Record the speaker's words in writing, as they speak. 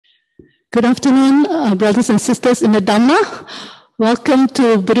Good afternoon, brothers and sisters in the Dhamma. Welcome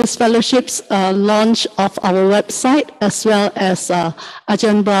to Buddhist Fellowship's launch of our website, as well as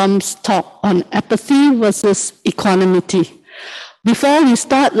Ajahn Brahm's talk on apathy versus equanimity. Before we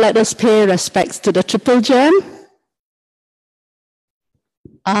start, let us pay respects to the Triple Gem.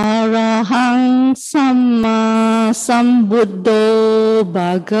 Arahang Samma Sambuddho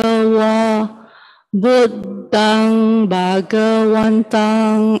Bhagava Buddhang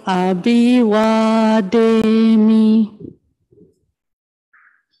Bhagavantang Abhivademi.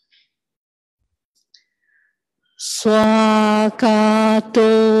 Swakato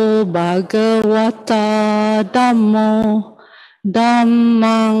Bhagavata Dhammo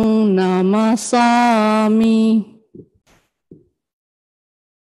Dhammang Namasami.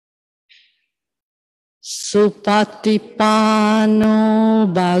 Supatipano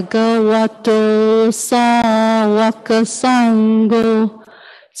Bhagavato Sāvaka Sangho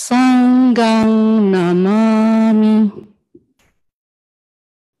Sanghang Namami.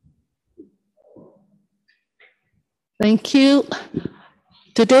 Thank you.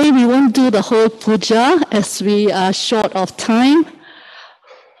 Today we won't do the whole puja as we are short of time.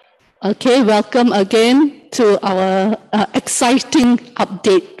 Okay, welcome again to our exciting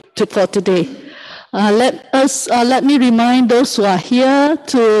update for today. Let me remind those who are here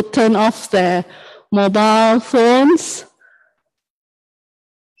to turn off their mobile phones.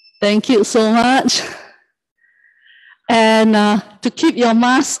 Thank you so much. And to keep your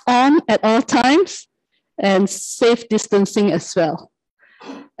mask on at all times and safe distancing as well.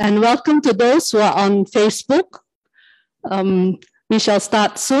 And welcome to those who are on Facebook. We shall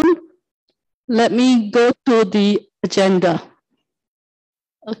start soon. Let me go to the agenda.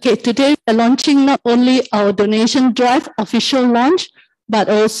 Okay, today we're launching not only our donation drive official launch, but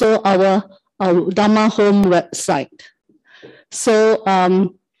also our Dhamma Home website. So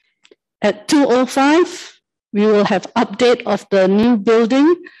at 2:05, we will have update of the new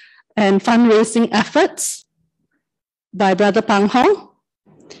building and fundraising efforts by Brother Pang Hong.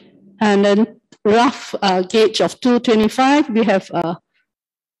 And then rough gauge of 2:25, we have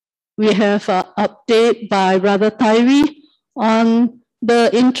update by Brother Tyree on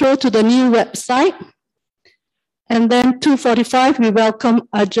the intro to the new website. And then 2:45, we welcome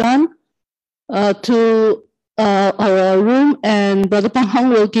Ajahn to our room, and Brother Pang Hong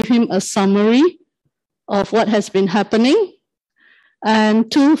will give him a summary of what has been happening. And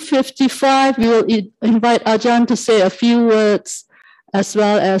 2:55, we will invite Ajahn to say a few words, as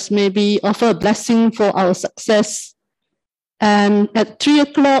well as maybe offer a blessing for our success. And at 3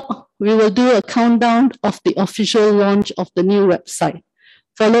 o'clock, we will do a countdown of the official launch of the new website,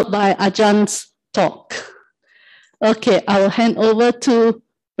 followed by Ajahns talk. Okay, I will hand over to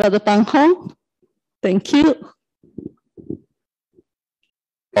Brother Pang Hong. Thank you.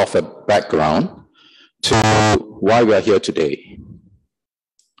 Of a background to why we are here today.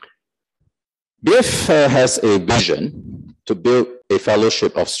 BF has a vision to build a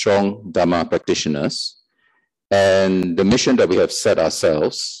fellowship of strong Dhamma practitioners, and the mission that we have set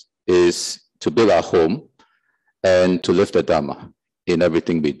ourselves is to build our home and to live the Dhamma in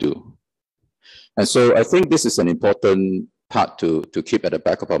everything we do. And so I think this is an important part to keep at the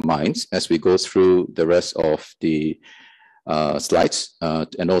back of our minds as we go through the rest of the slides,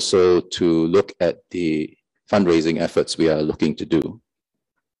 and also to look at the fundraising efforts we are looking to do.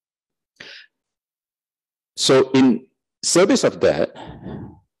 So in service of that,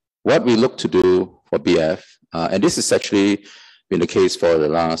 what we look to do for BF, and this has actually been the case for the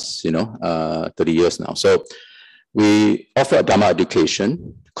last 30 years now. So we offer Dhamma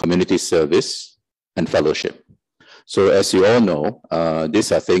education, community service, and fellowship. So as you all know,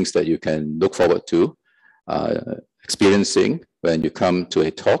 these are things that you can look forward to experiencing when you come to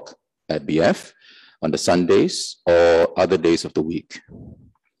a talk at BF on the Sundays or other days of the week.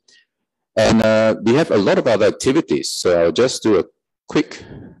 And we have a lot of other activities. So I'll just do a quick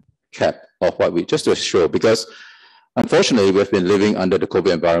cap of what we, just to show, because unfortunately, we've been living under the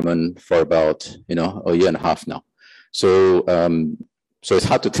COVID environment for about, a year and a half now. So, so it's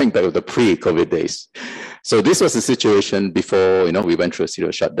hard to think back of the pre-COVID days. So this was the situation before, we went through a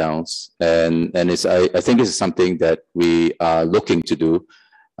series of shutdowns. And it's, I think this is something that we are looking to do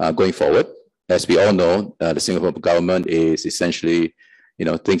going forward. As we all know, the Singapore government is essentially,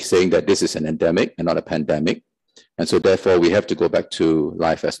 saying that this is an endemic and not a pandemic. And so therefore, we have to go back to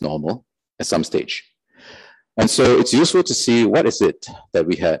life as normal at some stage. And so it's useful to see what is it that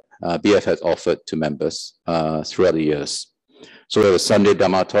we had, BF has offered to members throughout the years. So we have a Sunday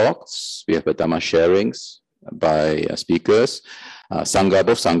Dhamma talks, we have a Dhamma sharings by speakers, Sangha,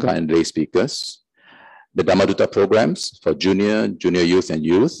 both Sangha and lay speakers, the Dhammadutta programs for junior youth and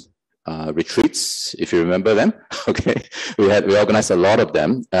youth, retreats, if you remember them. Okay, we organized a lot of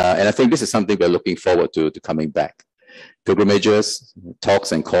them, and I think this is something we're looking forward to coming back. Pilgrimages,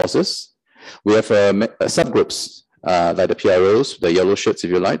 talks, and courses. We have subgroups like the PROs, the yellow shirts,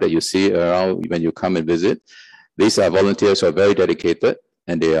 if you like, that you see around when you come and visit. These are volunteers who are very dedicated,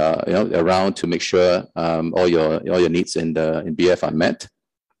 and they are around to make sure all your needs in BF are met.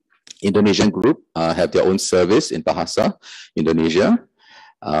 Indonesian group have their own service in Bahasa, Indonesia.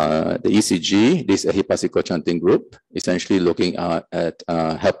 The ECG, this Ehipasiko chanting group, essentially looking at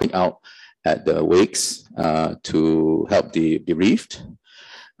helping out at the wakes to help the bereaved.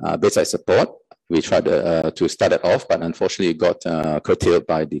 Bedside support, we tried to start it off, but unfortunately it got curtailed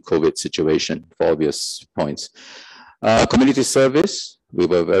by the COVID situation for obvious points. Community service, we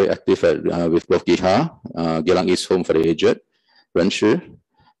were very active with both Giha, Geylang East Home for the Aged, Renshi,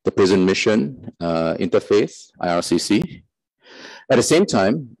 the Prison Mission, Interfaith, IRCC. At the same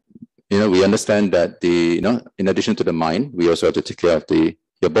time, we understand that in addition to the mind, we also have to take care of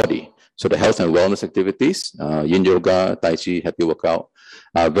your body. So the health and wellness activities, Yin Yoga, Tai Chi, Happy Workout,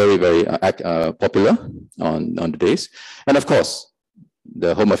 are very, very popular on the days. And of course,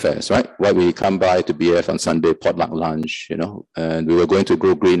 the home affairs, right? Why we come by to BF on Sunday, potluck lunch, and we were going to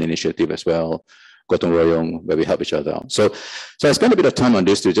Grow Green initiative as well, Gotong Royong, where we help each other out. So I spent a bit of time on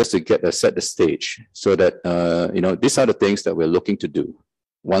this just to set the stage so that, these are the things that we're looking to do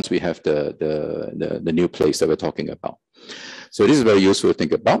once we have the new place that we're talking about. So this is very useful to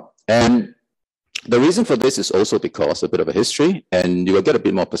think about. And the reason for this is also because a bit of a history, and you will get a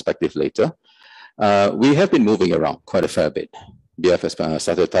bit more perspective later. We have been moving around quite a fair bit. BF has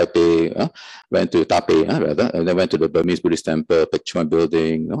started Taipei, went to Taipei, rather, and then went to the Burmese Buddhist Temple, Pekchuan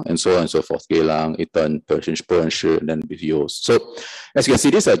Building, and so on and so forth, Geylang, Itan, Persian, and then with yours. So as you can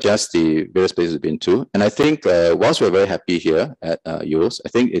see, these are just the various places we've been to. And I think whilst we're very happy here at yours, I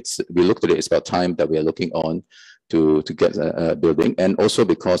think we looked at it's about time that we are looking on to get a building, and also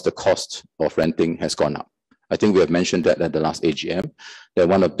because the cost of renting has gone up. I think we have mentioned that at the last AGM, that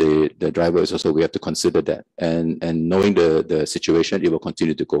one of the drivers also we have to consider that, and knowing the situation, it will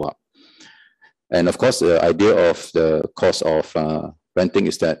continue to go up. And of course, the idea of the cost of renting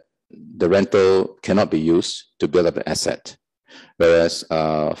is that the rental cannot be used to build up an asset. Whereas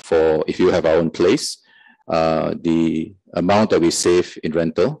if you have our own place, the amount that we save in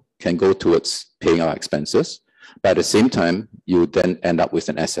rental can go towards paying our expenses. But at the same time, you then end up with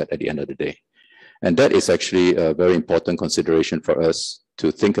an asset at the end of the day. And that is actually a very important consideration for us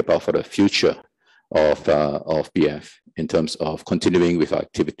to think about for the future of BF in terms of continuing with our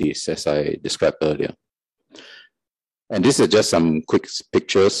activities as I described earlier. And these are just some quick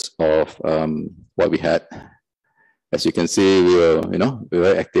pictures of what we had. As you can see, we were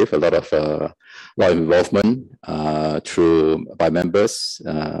very active, a lot of involvement by members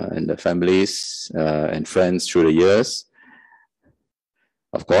and the families and friends through the years.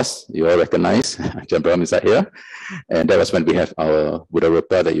 Of course, you all recognize Ajahn Brahm is here, and that was when we have our Buddha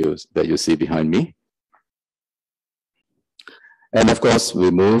Rupa that you see behind me. And of course,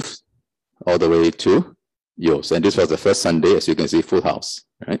 we moved all the way to yours, and this was the first Sunday, as you can see, full house,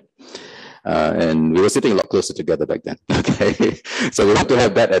 right? And we were sitting a lot closer together back then. Okay, so we hope to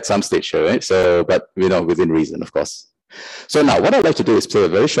have that at some stage, right? So, but within reason, of course. So now, what I'd like to do is play a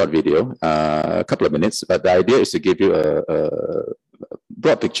very short video, a couple of minutes, but the idea is to give you a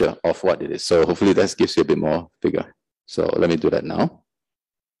broad picture of what it is. So hopefully that gives you a bit more figure. So let me do that now.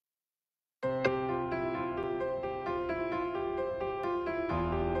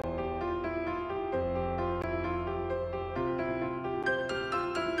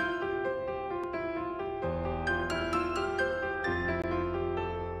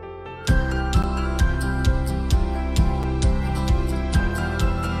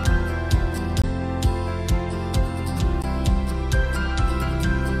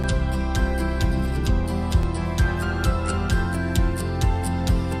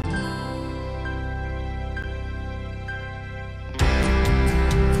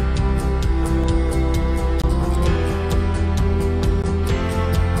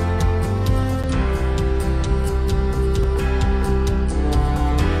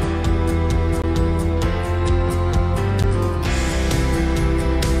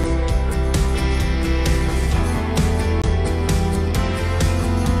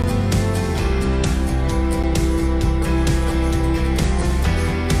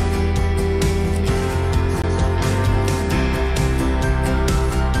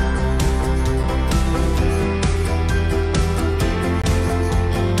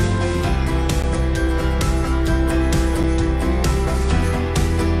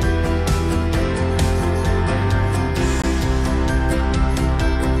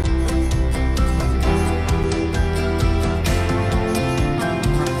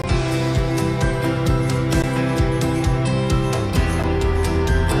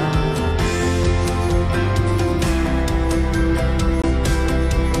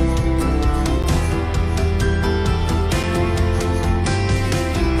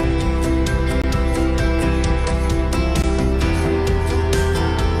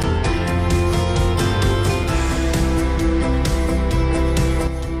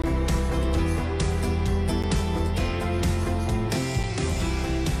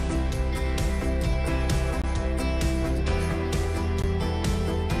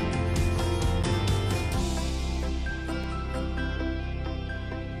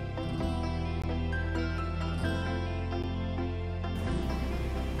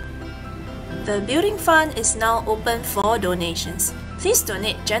 The Building Fund is now open for donations. Please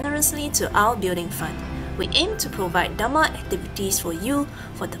donate generously to our Building Fund. We aim to provide Dhamma activities for you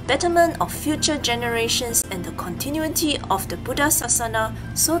for the betterment of future generations and the continuity of the Buddha Sasana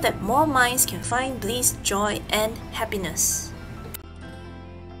so that more minds can find bliss, joy, and happiness.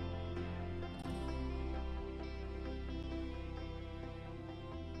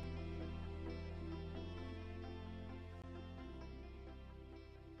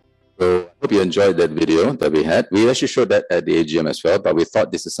 So I hope you enjoyed that video that we had. We actually showed that at the AGM as well, but we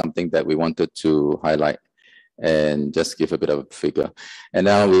thought this is something that we wanted to highlight and just give a bit of a figure. And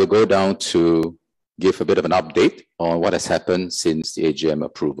now we'll go down to give a bit of an update on what has happened since the AGM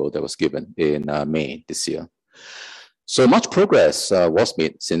approval that was given in May this year. So much progress was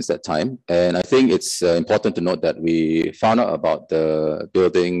made since that time. And I think it's important to note that we found out about the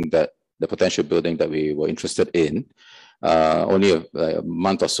potential building that we were interested in only a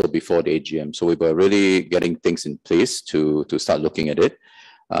month or so before the AGM. So we were really getting things in place to start looking at it.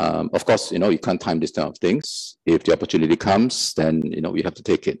 Of course, you can't time this kind of things. If the opportunity comes, then, we have to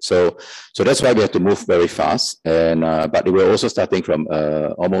take it. So that's why we have to move very fast. And, but we're also starting from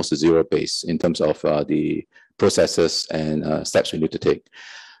almost a zero base in terms of the processes and steps we need to take.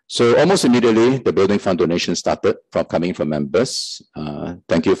 So almost immediately, the Building Fund donation started coming from members.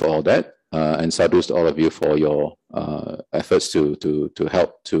 Thank you for all that. And sadhus to all of you for your efforts to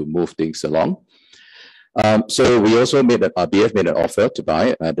help to move things along. So we also made BF made an offer to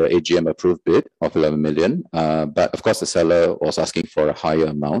buy the AGM approved bid of 11 million. But of course, the seller was asking for a higher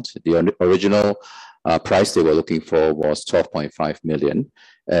amount. The original price they were looking for was 12.5 million.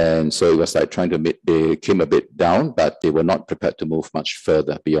 And so it was like trying to they came a bit down, but they were not prepared to move much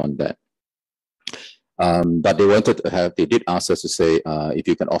further beyond that. But they did ask us to say, if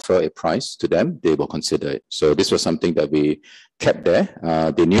you can offer a price to them, they will consider it. So this was something that we kept there.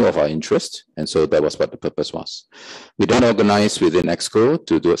 They knew of our interest. And so that was what the purpose was. We then organized within EXCO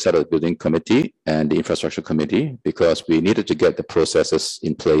to do a set of the building committee and the infrastructure committee because we needed to get the processes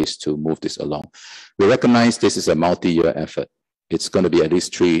in place to move this along. We recognize this is a multi-year effort. It's going to be at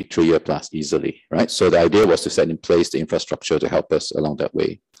least three year plus easily, right? So the idea was to set in place the infrastructure to help us along that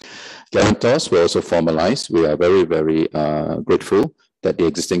way. Guarantors were also formalized. We are very, very grateful that the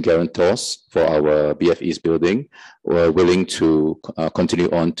existing guarantors for our BF East building were willing to continue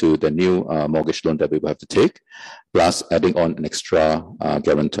on to the new mortgage loan that we will have to take, plus adding on an extra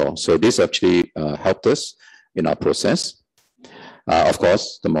guarantor. So this actually helped us in our process. Of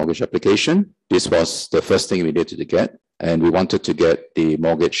course, the mortgage application. This was the first thing we needed to get. And we wanted to get the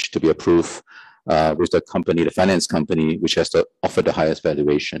mortgage to be approved with the company, the finance company, which has to offer the highest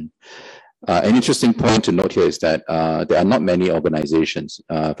valuation. An interesting point to note here is that there are not many organizations,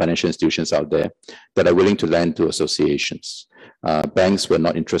 financial institutions out there that are willing to lend to associations. Banks were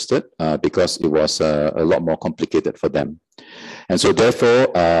not interested because it was a lot more complicated for them. And so therefore,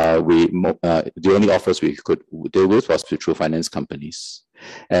 the only offers we could deal with was through finance companies.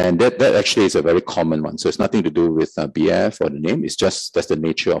 And that actually is a very common one. So it's nothing to do with BF or the name. It's just that's the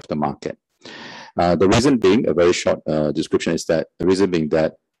nature of the market. The reason being, a very short description is that the reason being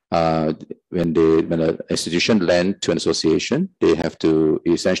that when an institution lend to an association, they have to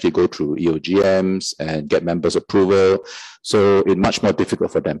essentially go through EOGMs and get members' approval. So it's much more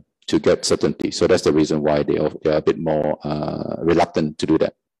difficult for them to get certainty. So that's the reason why they are a bit more reluctant to do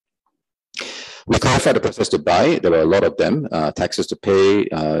that. We clarified the process to buy. There were a lot of them, taxes to pay,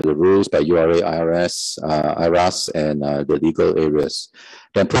 the rules by URA, IRS, IRAS, and the legal areas.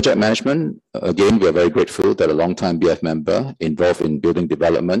 Then project management, again, we are very grateful that a long-time BF member involved in building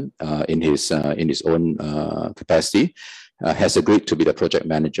development in his own capacity has agreed to be the project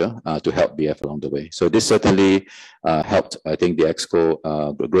manager to help BF along the way. So this certainly helped, I think, the EXCO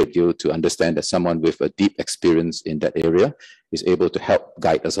a great deal to understand that someone with a deep experience in that area is able to help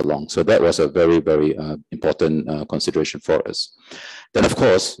guide us along. So that was a very, very important consideration for us. Then, of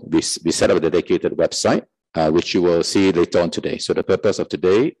course, we set up a dedicated website, which you will see later on today. So the purpose of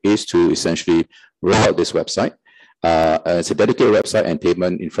today is to essentially roll out this website. It's a dedicated website and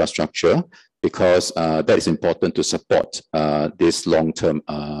payment infrastructure because that is important to support this long-term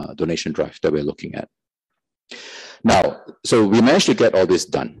donation drive that we're looking at. Now, so we managed to get all this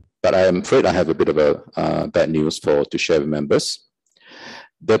done, but I am afraid I have a bit of a bad news to share with members.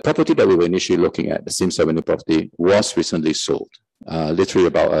 The property that we were initially looking at, the Sims Avenue property, was recently sold, literally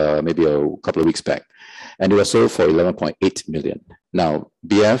about maybe a couple of weeks back. And it was sold for 11.8 million. Now,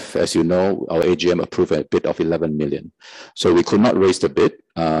 BF, as you know, our AGM approved a bid of 11 million. So we could not raise the bid,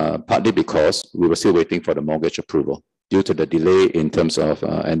 partly because we were still waiting for the mortgage approval due to the delay in terms of,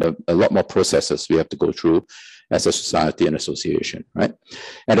 and a lot more processes we have to go through as a society and association, right?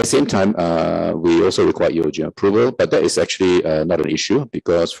 At the same time, we also require EOGM approval, but that is actually not an issue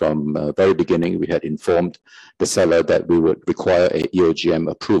because from very beginning, we had informed the seller that we would require a EOGM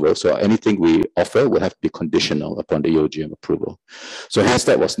approval. So anything we offer will have to be conditional upon the EOGM approval. So hence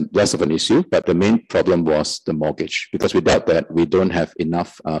that was less of an issue, but the main problem was the mortgage, because without that, we don't have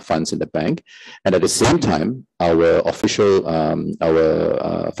enough funds in the bank. And at the same time, our official,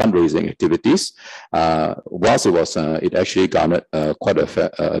 fundraising activities, whilst it actually garnered quite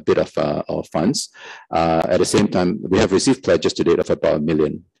a bit of funds, at the same time, we have received pledges to date of about $1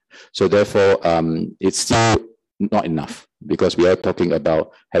 million. So therefore, it's still not enough because we are talking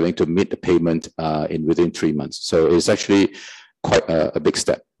about having to meet the payment within 3 months. So it's actually quite a big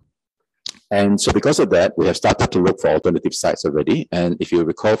step. And so because of that, we have started to look for alternative sites already. And if you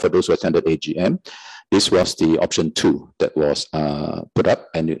recall, for those who attended AGM, this was the option 2 that was put up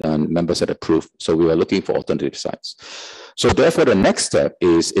and members had approved. So we were looking for alternative sites. So therefore, the next step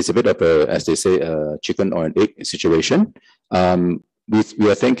is a bit of a, as they say, a chicken or an egg situation. We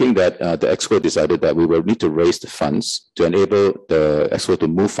are thinking that the Exco decided that we will need to raise the funds to enable the Exco to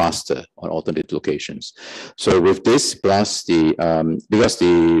move faster on alternate locations. So with this, plus because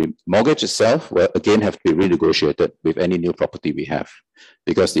the mortgage itself will again have to be renegotiated with any new property we have,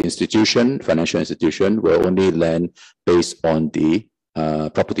 because the financial institution, will only lend based on the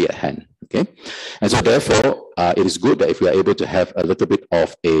property at hand. Okay, and so therefore, it is good that if we are able to have a little bit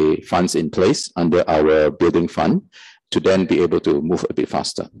of a funds in place under our building fund, to then be able to move a bit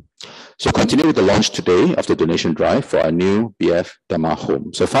faster. So continue with the launch today of the donation drive for our new BF Dhamma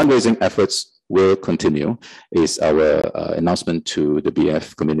home. So fundraising efforts will continue is our announcement to the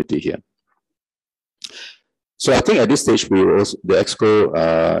BF community here. So I think at this stage, we will also, the Exco,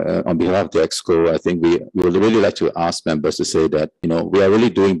 on behalf of the Exco, I think we would really like to ask members to say that, we are really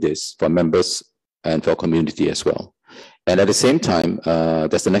doing this for members and for community as well. And at the same time,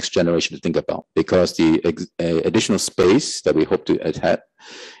 that's the next generation to think about, because the additional space that we hope to add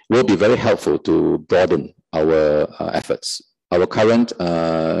will be very helpful to broaden our efforts. Our current,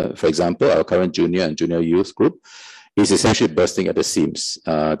 for example, our current junior and junior youth group is essentially bursting at the seams.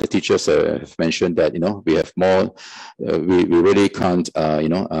 The teachers have mentioned that, we have more, we really can't,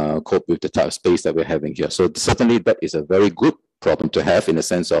 cope with the type of space that we're having here. So certainly that is a very good problem to have, in the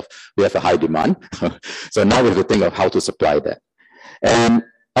sense of we have a high demand. So now we have to think of how to supply that. And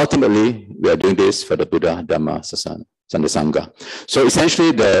ultimately, we are doing this for the Buddha, Dhamma, Sangha. So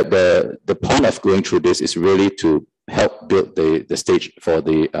essentially, the point of going through this is really to help build the stage for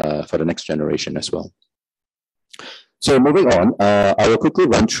the next generation as well. So moving on, I will quickly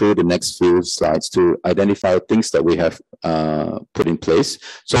run through the next few slides to identify things that we have put in place.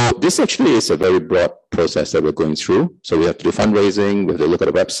 So this actually is a very broad process that we're going through. So we have to do fundraising, we have to look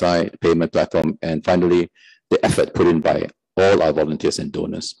at the website, payment platform, and finally, the effort put in by all our volunteers and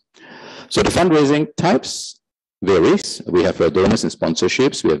donors. So the fundraising types varies. We have donors and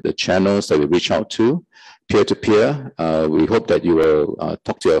sponsorships. We have the channels that we reach out to. Peer-to-peer, we hope that you will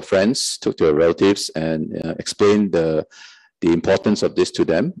talk to your friends, talk to your relatives, and explain the importance of this to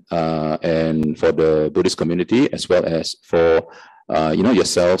them, and for the Buddhist community, as well as for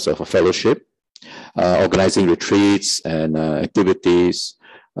yourselves or for fellowship, organizing retreats and activities,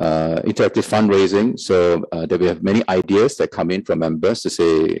 interactive fundraising, so that we have many ideas that come in from members to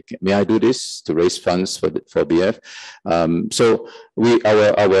say, may I do this to raise funds for BF? So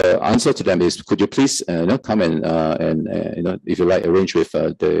our answer to them is, could you please come and if you like, arrange with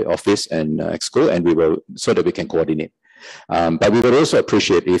the office and Exco, and we will, so that we can coordinate. But we would also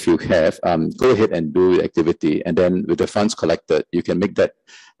appreciate if you have, go ahead and do the activity, and then with the funds collected, you can make that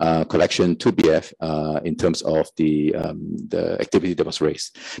collection to BF in terms of the activity that was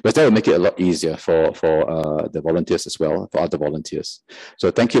raised. But that will make it a lot easier for the volunteers as well, for other volunteers. So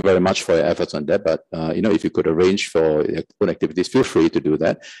thank you very much for your efforts on that. But if you could arrange for your own activities, feel free to do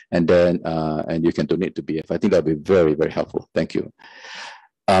that, and then and you can donate to BF. I think that would be very, very helpful. Thank you.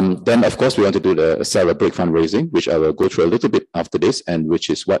 Then, of course, we want to do the Celebrate fundraising, which I will go through a little bit after this, and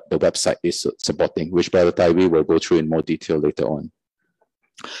which is what the website is supporting, which Brother Taiwi will go through in more detail later on.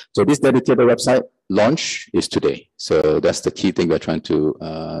 So this dedicated website launch is today. So that's the key thing we're trying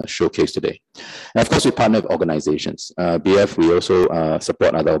to showcase today. And of course, we partner with organizations. BF, we also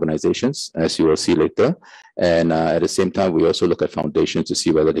support other organizations, as you will see later. And at the same time, we also look at foundations to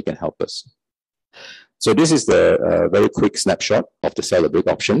see whether they can help us. So this is the very quick snapshot of the Celebrate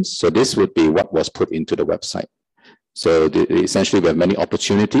options. So this would be what was put into the website. So essentially, we have many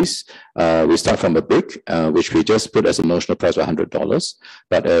opportunities. We start from a big, which we just put as a notional price of $100.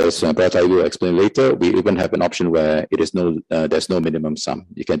 But as Brother will explain later, we even have an option where it is there's no minimum sum.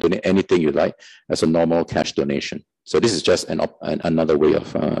 You can donate anything you like as a normal cash donation. So this is just another way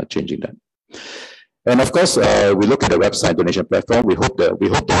of changing that. And of course, we look at the website donation platform. We hope the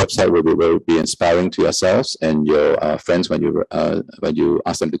website will be inspiring to yourselves and your friends when you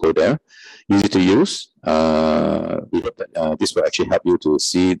ask them to go there. Easy to use. We hope that this will actually help you to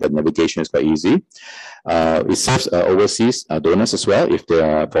see the navigation is quite easy. It serves overseas donors as well. If they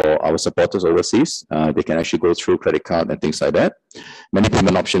are for our supporters overseas, they can actually go through credit card and things like that. Many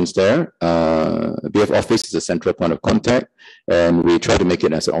payment options there. BF Office is a central point of contact, and we try to make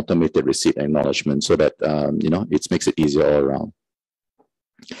it as an automated receipt acknowledgement so that it makes it easier all around.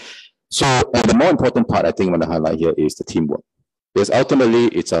 So the more important part I think I want to highlight here is the teamwork. Because ultimately,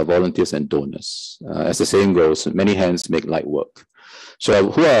 it's our volunteers and donors. As the saying goes, many hands make light work. So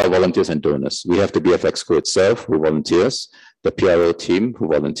who are our volunteers and donors? We have the BF Exco itself, who volunteers, the PRO team, who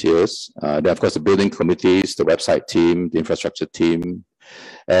volunteers, then of course the building committees, the website team, the infrastructure team,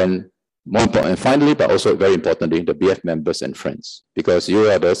 and more important, and finally, but also very importantly, the BF members and friends, because you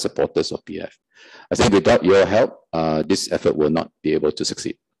are the supporters of BF. I think without your help, this effort will not be able to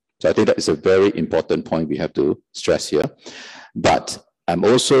succeed. So I think that is a very important point we have to stress here. But I'm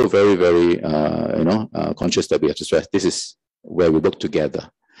also very, very, conscious that we have to stress this is where we work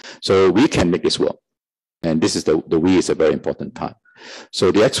together. So we can make this work. And this is the we is a very important part.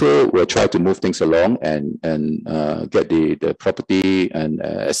 So the Expo will try to move things along and get the property and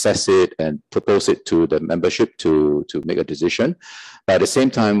assess it and propose it to the membership to make a decision. But at the same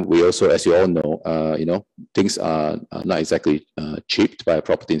time, we also, as you all know, things are not exactly cheap to buy a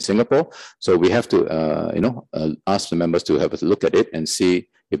property in Singapore. So we have to, ask the members to have a look at it and see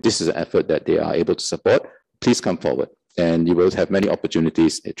if this is an effort that they are able to support. Please come forward, and you will have many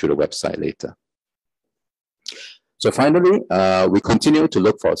opportunities through the website later. So finally, we continue to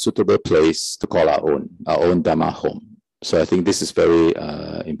look for a suitable place to call our own Dharma home. So I think this is very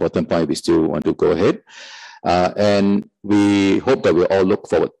important point. We still want to go ahead. And we hope that we all look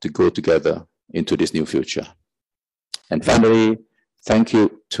forward to go together into this new future. And finally, thank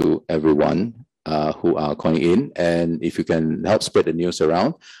you to everyone who are calling in. And if you can help spread the news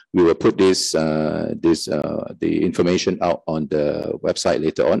around, we will put the information out on the website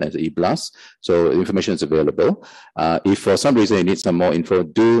later on as e-blast. So the information is available. If for some reason you need some more info,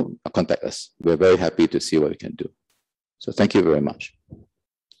 do contact us. We're very happy to see what we can do. So thank you very much.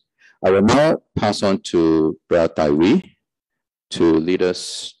 I will now pass on to Brother Tyree to lead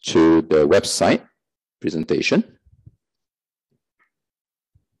us to the website presentation.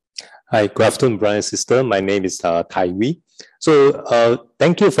 Hi, good afternoon, brother and sister. My name is Tyree. So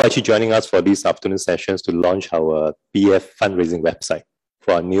thank you for actually joining us for these afternoon sessions to launch our BF fundraising website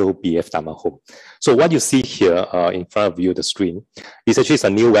for our new BF Dharma home. So what you see here in front of you, the screen, is actually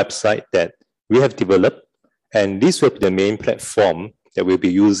a new website that we have developed. And this will be the main platform that we'll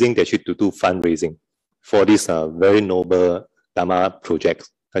be using actually to do fundraising for this very noble Dharma project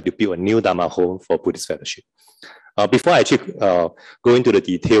to build a new Dharma home for Buddhist fellowship. Before I actually go into the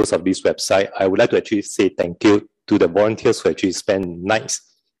details of this website, I would like to actually say thank you to the volunteers who actually spend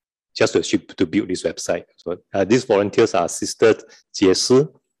nights just to build this website. So these volunteers are Sister Jie Si,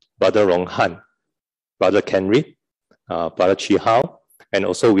 Brother Rong Han, Brother Kenry, Brother Chi Hao, and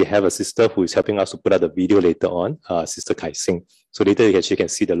also we have a sister who is helping us to put out the video later on, Sister Kai Sing. So later you actually can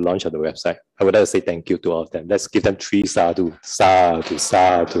see the launch of the website. I would like to say thank you to all of them. Let's give them 3 sadhu, sadhu,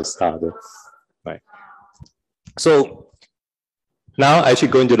 sadhu, sadhu. Right. So now I actually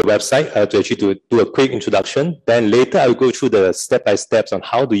go into the website to actually do a quick introduction. Then later I will go through the step-by-steps on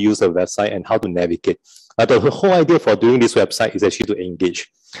how to use the website and how to navigate. The whole idea for doing this website is actually to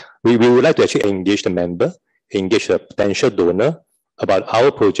engage. We would like to actually engage the member, engage the potential donor about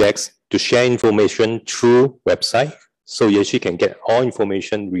our projects, to share information through website, so you actually can get all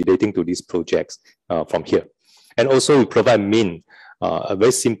information relating to these projects from here. And also we provide a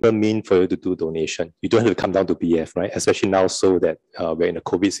very simple mean for you to do donation. You don't have to come down to BF, right? Especially now so that we're in a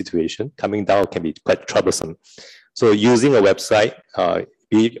COVID situation, coming down can be quite troublesome. So using a website,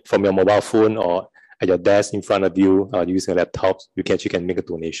 be it from your mobile phone or at your desk in front of you, using a laptop, you can actually make a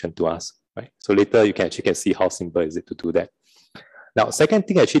donation to us, right? So later you can actually see how simple is it to do that. Now, second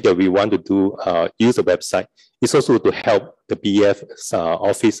thing actually that we want to do, use the website, is also to help the BF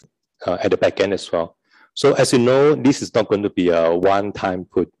office at the back end as well. So as you know, this is not going to be a one-time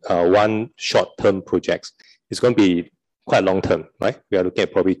one short-term project. It's going to be quite long-term, right? We are looking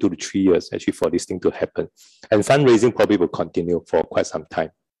at probably 2 to 3 years actually for this thing to happen. And fundraising probably will continue for quite some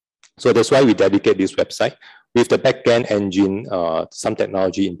time. So that's why we dedicate this website with the back-end engine, some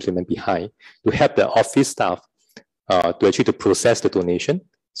technology implement behind to help the office staff to process the donation,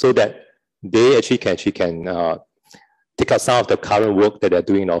 so that they can take out some of the current work that they're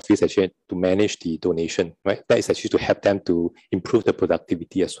doing in the office actually to manage the donation, right? That is actually to help them to improve the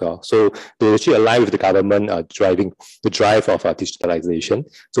productivity as well. So to actually align with the government driving the drive of digitalization.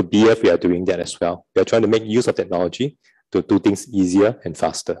 So BF, we are doing that as well. We are trying to make use of technology to do things easier and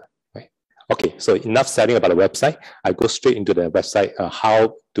faster, right? Okay, so enough selling about the website. I go straight into the website,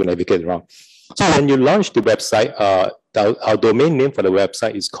 how to navigate around. So when you launch the website, our domain name for the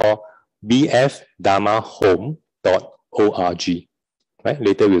website is called bfdharmahome.org, right?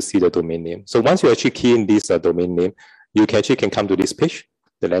 Later we'll see the domain name. So once you actually key in this domain name, you can come to this page,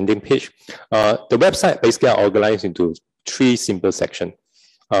 the landing page. The website basically are organized into 3 simple sections.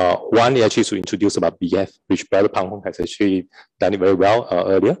 One is actually to introduce about BF, which Brother Pang Hong has actually done it very well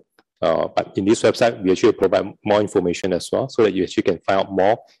earlier. But in this website, we actually provide more information as well, so that you actually can find out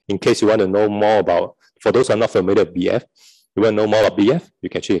more in case you want to know more about, for those who are not familiar with BF, you want to know more about BF, you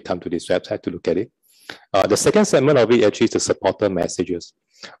can actually come to this website to look at it. The second segment of it actually is the supporter messages.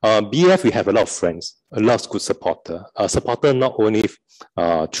 BF, we have a lot of friends, a lot of good supporter. Supporter not only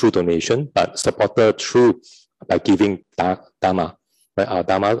through donation, but supporter through by giving Dharma, right? Our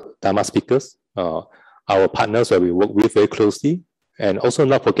Dharma speakers, our partners that we work with very closely, and also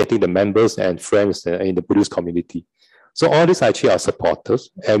not forgetting the members and friends in the Buddhist community. So all these are actually our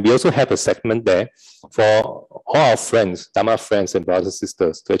supporters. And we also have a segment there for all our friends, Dharma friends and brothers and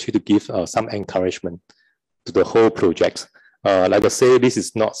sisters, to actually give some encouragement to the whole project. Like I say, this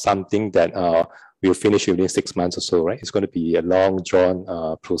is not something that we'll finish within 6 months or so, right? It's going to be a long drawn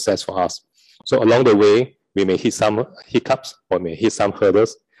process for us. So along the way, we may hit some hiccups or may hit some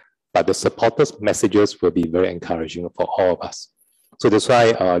hurdles, but the supporters' messages will be very encouraging for all of us. So that's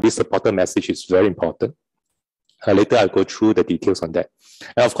why this supporter message is very important. Later, I'll go through the details on that.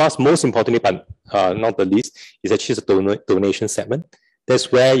 And of course, most importantly, but not the least, is actually the donation segment.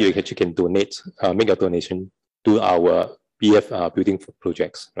 That's where you actually can donate, make a donation to our BF building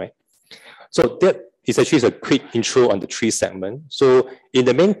projects, right? So that is actually a quick intro on the 3 segments. So in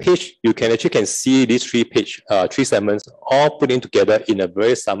the main page, you can actually see these 3 segments all put in together in a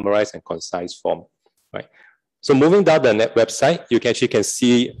very summarized and concise form, right? So moving down the website, you can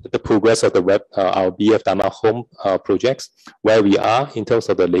see the progress of the our BF Dharma Home projects, where we are in terms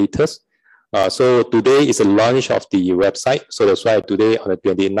of the latest. So today is the launch of the website. So that's why today on the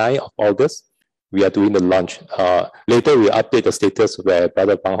 29th of August, we are doing the launch. Later, we'll update the status where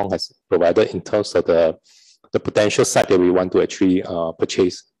Brother Pang Hong has provided in terms of the potential site that we want to actually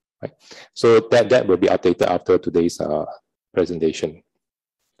purchase, right? So that will be updated after today's presentation.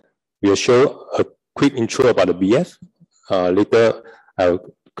 We'll show a quick intro about the BF. Later,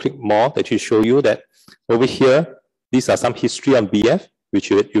 I'll click more that will show you that over here, these are some history on BF, which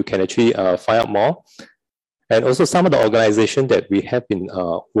you can actually find out more. And also some of the organizations that we have been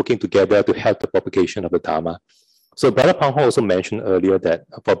working together to help the propagation of the Dharma. So Brother Pang Hong also mentioned earlier that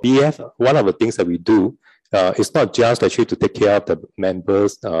for BF, one of the things that we do is not just actually to take care of the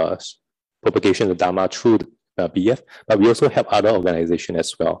members' propagation of the Dharma through the BF, but we also help other organizations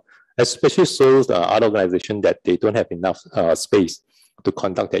as well. Especially those other organizations that they don't have enough space to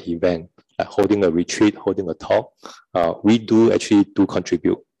conduct that event, like holding a retreat, holding a talk. We do actually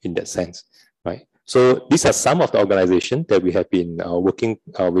contribute in that sense, right? So these are some of the organizations that we have been working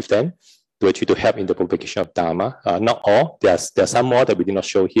with them to actually help in the propagation of Dharma. Not all, there are some more that we did not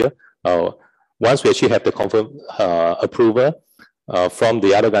show here. Once we actually have the approval from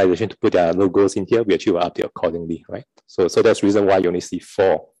the other organization to put their logos in here, we actually will update accordingly, right? So that's the reason why you only see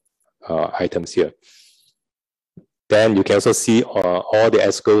 4 items here. Then you can also see all the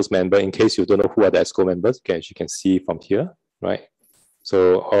ESCO's members. In case you don't know who are the ESCO members, you can see from here, right?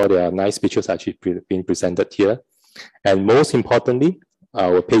 So all their nice pictures are actually being presented here. And most importantly,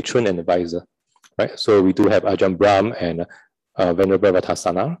 our patron and advisor, right? So we do have Ajahn Brahm and Venerable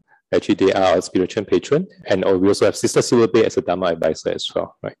Vatasana. Actually, they are our spiritual patron. And we also have Sister Silver Bay as a Dharma advisor as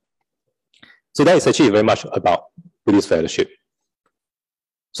well, right? So that is actually very much about Buddhist fellowship.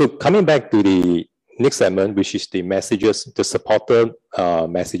 So coming back to the next segment, which is the messages, the supporter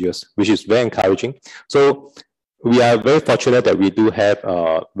messages, which is very encouraging. So we are very fortunate that we do have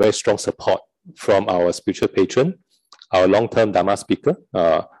very strong support from our spiritual patron, our long-term Dharma speaker,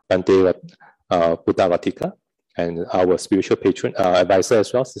 Bante Puttavatika, and our spiritual patron advisor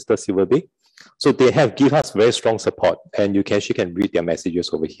as well, Sister Silver Bay. So they have given us very strong support, and you can read their messages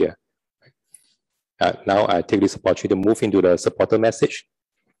over here. Now I take this opportunity to move into the supporter message.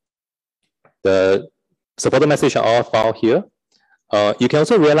 The supporter message are all found here. You can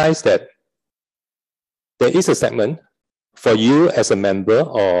also realize that there is a segment for you as a member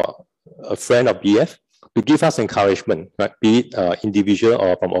or a friend of BF to give us encouragement, right? Be it individual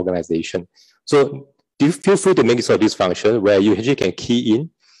or from organization. So feel free to make use of this function where you actually can key in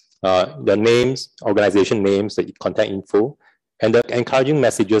the names, organization names, the contact info, and the encouraging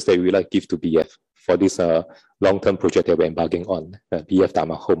messages that we like to give to BF for this long-term project that we're embarking on, BF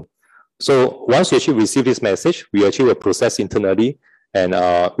Dharma Home. So once you actually receive this message, we actually will process internally and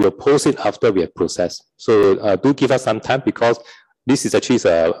we'll post it after we have processed. So do give us some time because this is actually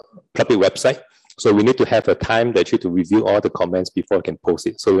a public website. So we need to have a time that to review all the comments before we can post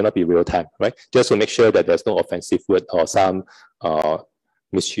it. So it will not be real time, right? Just to make sure that there's no offensive word or some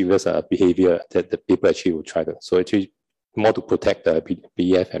mischievous behavior that the people actually will try to. So actually more to protect the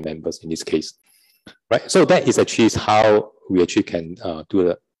BF and members in this case, right? So that is actually how we actually can do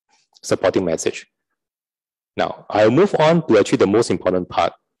the supporting message. Now I'll move on to actually the most important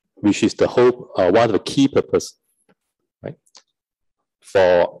part, which is the whole one of the key purpose, right,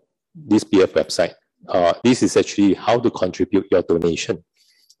 for this BF website. This is actually how to contribute your donation,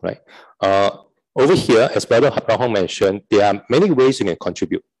 right? Over here, as Brother Brahm mentioned, there are many ways you can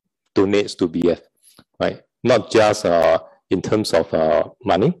contribute, donate to BF, right? Not just in terms of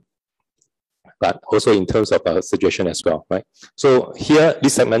money, but also in terms of suggestion as well, right? So here,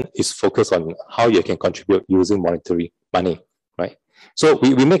 this segment is focused on how you can contribute using monetary money, right? So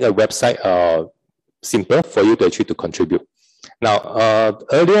we make a website simple for you to actually to contribute. Now,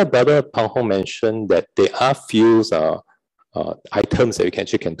 earlier, Brother Brahm mentioned that there are few items that you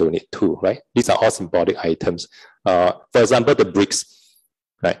actually can donate to, right? These are all symbolic items. For example, the bricks,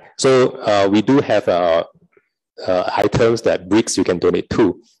 right? So we do have items that bricks you can donate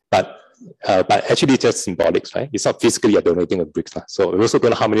to, but actually just symbolics, right? It's not physically you're donating a bricks. So we also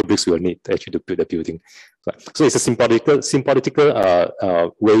don't know how many bricks we will need to actually to build the building. So it's a symbolical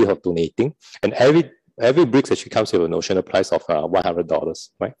way of donating, and every bricks actually comes with a notional price of $100,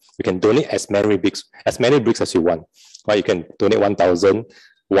 right? You can donate as many bricks as you want, right? You can donate 1,000,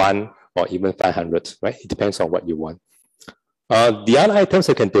 1, or even 500, right? It depends on what you want. The other items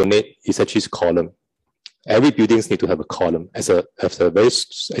you can donate is actually column. Every buildings need to have a column as a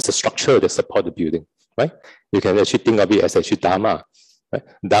structure that support the building, right? You can actually think of it as actually Dharma, right?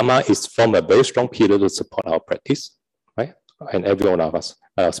 Dharma is from a very strong pillar to support our practice, right? And every one of us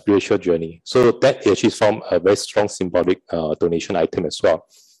spiritual journey. So that actually form a very strong symbolic donation item as well.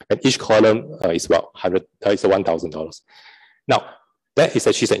 And each column is about $1,000. Now that is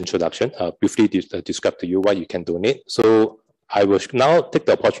actually an introduction. Briefly describe to you what you can donate. So I will now take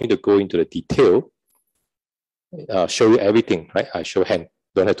the opportunity to go into the detail. Show you everything, right? I show hand,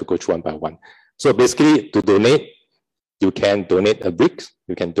 don't have to go through one by one. So basically to donate, you can donate a brick,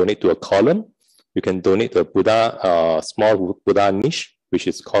 you can donate to a column, you can donate to a Buddha, small Buddha niche, which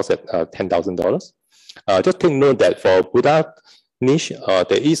is cost at $10,000. Just take note that for Buddha niche,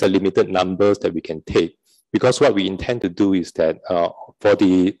 there is a limited numbers that we can take, because what we intend to do is that for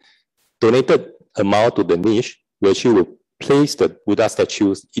the donated amount to the niche, we actually will place the Buddha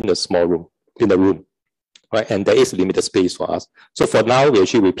statues in a small room, right? And there is limited space for us. So for now,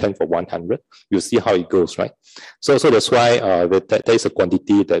 we plan for 100. You'll see how it goes, right? So that's why there is a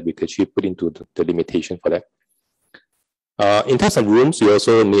quantity that we could actually put into the limitation for that. In terms of rooms, we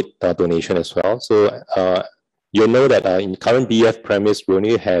also need donation as well. So you'll know that in current BF premise, we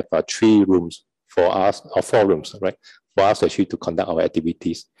only have 3 rooms for us, or 4 rooms, right? For us actually to conduct our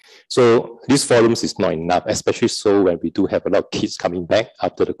activities. So these 4 rooms is not enough, especially so when we do have a lot of kids coming back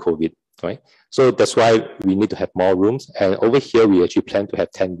after the COVID, right? So that's why we need to have more rooms. And over here, we actually plan to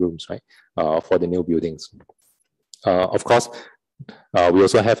have 10 rooms, right? For the new buildings. Of course, we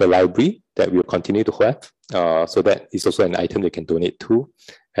also have a library that we'll continue to have. So that is also an item they can donate to.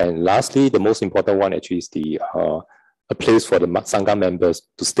 And lastly, the most important one actually is a place for the Sangha members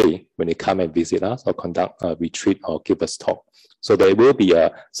to stay when they come and visit us or conduct a retreat or give us talk. So there will be a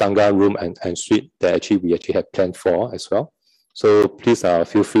Sangha room and suite that we actually have planned for as well. So please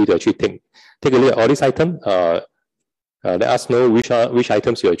feel free to actually take a look at all these items. Let us know which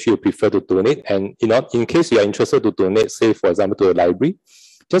items you actually prefer to donate. And in case you are interested to donate, say for example to a library,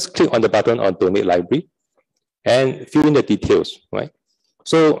 just click on the button on Donate Library and fill in the details, right?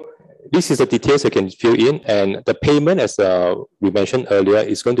 So this is the details you can fill in, and the payment, as we mentioned earlier,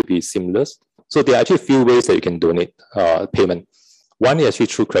 is going to be seamless. So there are actually a few ways that you can donate payment. One is actually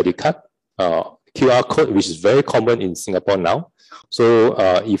through credit card, QR code, which is very common in Singapore now. So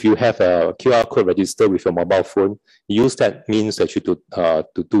if you have a QR code registered with your mobile phone, use that means actually to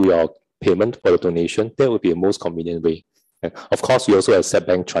do your payment for the donation. That would be the most convenient way. And of course, we also accept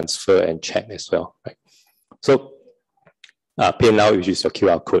bank transfer and check as well, right? So pay now, which is your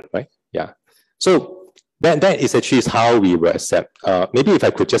QR code, right? Yeah. So that is actually how we will accept. Maybe if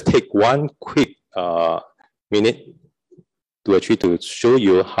I could just take one quick minute to actually to show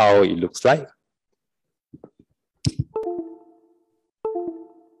you how it looks like.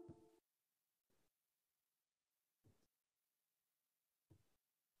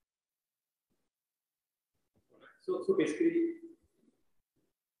 So basically,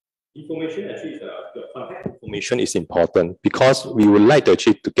 information actually is your contact information is important because we would like to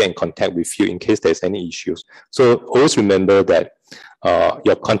actually to get in contact with you in case there's any issues. So always remember that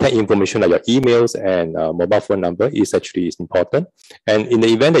your contact information, like your emails and mobile phone number, is important. And in the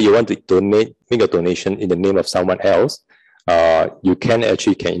event that you want to make a donation in the name of someone else, you can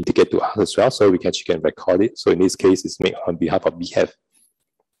indicate to us as well, so we can record it. So in this case, it's made on behalf of BF.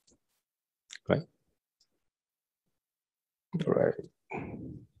 Right. All right.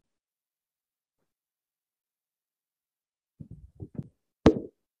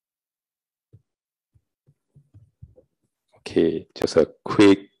 Okay, just a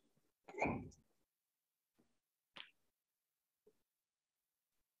quick.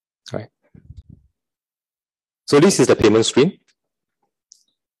 All right. So this is the payment screen.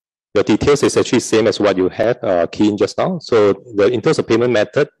 Your details is actually same as what you had key in just now. So in terms of payment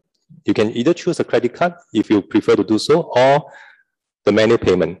method, you can either choose a credit card if you prefer to do so, or the manual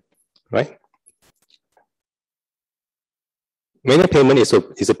payment, right? Manual payment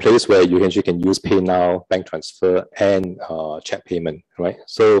is a place where you can use Pay Now, bank transfer, and check payment, right?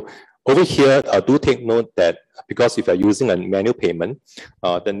 So over here, do take note that because if you're using a manual payment,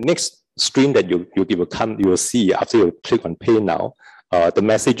 the next screen that you will see after you click on Pay Now, the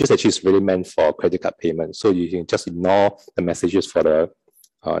messages actually is really meant for credit card payment. So you can just ignore the messages for the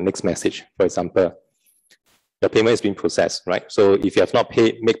next message. For example, the payment is being processed, right? So if you have not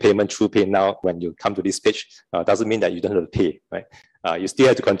make payment through Pay Now, when you come to this page, doesn't mean that you don't have to pay, right? You still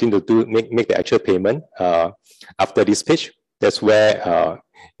have to continue to make the actual payment after this page. That's where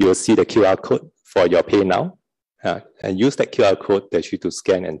you will see the QR code for your Pay Now, and use that QR code to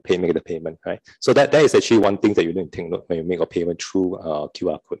scan and make the payment, right? So that is actually one thing that you need to take note when you make a payment through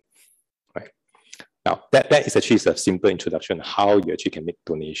QR code, right? Now that is actually a simple introduction how you actually can make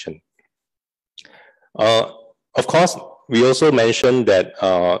donation. Of course, we also mentioned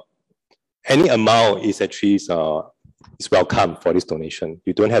that any amount is actually is welcome for this donation.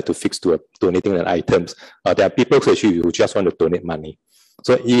 You don't have to fix to donating an items. There are people who just want to donate money.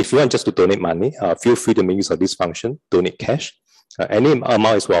 So if you want just to donate money, feel free to make use of this function, donate cash. Any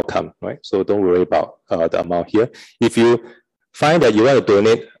amount is welcome, right? So don't worry about the amount here. If you find that you want to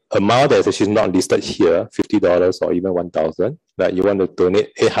donate amount that is actually not listed here, $50 or even 1,000, that you want to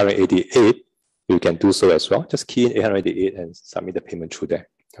donate 888, you can do so as well. Just key in 888 and submit the payment through there,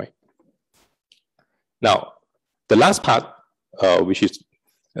 right? Now, the last part, which is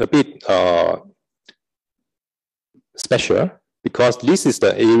a bit special, because this is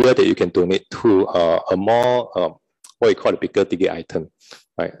the area that you can donate to a more, what we call a bigger ticket item,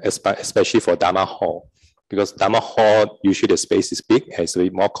 right? Especially for Dharma Hall. Because Dharma Hall, usually the space is big and it's a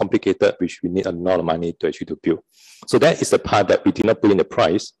bit more complicated, which we need a lot of money to actually build. So that is the part that we did not put in the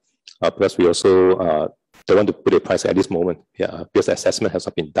price, because we also don't want to put a price at this moment, because the assessment has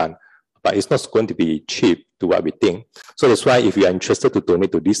not been done. But it's not going to be cheap to what we think. So that's why if you are interested to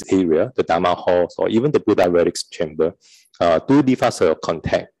donate to this area, the Dharma Halls or even the Buddha Relics Chamber, do leave us a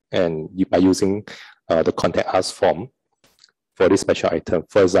contact, and by using the contact us form for this special item.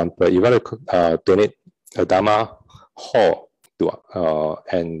 For example, you want to donate a Dharma Hall to,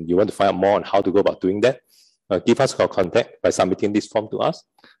 and you want to find out more on how to go about doing that, give us a contact by submitting this form to us.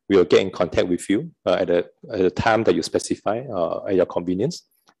 We will get in contact with you at the time that you specify at your convenience.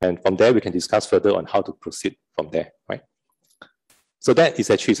 And from there, we can discuss further on how to proceed from there, right? So that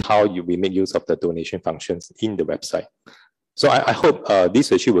is actually how we make use of the donation functions in the website. So I hope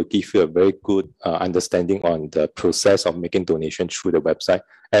this actually will give you a very good understanding on the process of making donation through the website.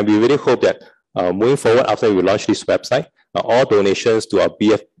 And we really hope that moving forward, after we launch this website, all donations to our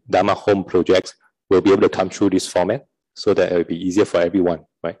BF Dharma Home projects will be able to come through this format, so that it will be easier for everyone,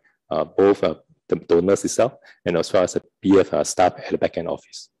 right? Both the donors itself and as well as the BF staff at the backend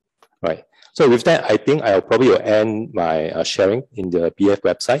office, right? So with that, I think I'll probably end my sharing in the BF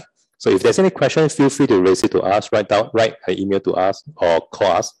website. So if there's any questions, feel free to raise it to us, write an email to us or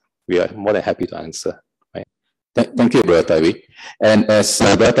call us. We are more than happy to answer. Right? Thank you, Brother Taiwi. And as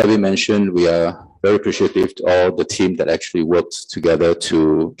Brother Taiwi mentioned, we are very appreciative to all the team that actually worked together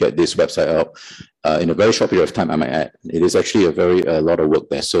to get this website out in a very short period of time, I might add. It is actually a lot of work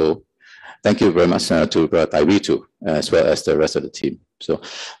there. So thank you very much to Brother Taiwi too, as well as the rest of the team. So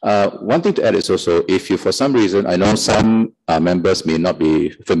one thing to add is also, if you, for some reason, I know some members may not be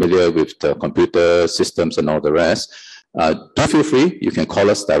familiar with the computer systems and all the rest, do feel free. You can call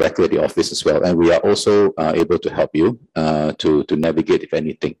us directly at the office as well. And we are also able to help you to navigate if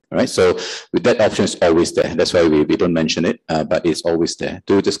anything. All right. So with that option is always there. That's why we don't mention it, but it's always there.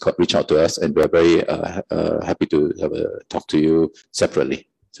 Do just reach out to us, and we're very happy to have a talk to you separately.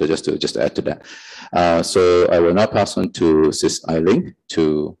 So just to add to that. So I will now pass on to Sis Eiling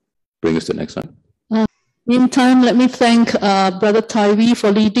to bring us to the next one. Meantime, let me thank Brother Tyree for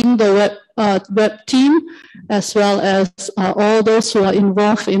leading the web team, as well as all those who are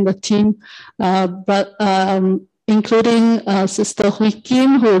involved in the team, including Sister Hui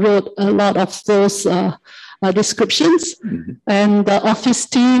Kim, who wrote a lot of those descriptions, and the office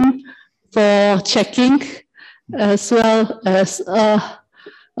team for checking, as well as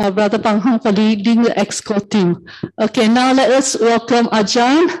Brother Bang Hong for leading the EXCO team. Okay, now let us welcome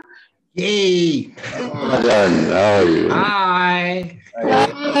Ajahn. Yay! Ajahn, how are you? Hi.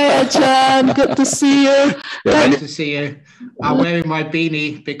 Hi, Ajahn. Good to see you. Nice to see you. I'm wearing my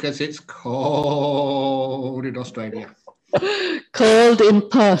beanie because it's cold in Australia. Cold in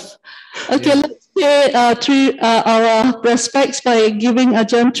Perth. Okay, yeah. Let's pay our respects by giving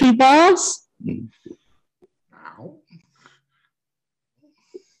Ajahn 3 bows.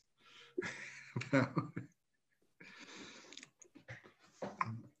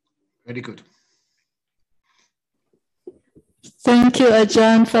 Very good. Thank you,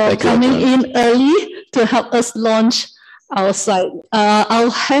 Ajahn, for coming in early to help us launch our site.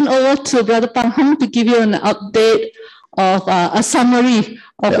 I'll hand over to Brother Bang Hong to give you an update of a summary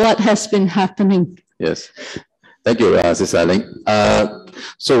of what has been happening. Yes. Thank you, Sis Eiling.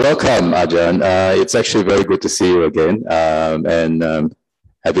 So welcome, Ajahn. It's actually very good to see you again. And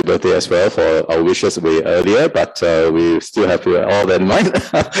happy birthday as well for our wishes way earlier, but we still have all that in mind.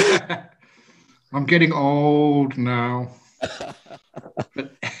 I'm getting old now.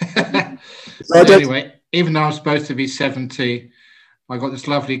 But anyway, even though I'm supposed to be 70, I got this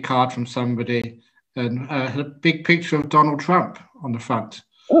lovely card from somebody and had a big picture of Donald Trump on the front.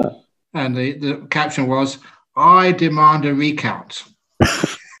 Oh. And the caption was, "I demand a recount."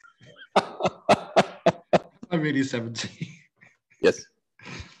 I'm really 70. Yes.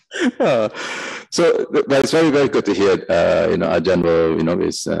 So it's very, very good to hear. Ajahn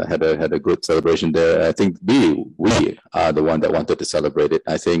had a good celebration there. I think we are the one that wanted to celebrate it.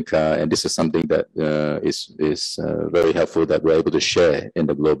 I think, and this is something that is very helpful that we're able to share in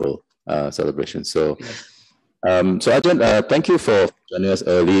the global celebration. So. Yes. So Ajahn, thank you for joining us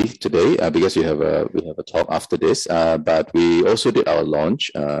early today because we have a talk after this. But we also did our launch,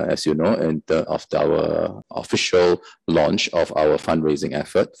 as you know, and after our official launch of our fundraising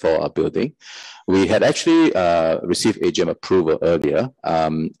effort for our building. We had actually received AGM approval earlier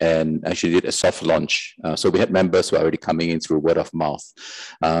and actually did a soft launch. So we had members who are already coming in through word of mouth,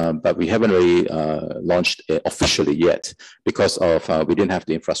 but we haven't really launched officially yet because of we didn't have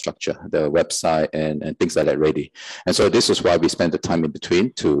the infrastructure, the website and things like that ready. And so this is why we spent the time in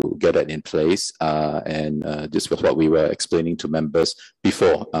between to get it in place. And this was what we were explaining to members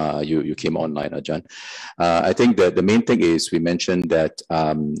before you came online, Ajahn. I think that the main thing is we mentioned that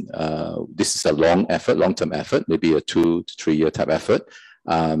this is a long-term effort, maybe a 2 to 3 year type effort.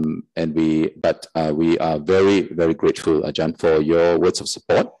 But we are very, very grateful, Ajahn, for your words of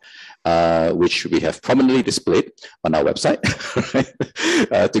support, which we have prominently displayed on our website,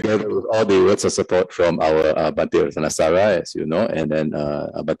 together with all the words of support from our Bhante Ratnasara, as you know, and then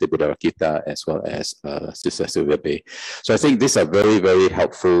Bhante Buddha Rakita, as well as Sister Sylvia Bay. So I think these are very, very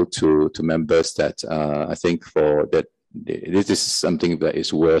helpful to members that I think for that this is something that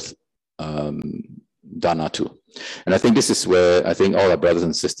is worth dana to. And I think this is where I think all our brothers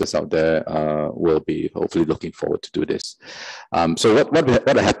and sisters out there will be hopefully looking forward to do this. So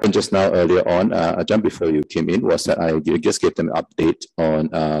what happened just now earlier on, Ajahn, before you came in, was that I just gave them an update on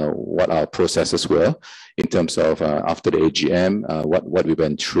what our processes were in terms of after the AGM, what we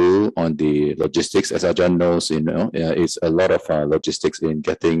went through on the logistics. As Ajahn knows, it's a lot of logistics in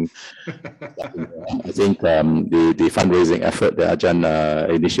getting. I think the fundraising effort that Ajahn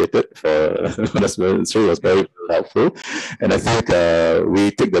initiated for was very helpful, and I think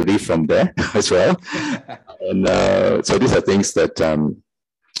we take the lead from there as well. And so these are things that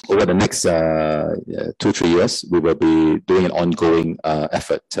over the next 2-3 years we will be doing an ongoing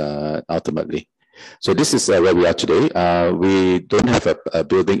effort ultimately. So this is where we are today. We don't have a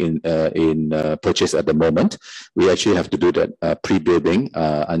building in purchase at the moment. We actually have to do that pre-building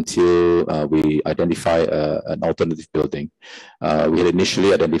until we identify an alternative building. We had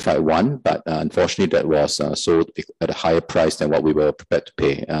initially identified one, but unfortunately that was sold at a higher price than what we were prepared to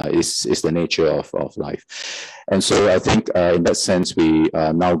pay. It's the nature of life. And so I think in that sense, we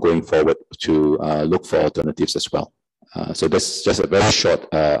are now going forward to look for alternatives as well. So that's just a very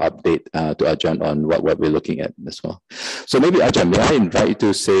short update to Ajahn on what we're looking at as well. So maybe Ajahn, may I invite you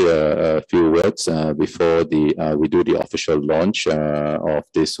to say a few words before we do the official launch of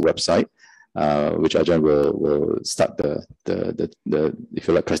this website, which Ajahn will start the if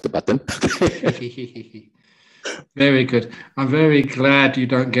you like, press the button. Very good. I'm very glad you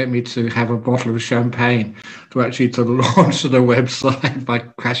don't get me to have a bottle of champagne to launch the website by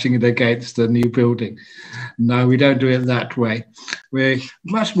crashing it against a new building. No, we don't do it that way. We're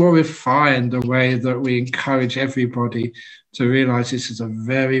much more refined the way that we encourage everybody to realize this is a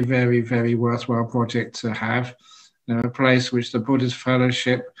very, very, very worthwhile project to have. A place which the Buddhist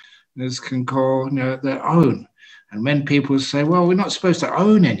Fellowship can call their own. And when people say, well, we're not supposed to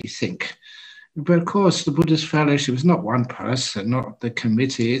own anything. But of course, the Buddhist Fellowship is not one person, not the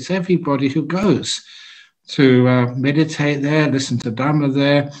committee. It's everybody who goes to meditate there, listen to Dhamma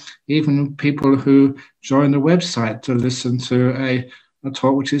there, even people who join the website to listen to a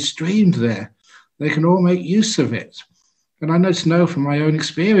talk which is streamed there. They can all make use of it. And I know from my own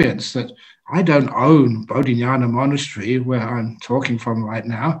experience that I don't own Bodhinyana Monastery, where I'm talking from right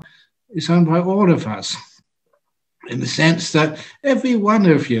now. It's owned by all of us, in the sense that every one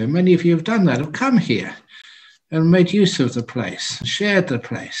of you, many of you have done that, have come here and made use of the place, shared the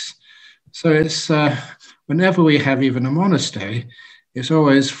place. So it's whenever we have even a monastery, it's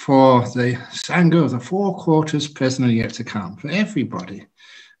always for the Sangha of the 4 quarters present and yet to come, for everybody.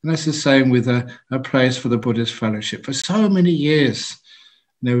 And that's the same with a place for the Buddhist Fellowship. For so many years,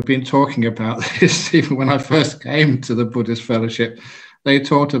 we've been talking about this. Even when I first came to the Buddhist Fellowship, they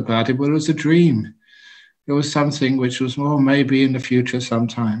talked about it, but it was a dream. It was something which was more maybe in the future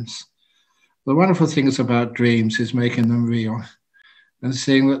sometimes. The wonderful things about dreams is making them real and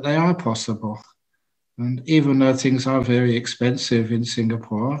seeing that they are possible. And even though things are very expensive in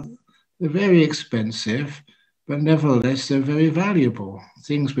Singapore, they're very expensive, but nevertheless, they're very valuable.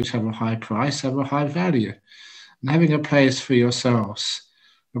 Things which have a high price have a high value. And having a place for yourselves,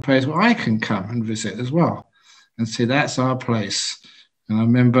 a place where I can come and visit as well, and say, that's our place. And I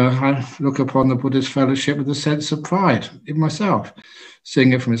remember I look upon the Buddhist Fellowship with a sense of pride in myself,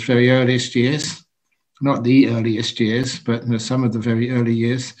 seeing it from its very earliest years, not the earliest years, but some of the very early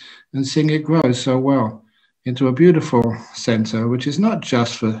years, and seeing it grow so well into a beautiful center, which is not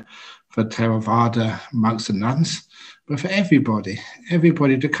just for Theravada monks and nuns, but for everybody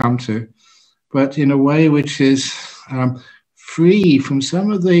to come to, but in a way which is free from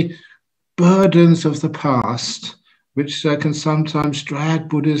some of the burdens of the past, which can sometimes drag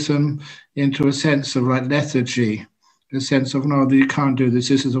Buddhism into a sense of like lethargy, a sense of, no, you can't do this,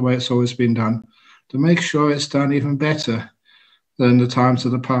 this is the way it's always been done, to make sure it's done even better than the times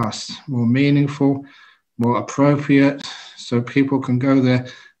of the past, more meaningful, more appropriate, so people can go there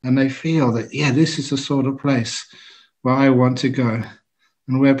and they feel that, yeah, this is the sort of place where I want to go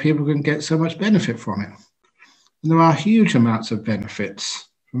and where people can get so much benefit from it. And there are huge amounts of benefits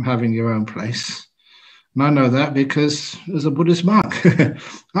from having your own place. And I know that because as a Buddhist monk,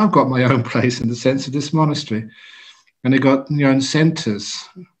 I've got my own place in the sense of this monastery. And they've got their own centers,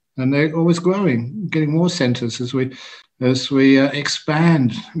 and they're always growing, getting more centers as we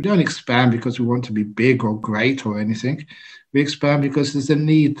expand. We don't expand because we want to be big or great or anything. We expand because there's a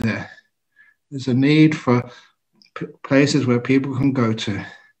need there. There's a need for places where people can go to.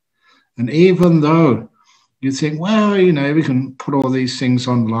 And even though you think, well, we can put all these things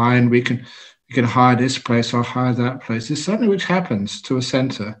online, we can hire this place or hire that place. There's something which happens to a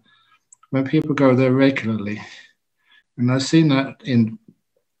center when people go there regularly. And I've seen that in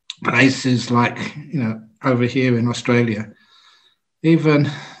places like, over here in Australia. Even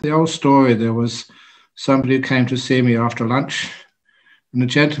the old story, there was somebody who came to see me after lunch, and the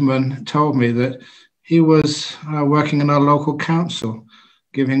gentleman told me that he was working in our local council,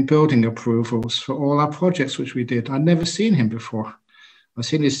 giving building approvals for all our projects which we did. I'd never seen him before. I've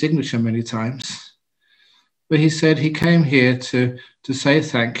seen his signature many times. But he said he came here to say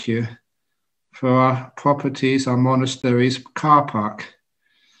thank you for our properties, our monasteries, car park.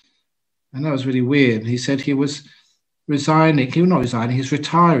 And that was really weird. He said he was resigning. He was not resigning, he was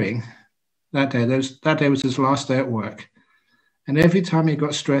retiring that day. That day was his last day at work. And every time he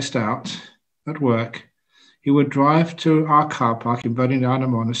got stressed out at work, he would drive to our car park in Bodhinyana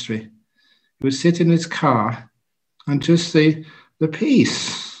Monastery. He would sit in his car, and just the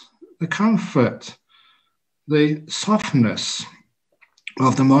peace, the comfort, the softness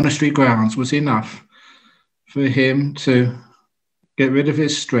of the monastery grounds was enough for him to get rid of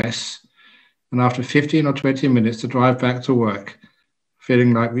his stress, and after 15 or 20 minutes to drive back to work,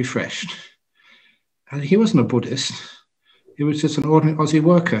 feeling like refreshed. And he wasn't a Buddhist. He was just an ordinary Aussie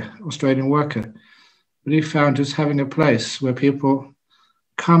worker, Australian worker. But he found just having a place where people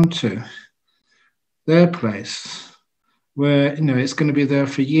come to, their place, where, you know, it's going to be there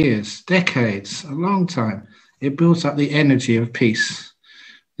for years, decades, a long time. It builds up the energy of peace,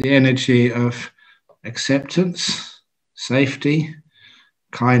 the energy of acceptance, safety,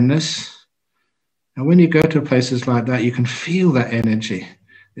 kindness. And when you go to places like that, you can feel that energy.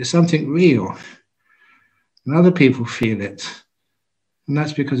 It's something real. And other people feel it. And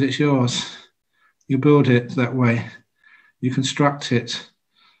that's because it's yours. You build it that way. You construct it.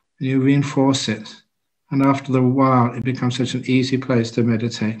 And you reinforce it. And after a while, it becomes such an easy place to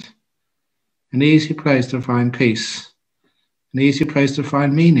meditate. An easy place to find peace. An easy place to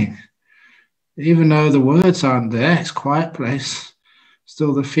find meaning. Even though the words aren't there, it's a quiet place.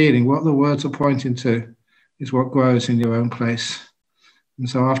 Still the feeling, what the words are pointing to, is what grows in your own place. And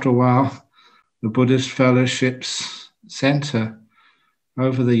so after a while, the Buddhist Fellowship's center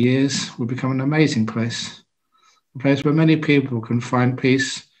over the years will become an amazing place. A place where many people can find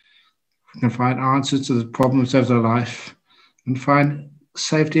peace, can find answers to the problems of their life, and find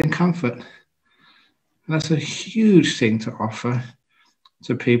safety and comfort. And that's a huge thing to offer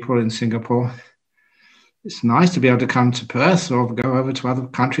to people in Singapore. It's nice to be able to come to Perth or go over to other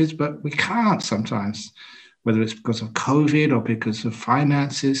countries, but we can't sometimes, whether it's because of COVID or because of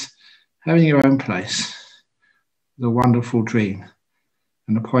finances. Having your own place is a wonderful dream.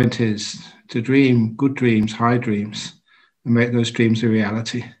 And the point is to dream good dreams, high dreams, and make those dreams a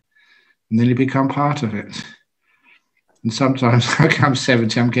reality. And then you become part of it. And sometimes, okay, I'm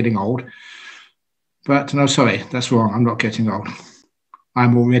 70, I'm getting old. But no, sorry, that's wrong. I'm not getting old.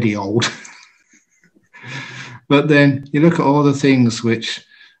 I'm already old. But then you look at all the things which,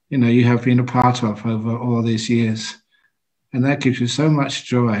 you know, you have been a part of over all these years. And that gives you so much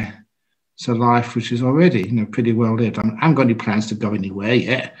joy. It's a life which is already, you know, pretty well lived. I haven't got any plans to go anywhere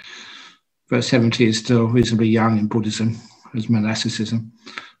yet. But 70 is still reasonably young in Buddhism, as monasticism.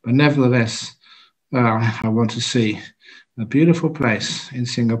 But nevertheless, I want to see a beautiful place in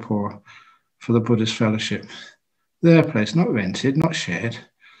Singapore for the Buddhist Fellowship. Their place, not rented, not shared.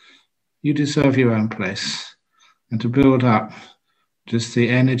 You deserve your own place. And to build up just the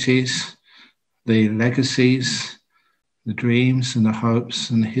energies, the legacies, the dreams and the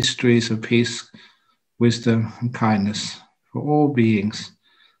hopes and the histories of peace, wisdom and kindness for all beings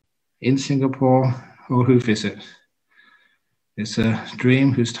in Singapore or who visit. It's a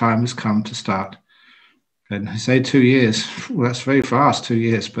dream whose time has come to start. And I say 2 years, well, that's very fast, 2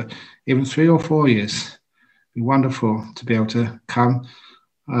 years, but even 3 or 4 years, it'd be wonderful to be able to come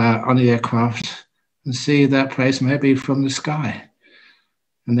on the aircraft and see that place maybe from the sky,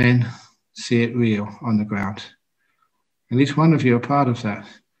 and then see it real on the ground. And each one of you are part of that.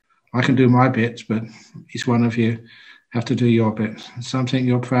 I can do my bit, but each one of you have to do your bit. It's something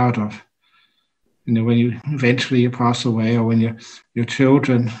you're proud of. You know, when you eventually pass away, or when your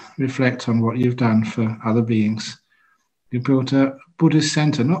children reflect on what you've done for other beings, you built a Buddhist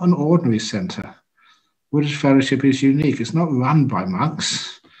center, not an ordinary center. Buddhist Fellowship is unique. It's not run by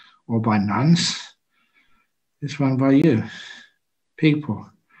monks or by nuns. It's run by you, people,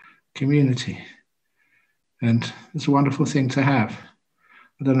 community. And it's a wonderful thing to have.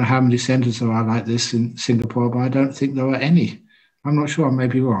 I don't know how many centers there are like this in Singapore, but I don't think there are any. I'm not sure, I may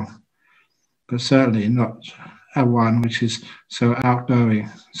be wrong. But certainly not a one which is so outgoing,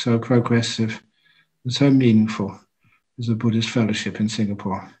 so progressive, and so meaningful as the Buddhist Fellowship in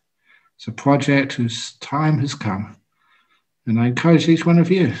Singapore. It's a project whose time has come. And I encourage each one of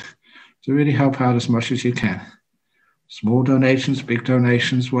you to really help out as much as you can. Small donations, big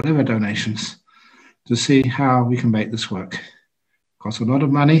donations, whatever donations, to see how we can make this work. It costs a lot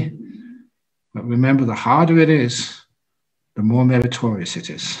of money, but remember, the harder it is, the more meritorious it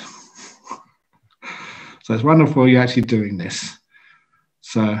is. So it's wonderful you're actually doing this.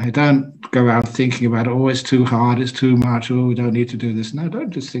 So I don't go around thinking about, oh, it's too hard, it's too much, oh, we don't need to do this. No, don't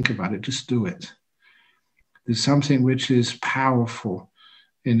just think about it, just do it. There's something which is powerful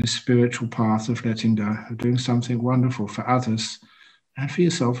in the spiritual path of letting go, of doing something wonderful for others and for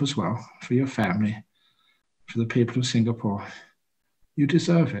yourself as well, for your family, for the people of Singapore. You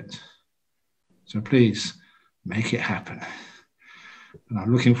deserve it. So please make it happen. And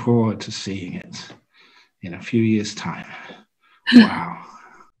I'm looking forward to seeing it in a few years' time. Wow.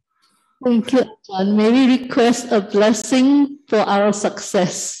 Thank you, Ajahn. May we request a blessing for our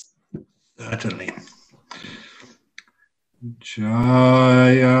success? Certainly.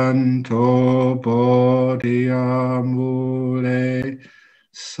 Jayanto Bodhiyamule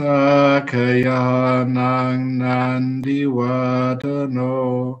Sakayanang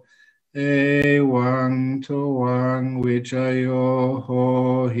Nandiwadano Ewang Toang Vijayo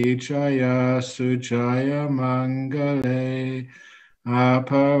Ho Hijaya Sujaya Mangale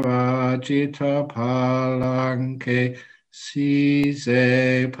Aparajita Palanke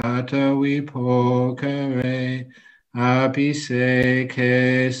Size Patavipokare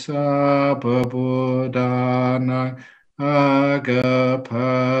Abhiseke Sababudana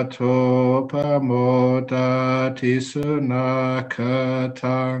Agapato Pamodati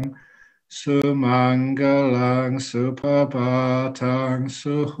Sunakatang Sumangalang Supabhatang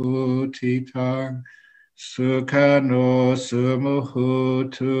Suhutitang Sukano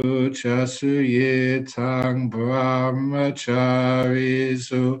Sumuhutu Jasuyitang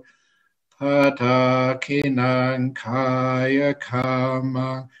Brahmacharizu Padakinang Kaya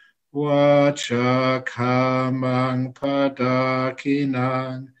Kamang Vacha Kamang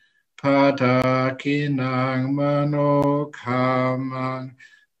Padakinang Mano Kamang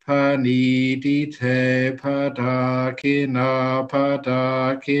Panidite Padakina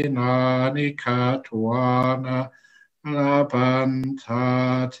Nikatwana Labantate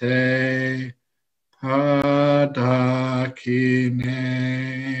Padakine.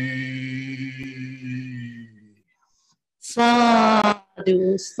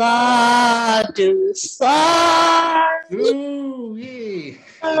 Sadhu, sadhu, sadhu. Ooh, yeah.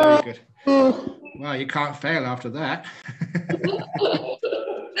 Very good. Well, you can't fail after that.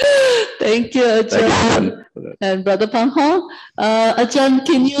 Thank you, Ajahn. And Brother Panghong. Ajahn,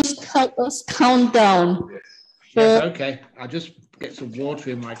 can you help us count down? Yes, okay. I'll just get some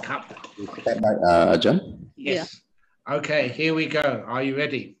water in my cup. Ajahn? Yes. Yeah. Okay, here we go. Are you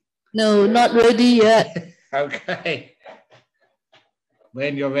ready? No, not ready yet. Okay.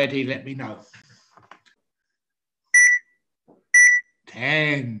 When you're ready, let me know.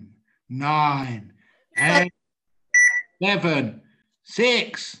 10, 9, 8, 7,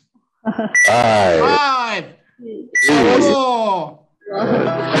 6, 5, 4,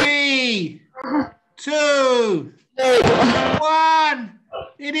 3, 2, 1.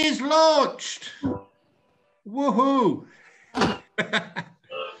 It is launched. Woohoo!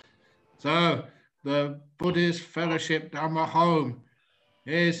 So the Buddhist Fellowship Dhamma Home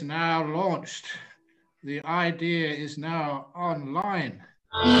is now launched. The idea is now online.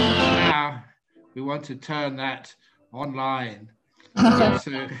 Now we want to turn that online.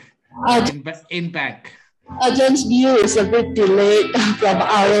 So in bank. Ajah's view is a bit delayed from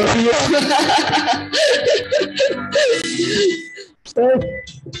our view.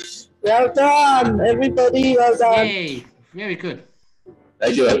 Well done, everybody. Well done. Yay, very good.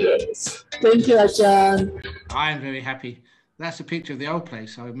 Thank you, Ajahn. Thank you, Ajahn. I'm very happy. That's a picture of the old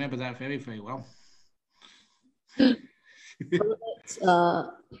place. I remember that very, very well.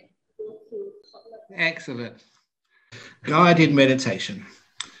 Excellent. Guided meditation.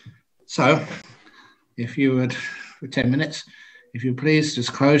 So, if you would, for 10 minutes, if you please,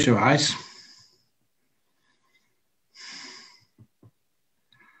 just close your eyes.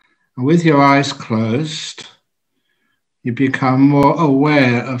 And with your eyes closed, you become more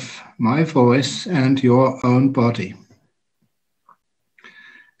aware of my voice and your own body.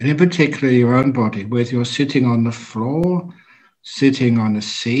 And in particular, your own body, whether you're sitting on the floor, sitting on a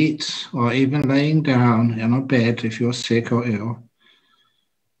seat, or even laying down in a bed if you're sick or ill.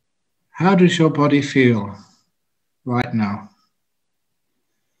 How does your body feel right now?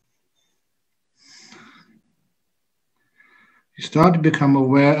 You start to become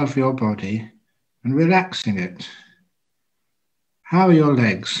aware of your body and relaxing it. How are your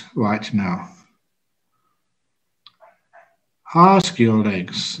legs right now? Ask your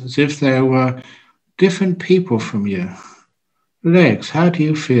legs as if they were different people from you. Legs, how do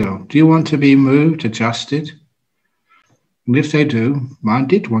you feel? Do you want to be moved, adjusted? And if they do, mine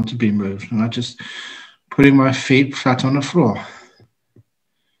did want to be moved, and I just putting my feet flat on the floor.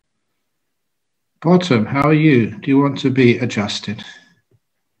 Bottom, how are you? Do you want to be adjusted?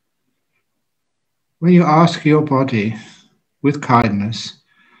 When you ask your body with kindness,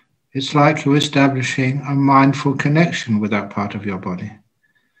 it's like you're establishing a mindful connection with that part of your body.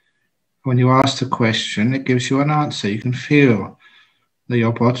 When you ask the question, it gives you an answer. You can feel that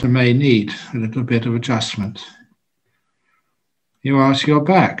your bottom may need a little bit of adjustment. You ask your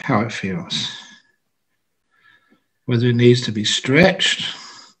back how it feels, whether it needs to be stretched,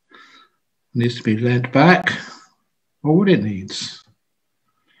 needs to be leant back, or what it needs.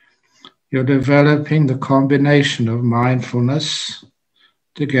 You're developing the combination of mindfulness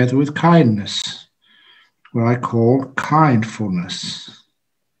together with kindness, what I call kindfulness,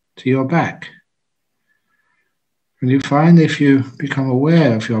 to your back. And you find if you become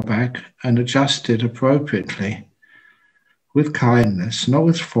aware of your back and adjust it appropriately with kindness, not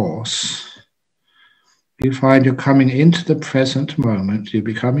with force, you find you're coming into the present moment, you're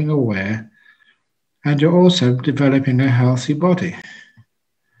becoming aware, and you're also developing a healthy body.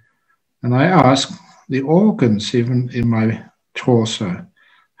 And I ask the organs, even in my torso,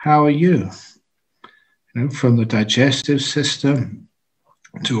 how are you? You know, from the digestive system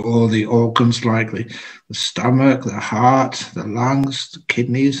to all the organs like the stomach, the heart, the lungs, the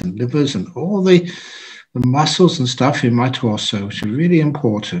kidneys and livers, and all the muscles and stuff in my torso, which are really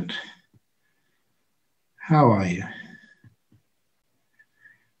important. How are you?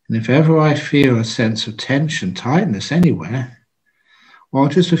 And if ever I feel a sense of tension, tightness anywhere, or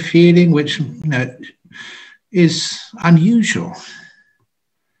just a feeling which, you know, is unusual,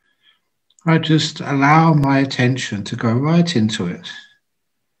 I just allow my attention to go right into it.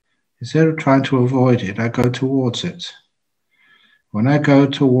 Instead of trying to avoid it, I go towards it. When I go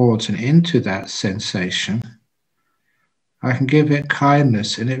towards and into that sensation, I can give it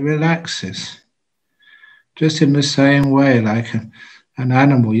kindness and it relaxes. Just in the same way, like an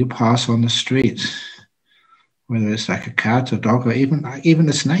animal you pass on the street, whether it's like a cat or dog or even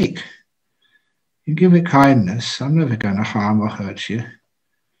a snake. You give it kindness, I'm never going to harm or hurt you.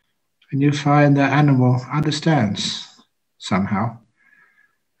 And you find that animal understands somehow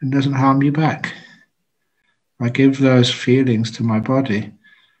and doesn't harm you back. I give those feelings to my body,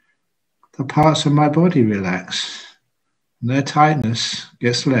 the parts of my body relax, and their tightness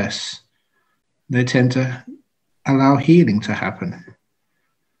gets less. They tend to allow healing to happen.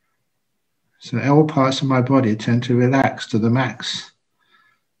 So all parts of my body tend to relax to the max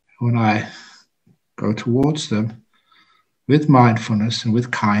when I go towards them with mindfulness and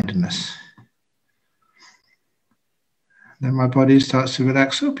with kindness. Then my body starts to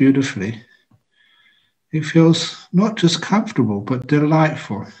relax so beautifully. It feels not just comfortable, but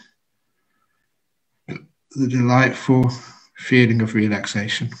delightful. The delightful feeling of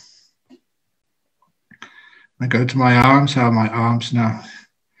relaxation. I go to my arms. How are my arms now?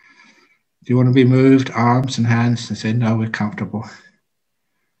 Do you want to be moved? Arms and hands, and say, no, we're comfortable.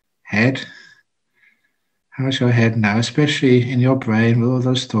 Head. How's your head now? Especially in your brain with all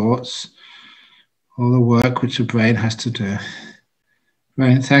those thoughts, all the work which the brain has to do.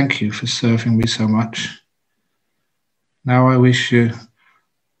 Brain, thank you for serving me so much. Now I wish you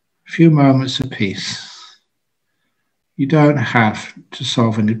a few moments of peace. You don't have to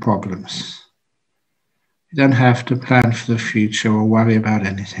solve any problems. You don't have to plan for the future or worry about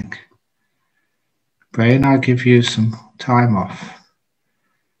anything. Brain, I'll give you some time off.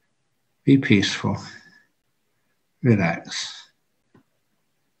 Be peaceful. Relax.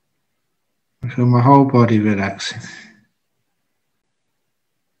 I feel my whole body relaxing.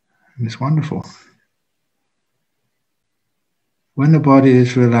 And it's wonderful. When the body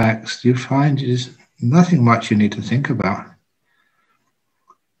is relaxed, you find there's nothing much you need to think about.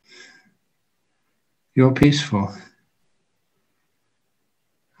 You're peaceful.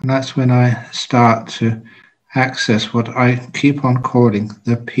 And that's when I start to access what I keep on calling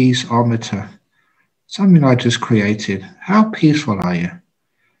the peaceometer. Something I just created. How peaceful are you?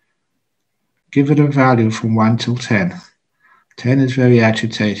 Give it a value from 1 till 10. 10 is very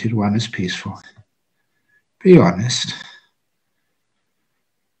agitated, 1 is peaceful. Be honest.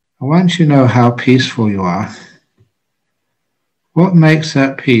 And once you know how peaceful you are, what makes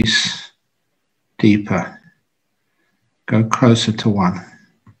that peace deeper? Go closer to 1.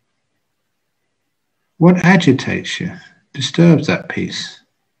 What agitates you, disturbs that peace?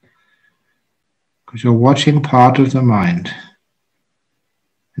 Because you're watching part of the mind,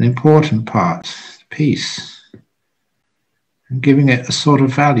 an important part, peace, and giving it a sort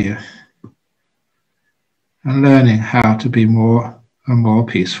of value, and learning how to be more and more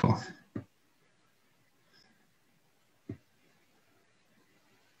peaceful. At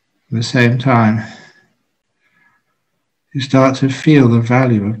the same time, you start to feel the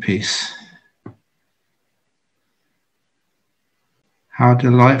value of peace. How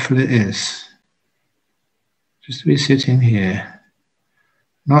delightful it is just to be sitting here,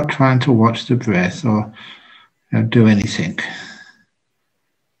 not trying to watch the breath or do anything,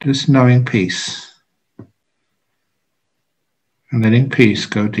 just knowing peace and letting peace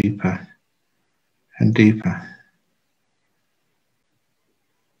go deeper and deeper.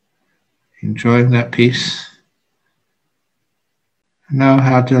 Enjoying that peace. Know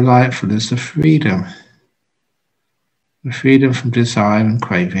how delightful is the freedom from desire and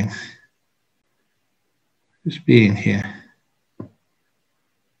craving, Just being here.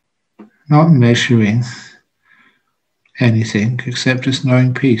 Not measuring anything except just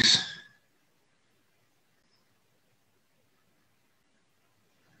knowing peace.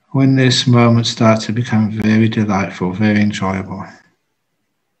 When this moment starts to become very delightful, very enjoyable,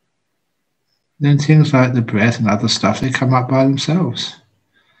 then things like the breath and other stuff, they come up by themselves.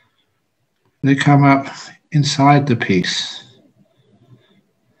 They come up inside the peace.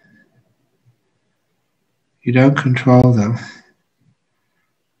 You don't control them,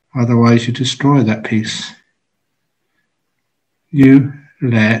 otherwise you destroy that peace. You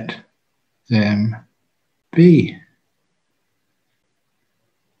let them be.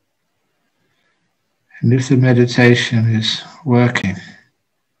 And if the meditation is working,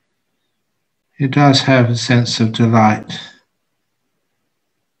 it does have a sense of delight.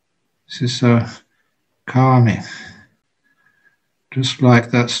 This is so calming. Just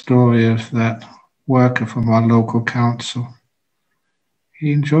like that story of that worker from our local council.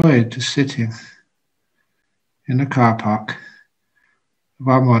 He enjoyed just sitting in the car park of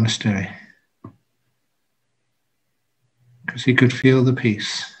our monastery because he could feel the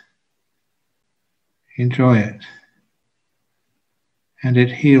peace. Enjoy it. And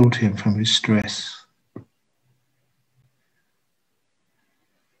it healed him from his stress. You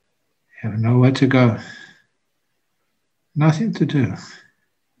have nowhere to go. Nothing to do.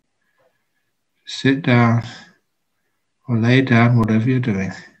 Sit down or lay down, whatever you're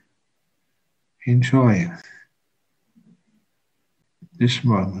doing. Enjoy this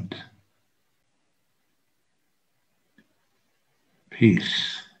moment.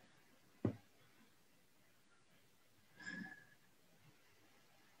 Peace.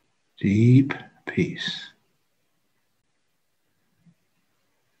 Deep peace.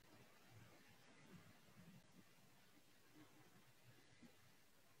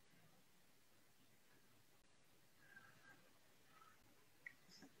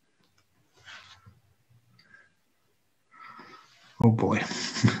 Oh boy.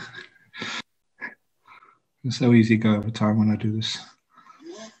 It's so easy to go over time when I do this.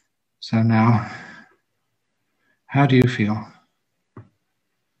 So now, how do you feel?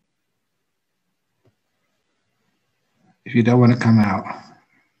 If you don't want to come out,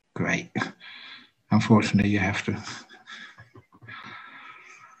 great. Unfortunately, you have to.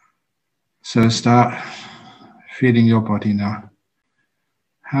 So start feeling your body now.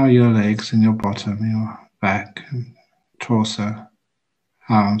 How are your legs and your bottom, your back, and torso,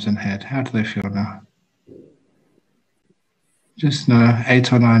 arms and head, how do they feel now? Just know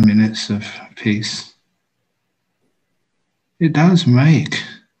 8 or 9 minutes of peace. It does make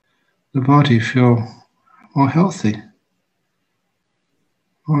the body feel more healthy,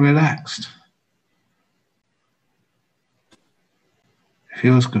 more relaxed. It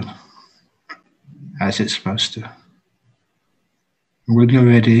feels good, as it's supposed to. When you're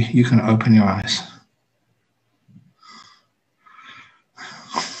ready, you can open your eyes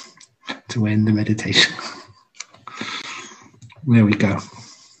to end the meditation. There we go.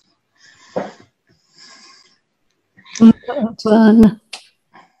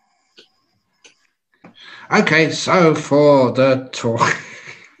 Okay, so for the talk,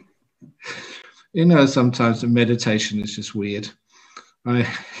 sometimes the meditation is just weird. Because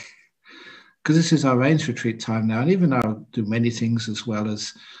this is our rains retreat time now, and even though I do many things as well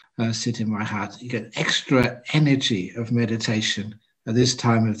as sit in my hut, you get extra energy of meditation at this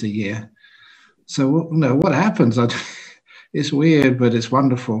time of the year. So what happens? It's weird, but it's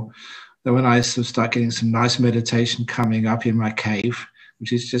wonderful that when I start getting some nice meditation coming up in my cave,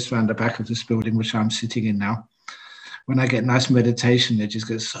 which is just around the back of this building, which I'm sitting in now, when I get nice meditation, it just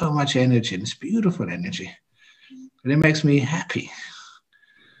gets so much energy, and it's beautiful energy. And it makes me happy.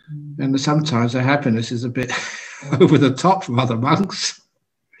 And sometimes the happiness is a bit over the top from other monks.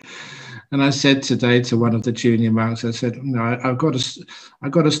 And I said today to one of the junior monks, I said, I've got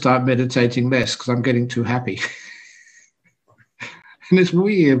to start meditating less because I'm getting too happy. And it's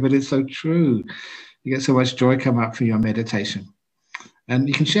weird, but it's so true. You get so much joy come up from your meditation. And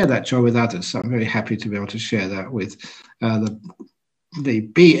you can share that joy with others. So I'm very happy to be able to share that with the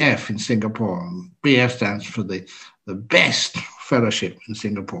BF in Singapore. BF stands for the best fellowship in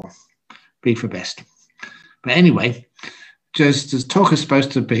Singapore. B for best. But anyway, just this talk is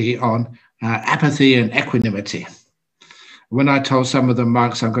supposed to be on apathy and equanimity. When I told some of the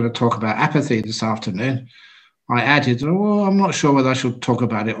monks I'm going to talk about apathy this afternoon, I added, I'm not sure whether I should talk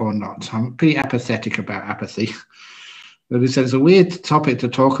about it or not. I'm pretty apathetic about apathy. But it's a weird topic to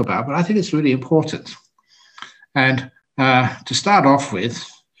talk about, but I think it's really important. And to start off with,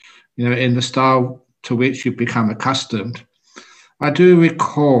 in the style to which you've become accustomed, I do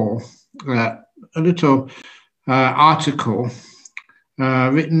recall that a little article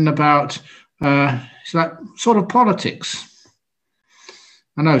written about it's like sort of politics.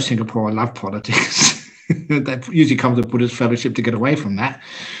 I know Singapore love politics. They usually come to the Buddhist fellowship to get away from that.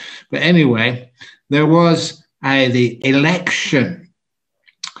 But anyway, there was the election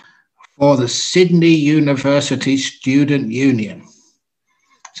for the Sydney University Student Union.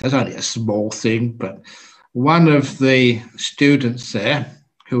 So it's only a small thing, but one of the students there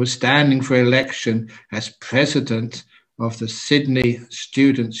who was standing for election as president of the Sydney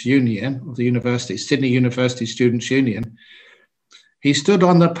Students' Union, of the university, Sydney University Students' Union, he stood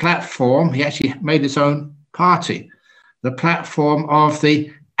on the platform, he actually made his own party, the platform of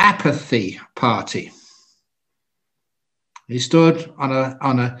the Apathy Party. He stood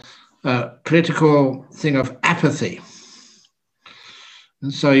on a political thing of apathy.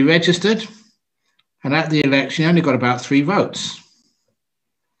 And so he registered, and at the election, he only got about 3 votes.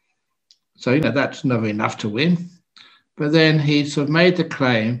 So, that's never enough to win. But then he sort of made the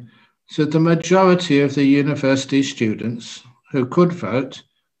claim that the majority of the university students who could vote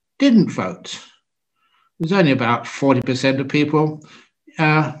didn't vote. There's only about 40% of people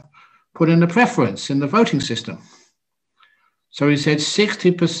put in a preference in the voting system. So he said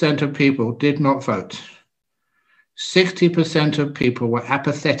 60% of people did not vote. 60% of people were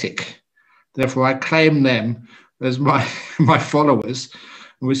apathetic. Therefore, I claim them as my followers.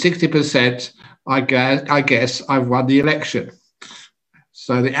 And with 60%, I guess I've won the election.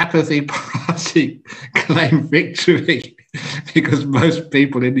 So the Apathy Party claimed victory because most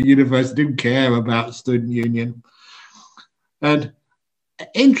people in the university didn't care about student union. And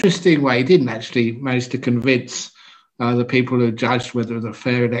interesting way, he didn't actually manage to convince the people who judged whether it was a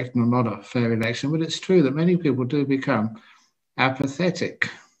fair election or not a fair election, but it's true that many people do become apathetic.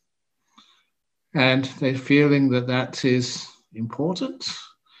 And they're feeling that that is important.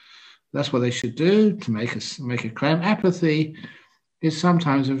 That's what they should do to make a claim. Apathy is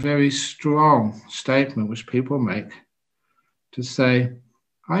sometimes a very strong statement which people make to say,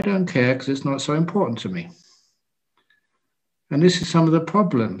 I don't care because it's not so important to me. And this is some of the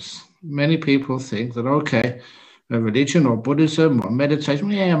problems. Many people think that, okay, a religion or Buddhism or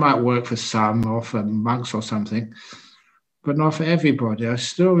meditation, yeah, it might work for some or for monks or something, but not for everybody. I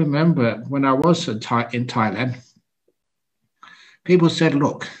still remember when I was in Thailand, people said,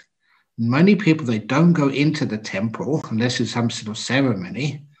 look, many people, they don't go into the temple unless it's some sort of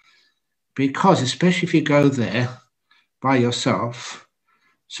ceremony, because especially if you go there by yourself,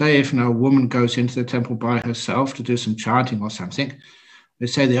 say if a woman goes into the temple by herself to do some chanting or something, they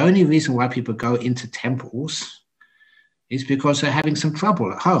say the only reason why people go into temples is because they're having some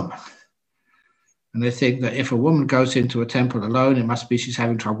trouble at home. And they think that if a woman goes into a temple alone, it must be she's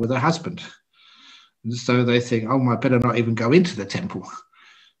having trouble with her husband. And so they think, oh, I better not even go into the temple,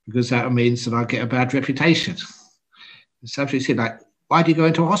 because that means that I'll get a bad reputation. It's absolutely like, why do you go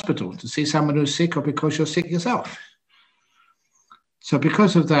into a hospital? To see someone who's sick or because you're sick yourself? So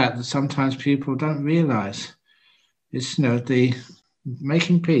because of that, sometimes people don't realize it's, the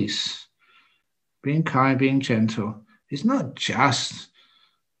making peace, being kind, being gentle, is not just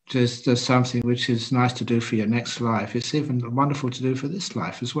something which is nice to do for your next life. It's even wonderful to do for this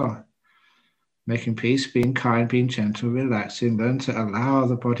life as well. Making peace, being kind, being gentle, relaxing, learn to allow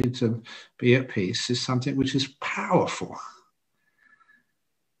the body to be at peace is something which is powerful.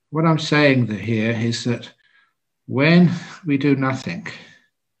 What I'm saying here is that when we do nothing,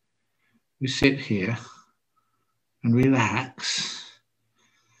 we sit here and relax,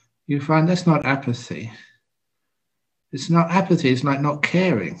 you find that's not apathy. It's not apathy, it's like not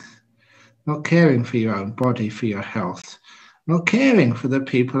caring for your own body, for your health, not caring for the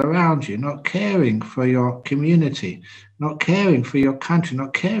people around you, not caring for your community, not caring for your country,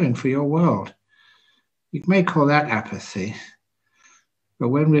 not caring for your world. You may call that apathy, but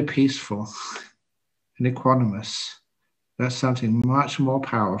when we're peaceful and equanimous, that's something much more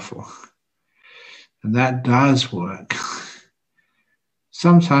powerful. And that does work.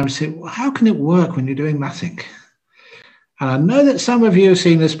 Sometimes you say, well, how can it work when you're doing nothing? And I know that some of you have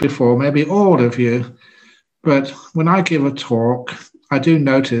seen this before, maybe all of you, but when I give a talk, I do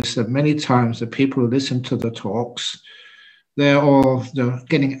notice that many times the people who listen to the talks, they're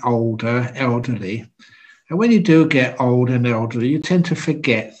getting older, elderly. And when you do get old and elderly, you tend to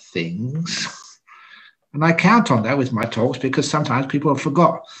forget things. And I count on that with my talks because sometimes people have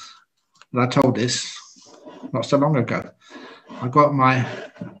forgot. And I told this not so long ago. I got my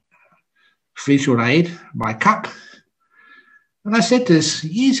visual aid, my cup, and I said this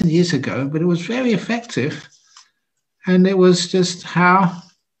years and years ago, but it was very effective. And it was just how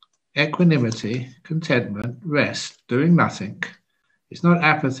equanimity, contentment, rest, doing nothing It's not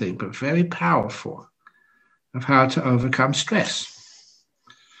apathy, but very powerful, of how to overcome stress.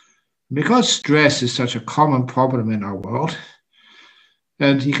 Because stress is such a common problem in our world,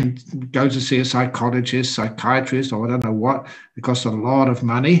 and you can go to see a psychologist, psychiatrist, or I don't know what, it costs a lot of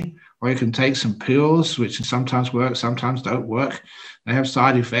money, or you can take some pills, which sometimes work, sometimes don't work. They have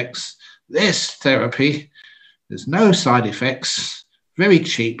side effects. This therapy, there's no side effects, very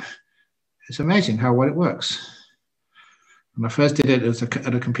cheap. It's amazing how well it works. When I first did it,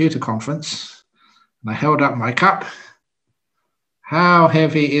 at a computer conference, and I held up my cup. How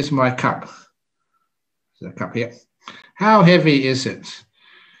heavy is my cup? There's a cup here. How heavy is it?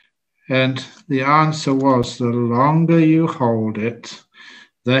 And the answer was, the longer you hold it,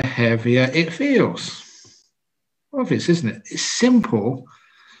 the heavier it feels. Obvious, isn't it? It's simple,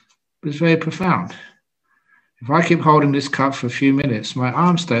 but it's very profound. If I keep holding this cup for a few minutes, my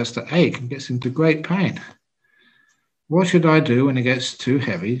arm starts to ache and gets into great pain. What should I do when it gets too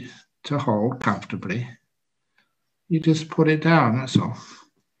heavy to hold comfortably? You just put it down, that's all.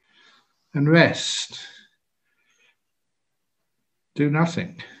 And rest. Do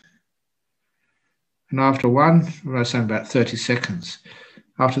nothing. And after I say about 30 seconds,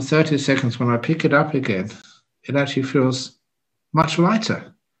 after 30 seconds, when I pick it up again, it actually feels much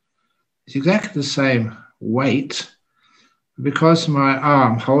lighter. It's exactly the same weight. Because my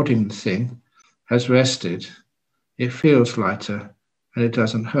arm holding the thing has rested, it feels lighter and it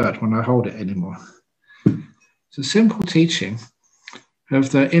doesn't hurt when I hold it anymore. It's a simple teaching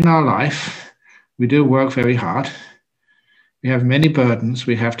of that in our life, we do work very hard. We have many burdens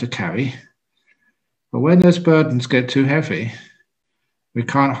we have to carry. But when those burdens get too heavy, we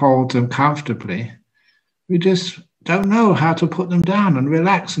can't hold them comfortably. We just don't know how to put them down and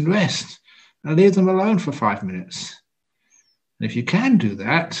relax and rest and leave them alone for 5 minutes. And if you can do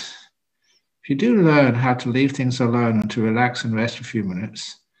that, if you do learn how to leave things alone and to relax and rest for a few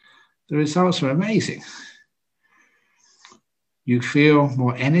minutes, the results are amazing. You feel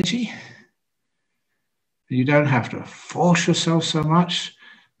more energy. You don't have to force yourself so much.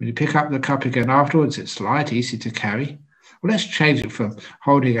 When you pick up the cup again afterwards, it's light, easy to carry. Well, let's change it from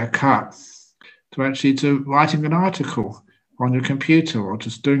holding a cup to writing an article on your computer or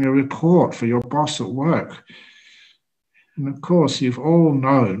just doing a report for your boss at work. And of course, you've all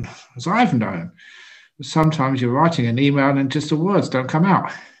known, as I've known, that sometimes you're writing an email and just the words don't come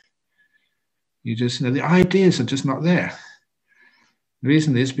out. You just, the ideas are just not there. The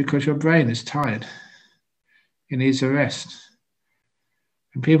reason is because your brain is tired. It needs a rest.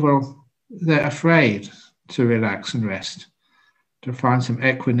 And people, they're afraid to relax and rest, to find some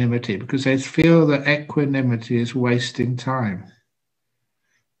equanimity, because they feel that equanimity is wasting time.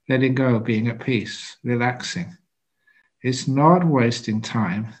 Letting go, being at peace, relaxing. It's not wasting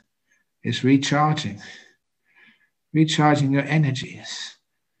time, it's recharging your energies.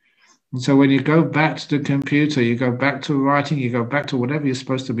 And so when you go back to the computer, you go back to writing, you go back to whatever you're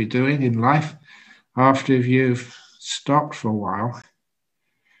supposed to be doing in life, after you've stopped for a while,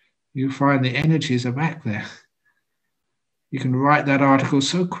 you find the energies are back there. You can write that article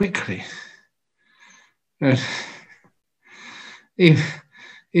so quickly.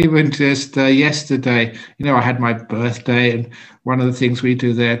 Even just yesterday, I had my birthday, and one of the things we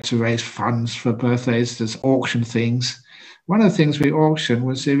do there to raise funds for birthdays, there's auction things. One of the things we auctioned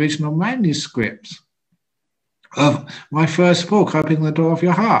was the original manuscript of my first book, Opening the Door of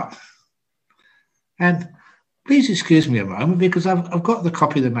Your Heart. And please excuse me a moment, because I've got the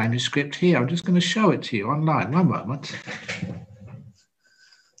copy of the manuscript here. I'm just going to show it to you online. One moment.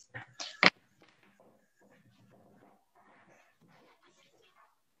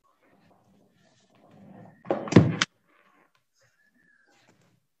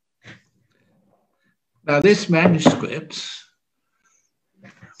 Now, this manuscript,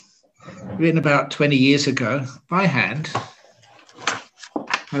 written about 20 years ago by hand.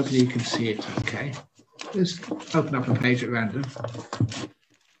 Hopefully you can see it okay. Just open up a page at random.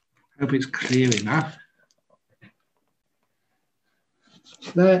 Hope it's clear enough.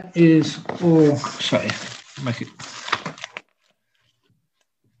 That is all,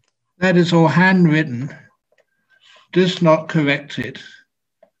 that is all handwritten, just not corrected.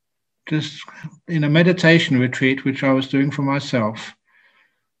 Just in a meditation retreat, which I was doing for myself,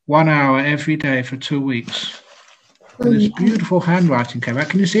 1 hour every day for 2 weeks. And this beautiful handwriting came out.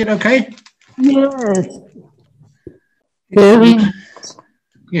 Can you see it okay? Yes. Very.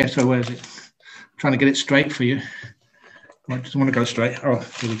 Yeah, so where is it? I'm trying to get it straight for you. I just want to go straight. Oh,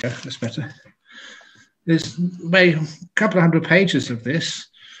 here we go. That's better. There's maybe a couple of hundred pages of this,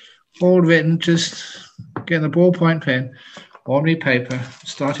 all written, just getting a ballpoint pen, ordinary paper,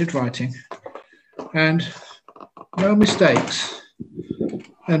 started writing, and no mistakes.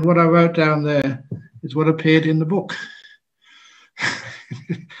 And what I wrote down there is what appeared in the book.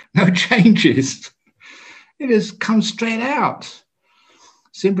 No changes. It has come straight out,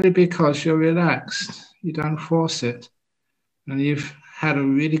 simply because you're relaxed. You don't force it. And you've had a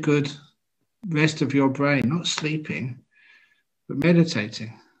really good rest of your brain, not sleeping, but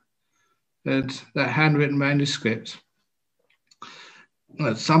meditating. And that handwritten manuscript,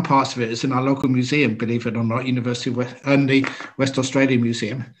 well, some parts of it is in our local museum, believe it or not, University of and the West Australian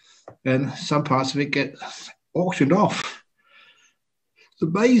Museum. And some parts of it get auctioned off. It's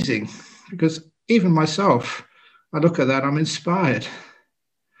amazing, because even myself, I look at that, I'm inspired.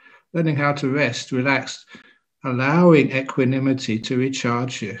 Learning how to rest, relax, allowing equanimity to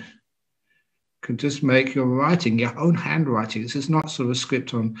recharge you can just make your writing, your own handwriting. This is not sort of a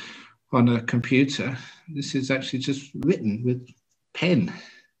script on a computer. This is actually just written with pen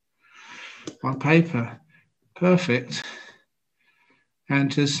on paper. Perfect.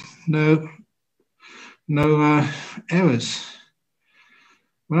 And just no errors.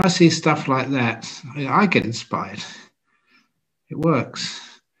 When I see stuff like that, I get inspired. It works.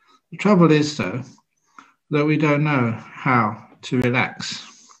 The trouble is, though, that we don't know how to relax.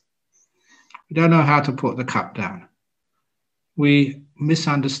 We don't know how to put the cup down. We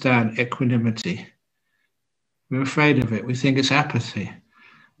misunderstand equanimity. We're afraid of it. We think it's apathy.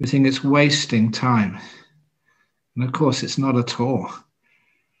 We think it's wasting time. And of course, it's not at all.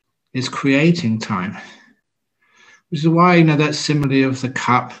 It's creating time. Which is why, that simile of the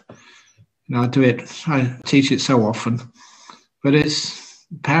cup, I teach it so often, but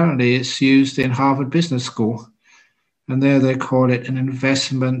apparently it's used in Harvard Business School, and there they call it an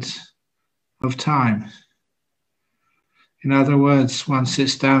investment of time. In other words, one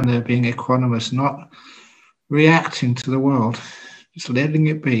sits down there being equanimous, not reacting to the world, just letting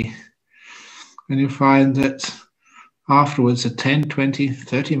it be. And you find that afterwards, the 10, 20,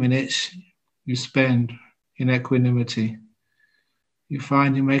 30 minutes you spend in equanimity, you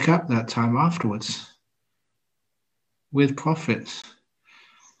find you make up that time afterwards with profits,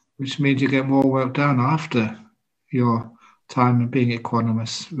 which means you get more work done after your time of being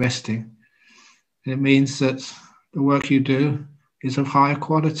equanimous, resting. It means that the work you do is of higher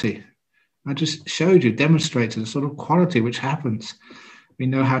quality. I just showed you, demonstrated the sort of quality which happens. We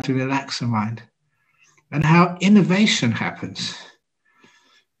know how to relax the mind and how innovation happens.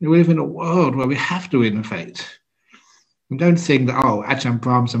 We live in a world where we have to innovate. We don't think that, Ajahn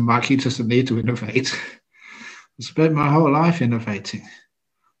Brahm's a monk, he doesn't need to innovate. I spent my whole life innovating,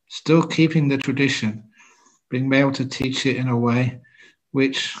 still keeping the tradition, being able to teach it in a way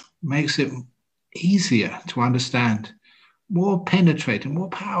which makes it easier to understand, more penetrating, more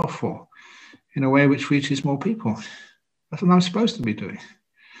powerful, in a way which reaches more people. That's what I'm supposed to be doing.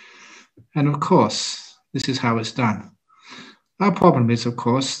 And of course, this is how it's done. Our problem is, of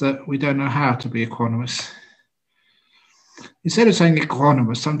course, that we don't know how to be equanimous. Instead of saying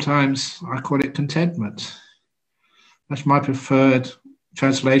equanimous, sometimes I call it contentment. That's my preferred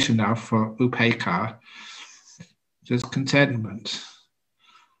translation now for upekkha, just contentment.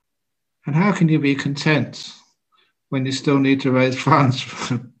 And how can you be content when you still need to raise funds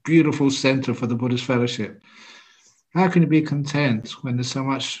for a beautiful center for the Buddhist Fellowship? How can you be content when there's so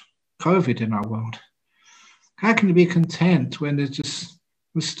much COVID in our world? How can you be content when there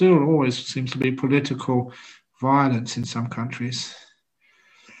still always seems to be political violence in some countries?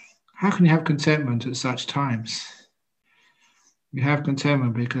 How can you have contentment at such times? You have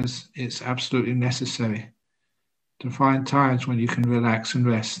contentment because it's absolutely necessary to find times when you can relax and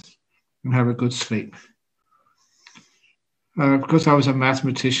rest and have a good sleep. Because I was a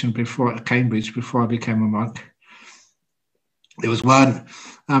mathematician at Cambridge before I became a monk, there was one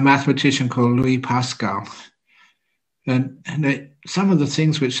mathematician called Louis Pascal. And some of the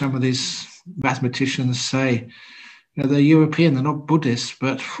things which some of these mathematicians say, they're European, they're not Buddhist,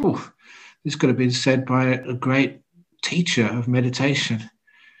 but this could have been said by a great teacher of meditation.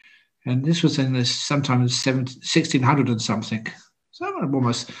 And this was in sometime in 1600 and something, so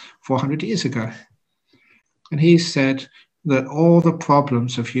almost 400 years ago. And he said that all the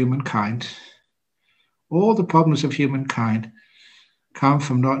problems of humankind come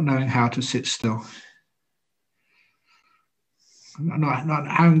from not knowing how to sit still. Not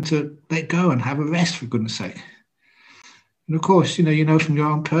having to let go and have a rest, for goodness sake. And of course, you know from your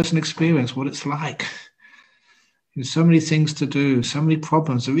own personal experience what it's like. There's so many things to do, so many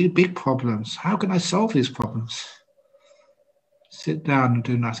problems, really big problems. How can I solve these problems? Sit down and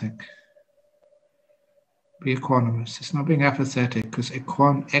do nothing. Be equanimous. It's not being apathetic, because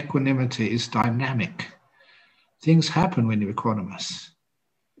equanimity is dynamic. Things happen when you're equanimous.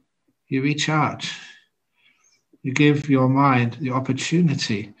 You recharge. You give your mind the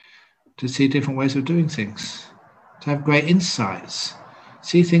opportunity to see different ways of doing things, to have great insights,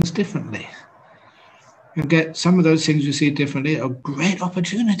 see things differently. And get some of those things you see differently are great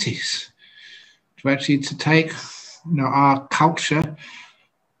opportunities to actually to take our culture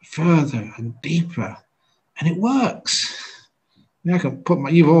further and deeper. And it works. I can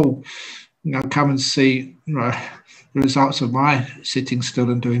put you've all come and see the results of my sitting still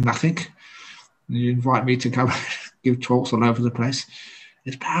and doing nothing. And you invite me to come give talks all over the place.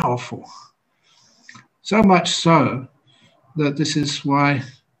 It's powerful. So much so that this is why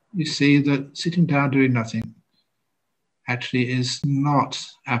you see that sitting down doing nothing actually is not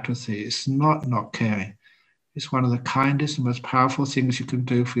apathy. It's not caring. It's one of the kindest and most powerful things you can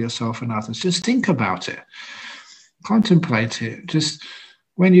do for yourself and others. Just think about it. Contemplate it. Just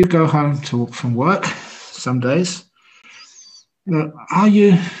when you go home from work some days, are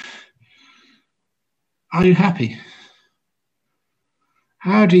you happy?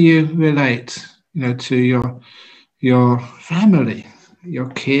 How do you relate, to your family, your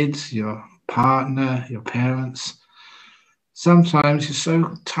kids, your partner, your parents? Sometimes you're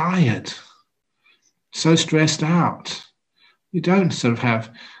so tired, so stressed out. You don't sort of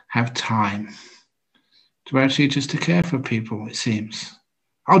have time to actually just to care for people, it seems.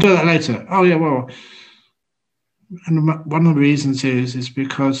 I'll do that later. Oh, yeah, well. And one of the reasons is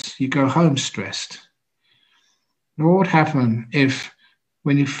because you go home stressed. Now, what would happen if,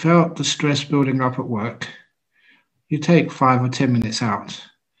 when you felt the stress building up at work, you take 5 or 10 minutes out?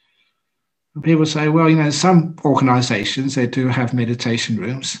 And people say, well, some organizations, they do have meditation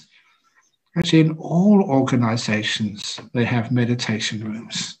rooms. Actually, in all organizations, they have meditation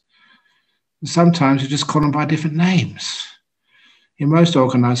rooms. And sometimes you just call them by different names. In most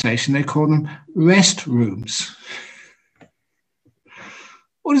organizations, they call them rest rooms.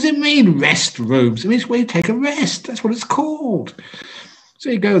 What does it mean, rest rooms? It means where you take a rest. That's what it's called. So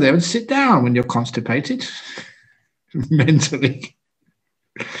you go there and sit down when you're constipated, mentally.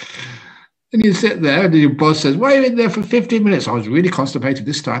 And you sit there and your boss says, why are you in there for 15 minutes? I was really constipated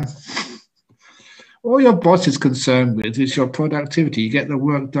this time. All your boss is concerned with is your productivity. You get the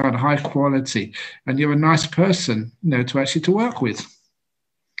work done, high quality, and you're a nice person, to work with.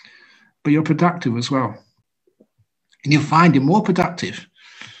 But you're productive as well. And you find you're more productive,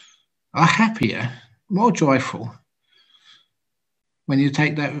 are happier, more joyful when you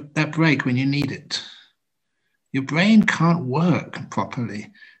take that break when you need it. Your brain can't work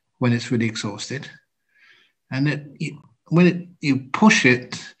properly when it's really exhausted. And when you push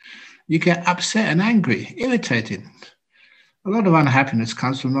it, you get upset and angry, irritated. A lot of unhappiness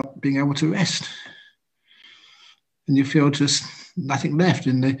comes from not being able to rest. And you feel just nothing left.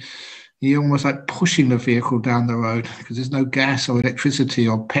 You're almost like pushing the vehicle down the road because there's no gas or electricity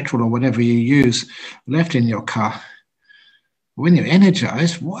or petrol or whatever you use left in your car. When you're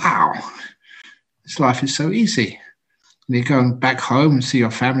energized, wow, this life is so easy. And you're going back home and see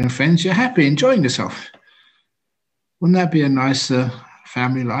your family and friends, you're happy, enjoying yourself. Wouldn't that be a nicer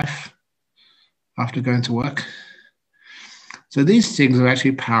family life after going to work? So these things are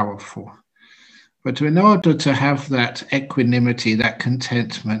actually powerful. But in order to have that equanimity, that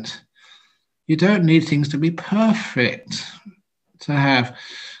contentment, you don't need things to be perfect to have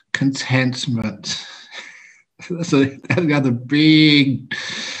contentment. That's another big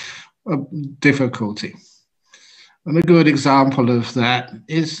difficulty. And a good example of that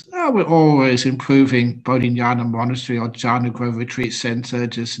is we're always improving Bodhinyana Monastery or Jhana Grove Retreat Center,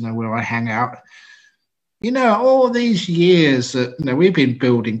 just where I hang out. All these years that we've been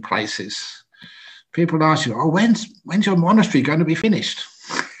building places, people ask you, when's your monastery going to be finished?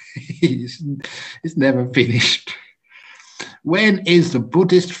 It's never finished. When is the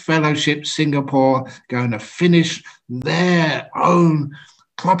Buddhist Fellowship Singapore going to finish their own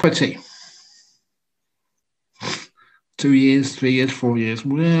property? 2 years, 3 years, 4 years.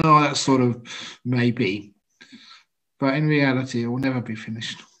 Well, that sort of maybe. But in reality, it will never be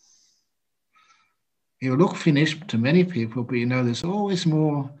finished. It will look finished to many people, but there's always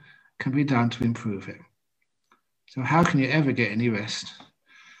more can be done to improve it. So how can you ever get any rest?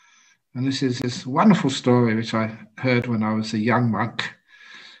 And this is this wonderful story which I heard when I was a young monk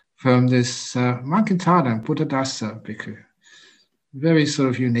from this monk in Thailand, Buddhadasa Bhikkhu. Very sort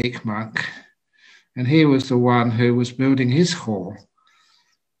of unique monk. And he was the one who was building his hall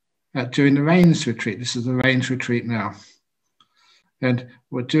during the Rains Retreat. This is the Rains Retreat now. And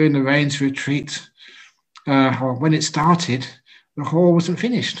during the Rains Retreat, when it started, the hall wasn't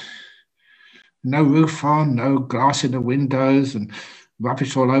finished. No roof on, no glass in the windows, and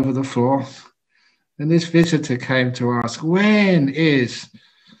rubbish all over the floor. And this visitor came to ask, when is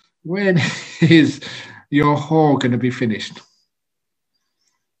your hall going to be finished?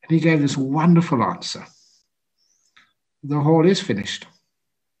 And he gave this wonderful answer. The hall is finished.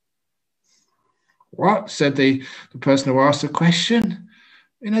 What? Said the person who asked the question.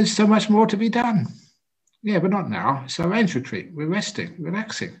 There's so much more to be done. Yeah, but not now. It's our range retreat. We're resting,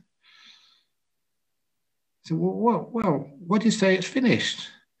 relaxing. So, well, what do you say it's finished?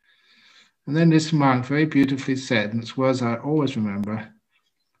 And then this monk very beautifully said, and it's words I always remember,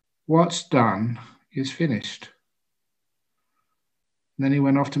 what's done is finished. And then he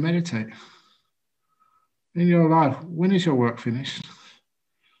went off to meditate. In your life, when is your work finished?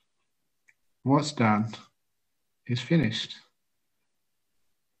 What's done is finished.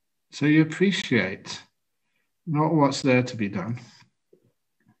 So you appreciate not what's there to be done,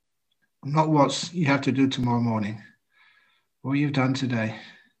 not what you have to do tomorrow morning, what you've done today.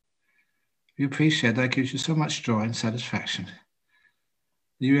 You appreciate that gives you so much joy and satisfaction.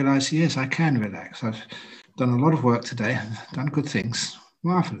 You realize, yes, I can relax. I've done a lot of work today, I've done good things.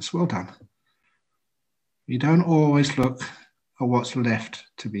 Marvelous, well done. You don't always look at what's left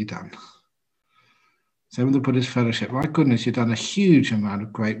to be done. Same with the Buddhist fellowship. My goodness, you've done a huge amount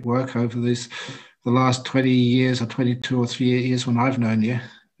of great work over the last 20 years or 22 or 3 years when I've known you.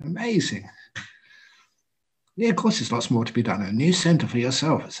 Amazing. Yeah, of course, there's lots more to be done. A new center for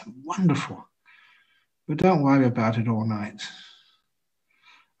yourself. It's wonderful. But don't worry about it all night.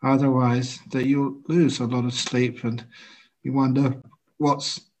 Otherwise, that you'll lose a lot of sleep and you wonder,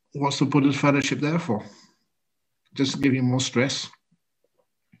 what's the Buddhist fellowship there for? Just to give you more stress?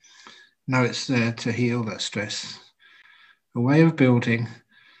 No, it's there to heal that stress. A way of building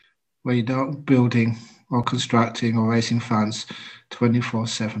where you don't building or constructing or raising funds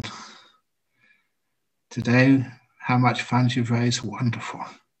 24/7. Today, how much funds you've raised, wonderful.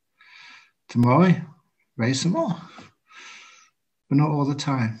 Tomorrow, raise some more, but not all the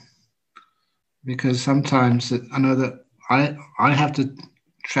time. Because sometimes I know that I have to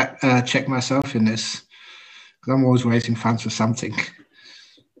check myself in this, because I'm always raising funds for something.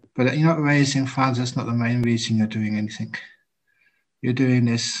 But you're not raising funds, that's not the main reason you're doing anything. You're doing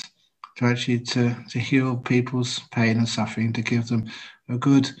this to actually to heal people's pain and suffering, to give them a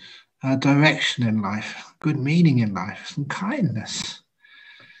good direction in life, good meaning in life, some kindness.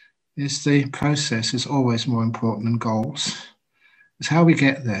 It's the process is always more important than goals. It's how we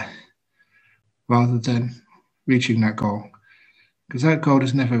get there rather than reaching that goal. Because that goal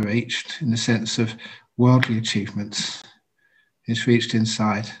is never reached in the sense of worldly achievements. It's reached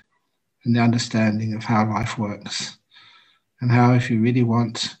inside in the understanding of how life works and how if you really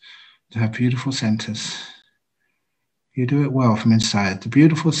want to have beautiful centers, you do it well from inside. The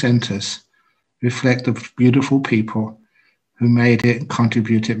beautiful centers reflect the beautiful people who made it,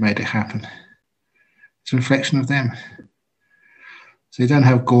 contributed, made it happen. It's a reflection of them. So you don't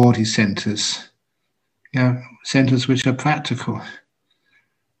have gaudy centers. You have centers which are practical,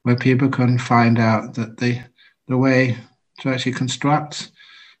 where people can find out that the way to actually construct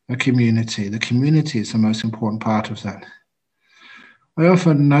a community, the community is the most important part of that. I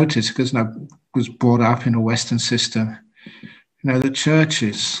often notice, because I was brought up in a Western system, the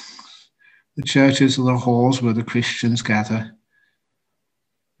churches are the halls where the Christians gather.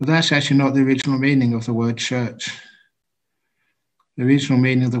 But that's actually not the original meaning of the word church. The original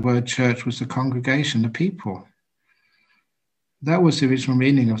meaning of the word church was the congregation, the people. That was the original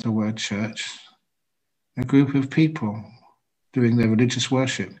meaning of the word church, a group of people doing their religious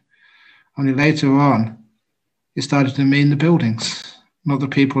worship. Only later on, it started to mean the buildings, not the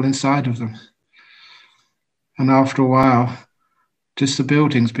people inside of them. And after a while, just the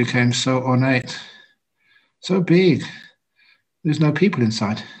buildings became so ornate, so big, there's no people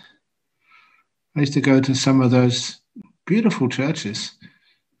inside. I used to go to some of those beautiful churches,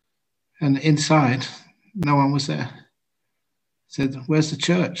 and inside, no one was there. I said, where's the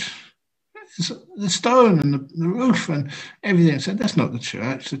church? It's the stone and the roof and everything. I said, that's not the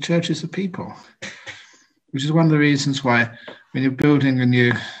church. The church is the people. Which is one of the reasons why when you're building a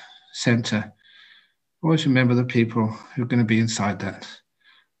new center, always remember the people who are going to be inside that.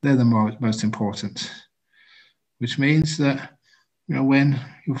 They're the most important. Which means that, when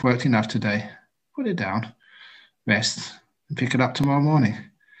you've worked enough today, put it down, rest, and pick it up tomorrow morning.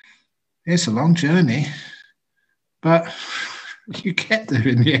 It's a long journey, but you get there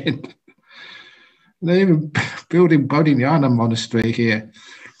in the end. They're even building Bodhinyana Monastery here.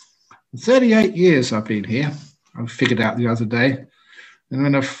 38 years I've been here. I figured out the other day. And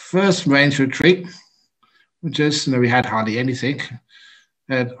when the first range retreat, we had hardly anything.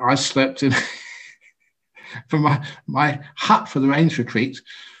 And I slept in, from my hut for the range retreat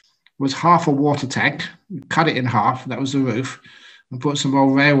was half a water tank. We cut it in half, that was the roof, and put some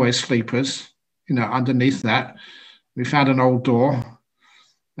old railway sleepers underneath that, we found an old door,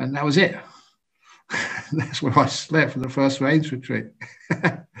 and that was it. That's where I slept for the first rains retreat.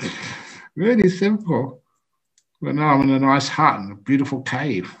 Really simple. But now I'm in a nice hut in a beautiful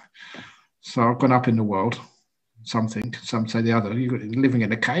cave. So I've gone up in the world. Some say the other. You're living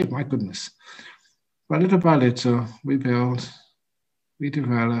in a cave, my goodness. But little by little, we build, we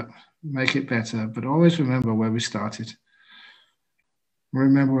develop, make it better, but always remember where we started.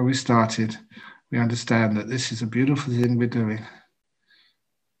 Remember where we started. We understand that this is a beautiful thing we're doing.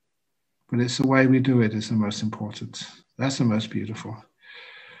 But it's the way we do it is the most important. That's the most beautiful.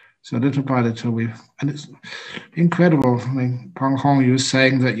 So little by little, and it's incredible. I mean, Pong Hong, you were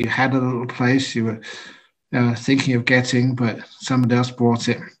saying that you had a little place you were thinking of getting, but somebody else bought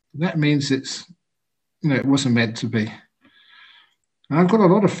it. That means it wasn't meant to be. And I've got a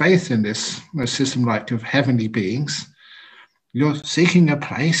lot of faith in this system like of heavenly beings. You're seeking a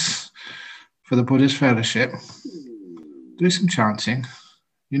place for the Buddhist fellowship. Do some chanting.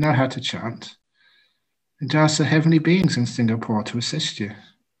 You know how to chant. And ask the heavenly beings in Singapore to assist you.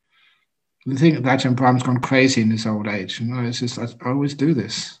 I think that Ajahn Brahm's gone crazy in his old age. It's just, I always do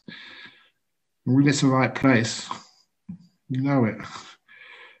this. And when it's the right place, you know it.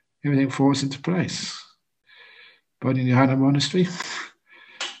 Everything falls into place. Bodhinyana Monastery,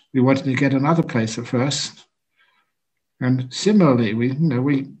 we wanted to get another place at first. And similarly,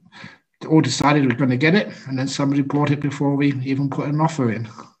 we all decided we were going to get it, and then somebody bought it before we even put an offer in.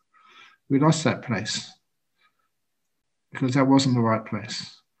 We lost that place because that wasn't the right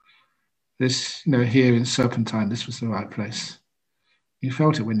place. This, here in Serpentine, this was the right place. You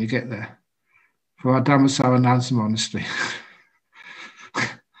felt it when you get there. For our Dhammasara Nuns Monastery,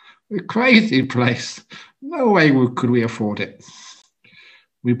 a crazy place. No way could we afford it.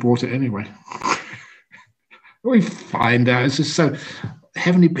 We bought it anyway. We find out it's just so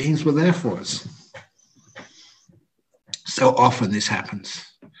heavenly beings were there for us. So often this happens.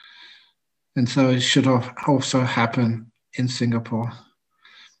 And so it should also happen in Singapore.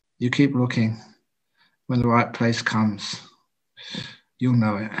 You keep looking. When the right place comes, you'll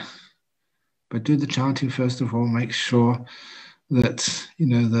know it. But do the chanting first of all. Make sure that,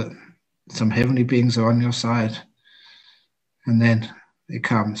 that some heavenly beings are on your side. And then it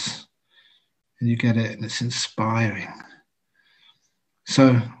comes. And you get it, and it's inspiring.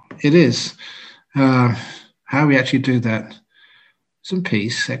 So it is. How we actually do that. Some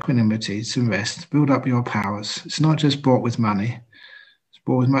peace, equanimity, some rest. Build up your powers. It's not just bought with money. It's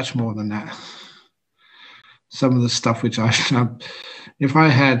bought with much more than that. Some of the stuff which if I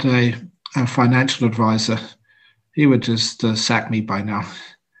had a financial advisor, he would just sack me by now.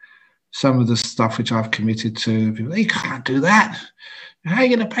 Some of the stuff which I've committed to, people, you can't do that. How are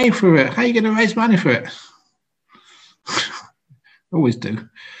you going to pay for it? How are you going to raise money for it? Always do.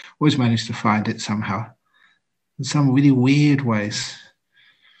 Always manage to find it somehow. In some really weird ways.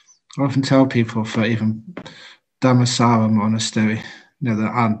 I often tell people for even Dhammasara Monastery, the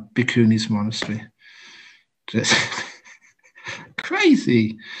Aunt Bhikkhuni's monastery. Just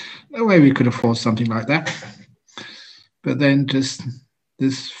crazy. No way we could afford something like that. But then just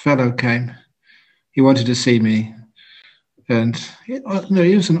this fellow came. He wanted to see me. And he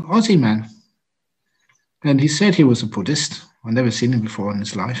was an Aussie man. And he said he was a Buddhist. I'd never seen him before in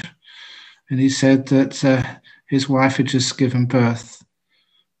his life. And he said that his wife had just given birth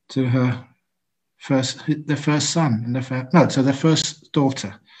to their first son in their family. So their first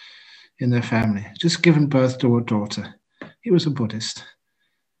daughter in their family. Just given birth to a daughter. He was a Buddhist.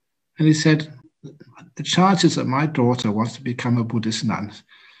 And he said, the chances that my daughter wants to become a Buddhist nun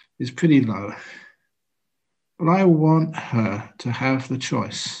is pretty low. But I want her to have the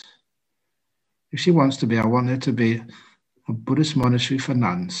choice. If she wants to be, I want there to be a Buddhist monastery for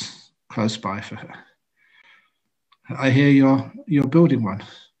nuns close by for her. I hear you're building one.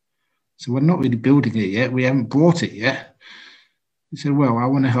 So we're not really building it yet. We haven't bought it yet. He said, well, I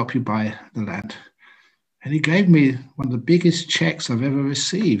want to help you buy the land. And he gave me one of the biggest checks I've ever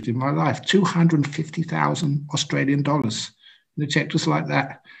received in my life, 250,000 Australian dollars. And the check just like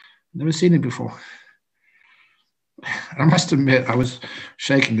that. Never seen it before. I must admit, I was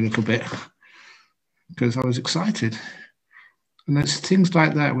shaking a little bit because I was excited. And it's things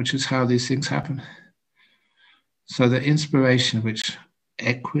like that, which is how these things happen. So the inspiration which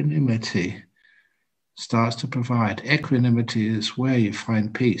equanimity starts to provide. Equanimity is where you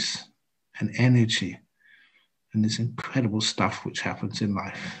find peace and energy and this incredible stuff which happens in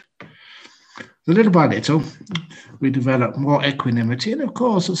life. So little by little, we develop more equanimity. And of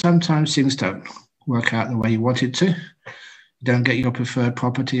course, sometimes things don't work out the way you want it to. You don't get your preferred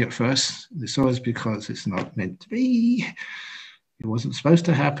property at first. It's always because it's not meant to be. It wasn't supposed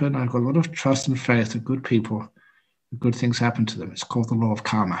to happen. I've got a lot of trust and faith that good people, good things happen to them. It's called the law of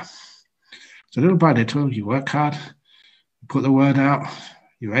karma. So little by little, you work hard, you put the word out,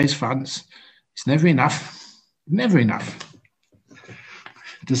 you raise funds. It's never enough. Never enough.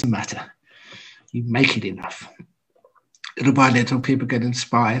 It doesn't matter. You make it enough. Little by little, people get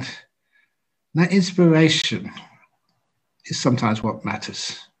inspired. And that inspiration is sometimes what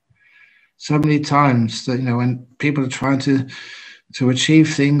matters. So many times that, when people are trying to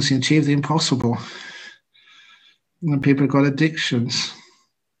achieve things, achieve the impossible, when people have got addictions,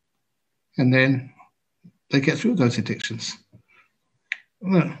 and then they get through those addictions.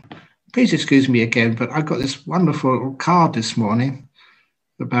 Well, please excuse me again, but I got this wonderful card this morning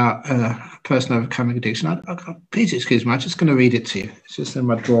about a person overcoming addiction. Please excuse me, I'm just going to read it to you. It's just in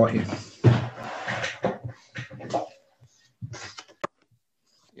my drawer here.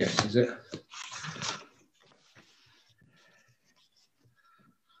 Yes, is it?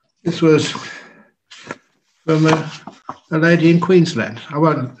 This was from a lady in Queensland. I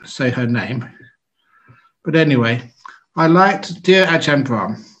won't say her name. But anyway, dear Ajahn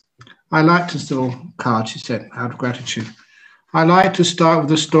Brahm, I like to still card she sent out of gratitude. I like to start with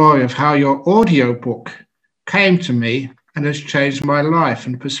the story of how your audio book came to me and has changed my life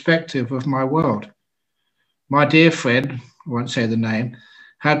and perspective of my world. My dear friend, I won't say the name,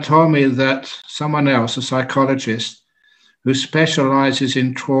 had told me that someone else, a psychologist who specializes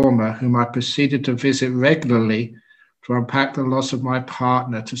in trauma, whom I proceeded to visit regularly to unpack the loss of my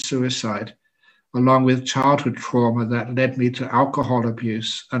partner to suicide, along with childhood trauma that led me to alcohol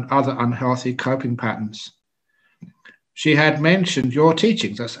abuse and other unhealthy coping patterns. She had mentioned your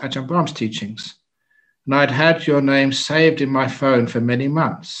teachings, that's Ajahn Brahm's teachings, and I'd had your name saved in my phone for many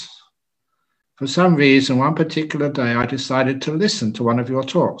months. For some reason, one particular day, I decided to listen to one of your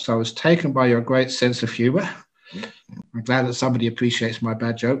talks. I was taken by your great sense of humor. I'm glad that somebody appreciates my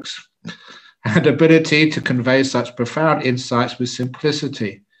bad jokes, and ability to convey such profound insights with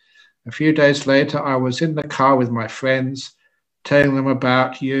simplicity. A few days later, I was in the car with my friends, telling them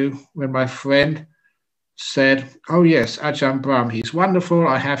about you, when my friend said, "Oh yes, Ajahn Brahm, he's wonderful.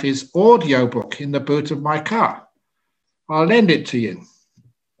 I have his audio book in the boot of my car. I'll lend it to you."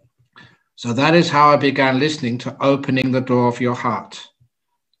 So that is how I began listening to Opening the Door of Your Heart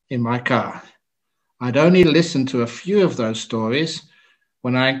in my car. I'd only listened to a few of those stories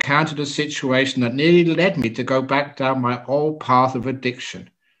when I encountered a situation that nearly led me to go back down my old path of addiction.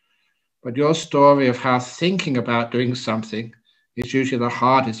 But your story of how thinking about doing something is usually the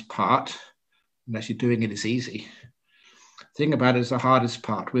hardest part, unless you're doing it, it's easy. Thinking about it is the hardest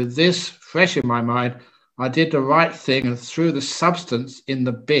part. With this fresh in my mind, I did the right thing and threw the substance in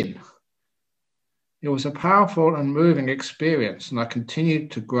the bin. It was a powerful and moving experience, and I continued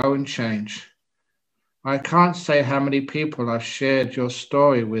to grow and change. I can't say how many people I've shared your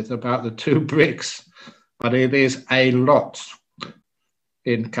story with about the 2 bricks, but it is a lot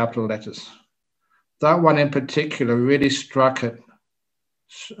in capital letters. That one in particular really struck at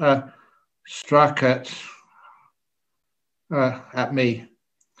me,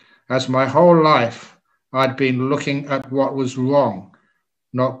 as my whole life I'd been looking at what was wrong,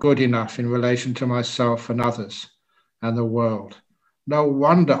 not good enough in relation to myself and others and the world. No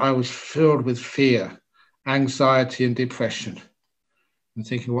wonder I was filled with fear, anxiety, and depression, and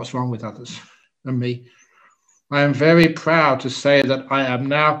thinking what's wrong with others and me. I am very proud to say that I am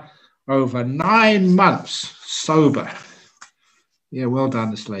now over 9 months sober. Yeah, well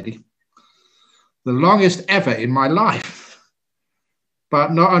done, this lady. The longest ever in my life.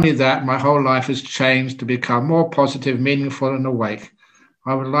 But not only that, my whole life has changed to become more positive, meaningful, and awake.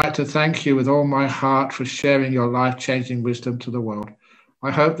 I would like to thank you with all my heart for sharing your life-changing wisdom to the world.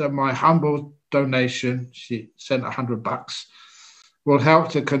 I hope that my humble donation, she sent $100, will help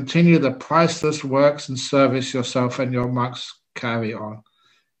to continue the priceless works and service yourself and your monks carry on,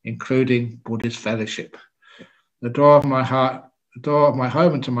 including Buddhist fellowship. The door of my heart, the door of my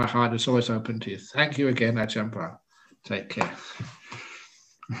home and to my heart is always open to you. Thank you again, Ajahn Brahm. Take care.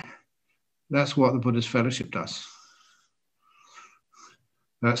 That's what the Buddhist fellowship does.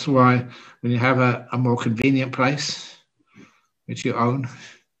 That's why when you have a more convenient place, which you own,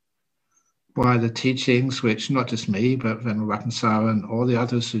 why the teachings, which not just me, but Venerable Ratnasara and all the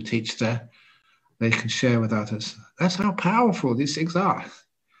others who teach there, they can share with others. That's how powerful these things are.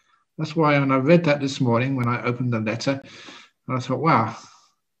 That's why when I read that this morning, when I opened the letter, I thought, wow,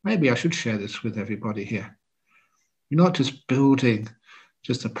 maybe I should share this with everybody here. You're not just building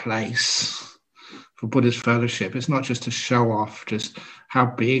just a place for Buddhist fellowship. It's not just to show off just how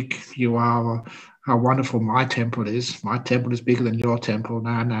big you are or how wonderful my temple is. My temple is bigger than your temple.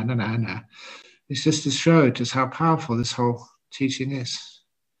 No. It's just to show just how powerful this whole teaching is,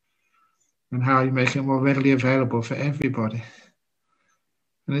 and how you make it more readily available for everybody.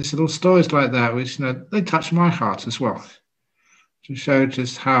 And it's little stories like that which, they touch my heart as well, to show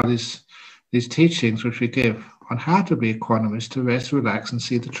just how these teachings which we give on how to be equanimous, to rest, relax, and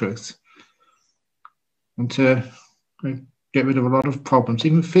see the truth, and to get rid of a lot of problems,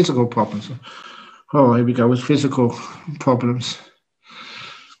 even physical problems. Oh, here we go with physical problems.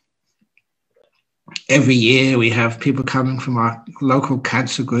 Every year we have people coming from our local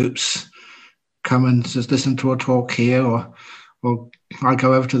cancer groups come and just listen to a talk here, or I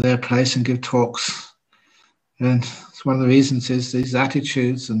go over to their place and give talks. And it's one of the reasons is these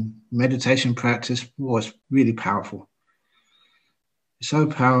attitudes and meditation practice was really powerful. It's so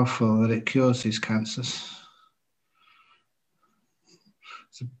powerful that it cures these cancers.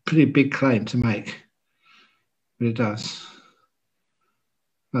 It's a pretty big claim to make, but it does.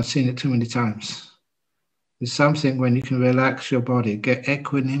 I've seen it too many times. There's something when you can relax your body, get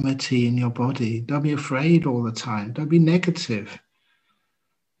equanimity in your body. Don't be afraid all the time. Don't be negative.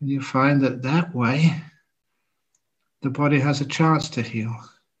 And you find that way, the body has a chance to heal.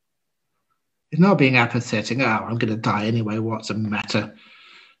 It's not being apathetic. Oh, I'm going to die anyway. What's the matter?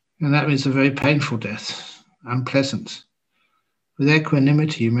 And that means a very painful death, unpleasant. With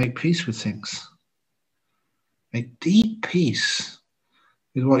equanimity, you make peace with things. Make deep peace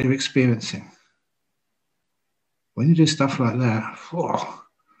with what you're experiencing. When you do stuff like that,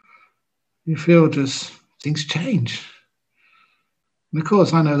 you feel just things change. And of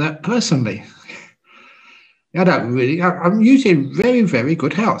course, I know that personally. I'm usually in very, very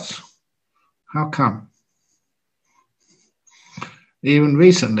good health. How come? Even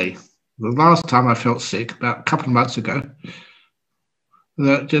recently, the last time I felt sick, about a couple of months ago,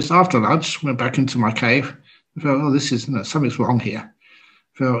 that just after lunch, went back into my cave. I felt, this is, something's wrong here.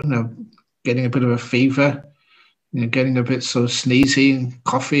 I felt, getting a bit of a fever, getting a bit sort of sneezy and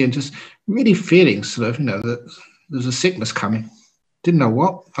coughy, and just really feeling sort of, that there's a sickness coming. Didn't know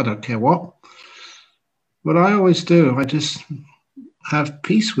what, I don't care what. But I always do, I just have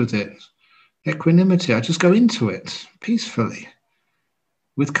peace with it. Equanimity, I just go into it peacefully,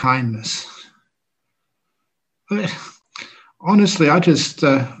 with kindness. But honestly, I just,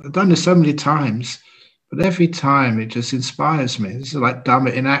 I've done this so many times, but every time it just inspires me. This is like Dharma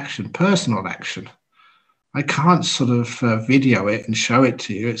in action, personal action. I can't sort of video it and show it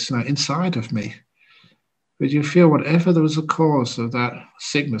to you. It's inside of me. But you feel whatever there was the cause of that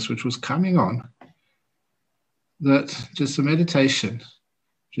sickness which was coming on, that just the meditation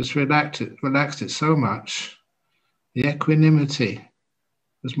just relaxed it so much. The equanimity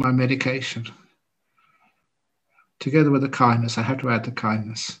was my medication. Together with the kindness, I had to add the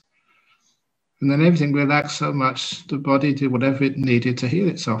kindness. And then everything relaxed so much, the body did whatever it needed to heal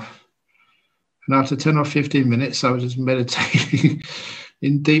itself. And after 10 or 15 minutes, I was just meditating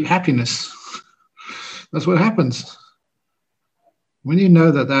in deep happiness. That's what happens. When you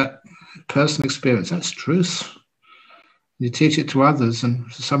know that personal experience, that's truth. You teach it to others,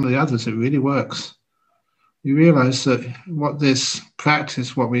 and for some of the others, it really works. You realize that what this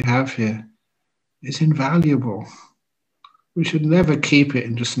practice, what we have here, is invaluable. We should never keep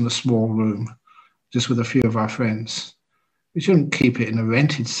it just in a small room, just with a few of our friends. We shouldn't keep it in a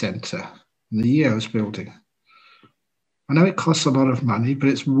rented center in the Yeo's building. I know it costs a lot of money, but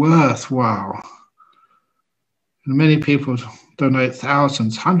it's worthwhile. And many people donate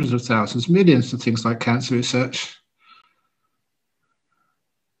thousands, hundreds of thousands, millions to things like cancer research.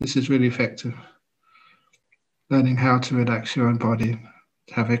 This is really effective. Learning how to relax your own body,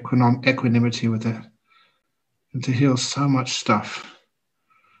 to have equanimity with it, and to heal so much stuff.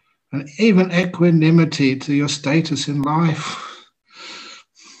 And even equanimity to your status in life.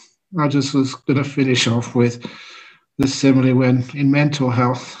 I just was going to finish off with the simile when in mental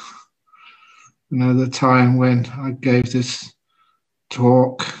health, the time when I gave this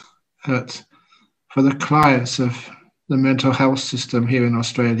talk for the clients of the mental health system here in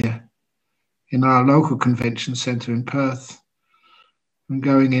Australia, in our local convention centre in Perth, and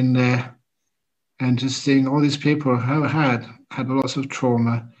going in there and just seeing all these people who had lots of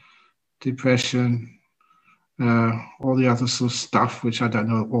trauma, depression, all the other sort of stuff, which I don't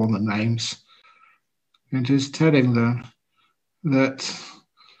know all the names, and just telling them that,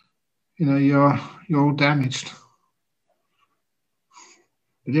 you're all damaged.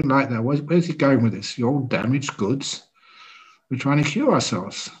 They didn't like that. Where's he going with this? You're all damaged goods. We're trying to cure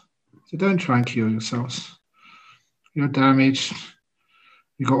ourselves. So don't try and cure yourselves. You're damaged.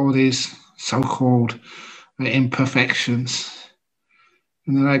 You've got all these so-called imperfections.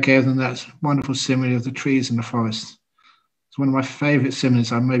 And then I gave them that wonderful simile of the trees in the forest. It's one of my favorite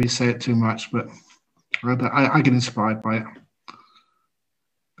similes. I maybe say it too much, but I get inspired by it.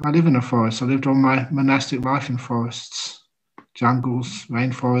 I live in a forest. I lived all my monastic life in forests, jungles,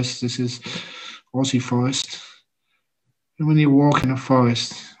 rainforests. This is Aussie forest. And when you walk in a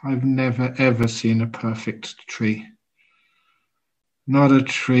forest, I've never, ever seen a perfect tree. Not a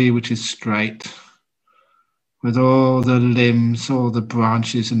tree which is straight, with all the limbs, all the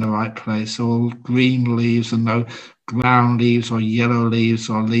branches in the right place, all green leaves and no brown leaves or yellow leaves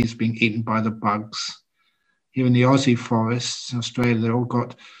or leaves being eaten by the bugs. Here in the Aussie forests in Australia, they've all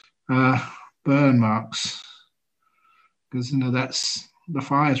got burn marks, because that's the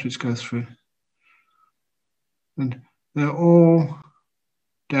fires which go through. And they're all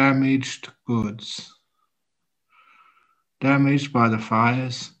damaged goods. Damaged by the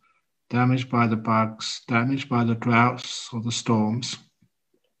fires, damaged by the bugs, damaged by the droughts or the storms.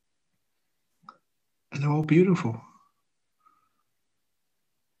 And they're all beautiful.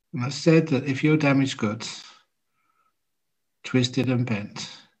 And I said that if you're damaged goods, twisted and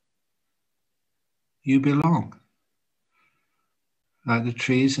bent, you belong. Like the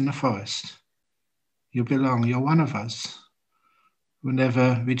trees in the forest. You belong. You're one of us. We'll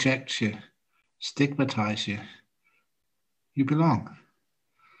never reject you, stigmatize you. You belong.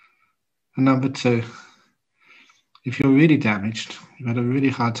 And number two, if you're really damaged, you've had a really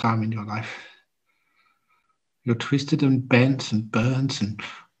hard time in your life, you're twisted and bent and burnt and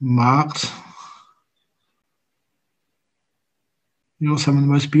marked, you're some of the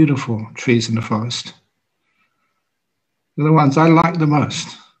most beautiful trees in the forest. They're the ones I like the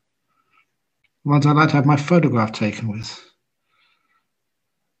most. The ones I like to have my photograph taken with.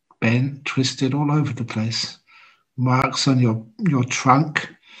 Bent, twisted, all over the place. Marks on your trunk.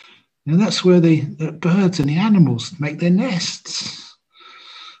 And that's where the birds and the animals make their nests.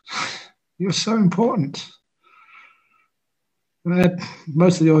 You're so important. And I had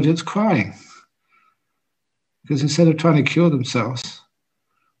most of the audience crying. Because instead of trying to cure themselves,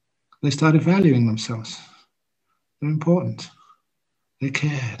 they started valuing themselves. They're important. They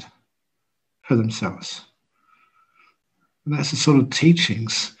cared for themselves. And that's the sort of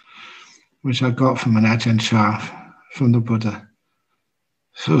teachings which I got from an Ajahn Brahm, from the Buddha.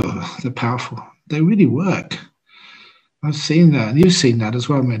 Oh, they're powerful. They really work. I've seen that, and you've seen that as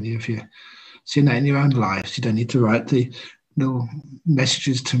well, many of you. Seen that in your own lives. You don't need to write the little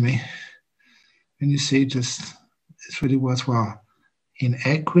messages to me. And you see, just it's really worthwhile. In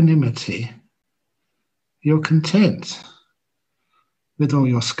equanimity, you're content with all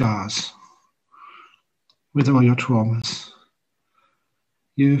your scars, with all your traumas.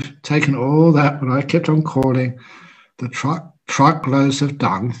 You've taken all that, what I kept on calling the truckloads of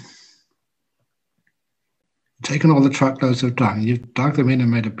dung. Taken all the truckloads of dung, you've dug them in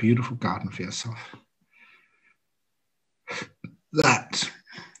and made a beautiful garden for yourself. That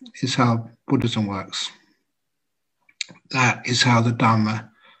is how Buddhism works. That is how the Dhamma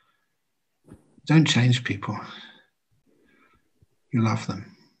don't change people. You love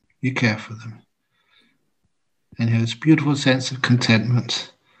them. You care for them. And you have this beautiful sense of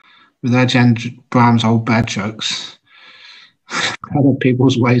contentment with Ajahn Brahm's old bad jokes. Other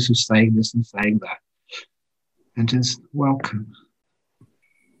people's ways of saying this and saying that. And just welcome.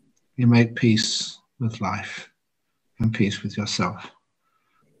 You make peace with life and peace with yourself.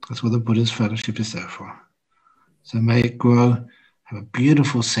 That's what the Buddhist fellowship is there for. So may it grow, have a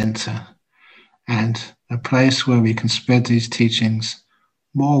beautiful center, and a place where we can spread these teachings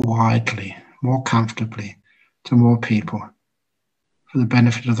more widely, more comfortably, to more people, for the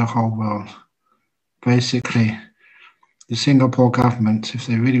benefit of the whole world. Basically, the Singapore government, if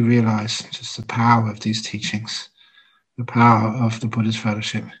they really realize just the power of these teachings, the power of the Buddhist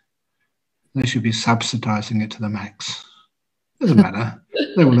fellowship, they should be subsidizing it to the max. Doesn't matter.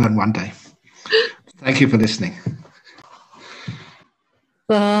 They will learn one day. Thank you for listening.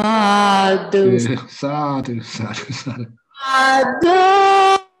 Sadhu. Sadhu, sadhu, sadhu.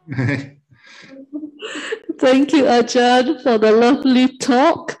 Sadhu. Thank you, Ajahn, for the lovely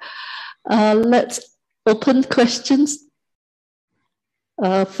talk. Let's open questions.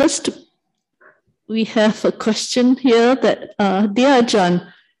 First, we have a question here that, Dear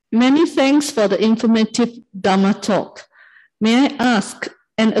Ajahn, many thanks for the informative Dhamma talk. May I ask,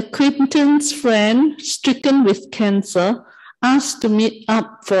 an acquaintance friend stricken with cancer asked to meet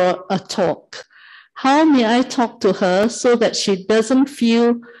up for a talk. How may I talk to her so that she doesn't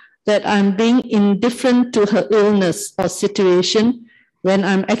feel that I'm being indifferent to her illness or situation when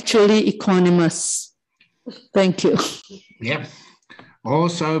I'm actually equanimous? Thank you. Yeah.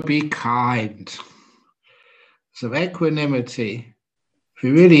 Also be kind. So equanimity, if it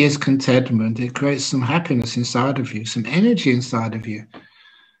really is contentment, it creates some happiness inside of you, some energy inside of you.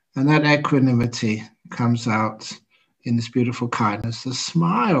 And that equanimity comes out in this beautiful kindness, the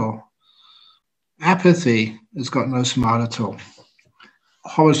smile. Apathy has got no smile at all.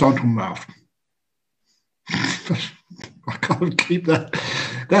 Horizontal mouth. I can't keep that.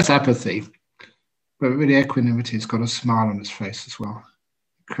 That's apathy. But really, equanimity has got a smile on its face as well.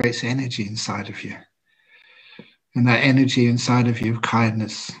 It creates energy inside of you. And that energy inside of you,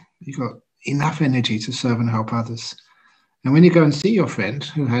 kindness, you've got enough energy to serve and help others. And when you go and see your friend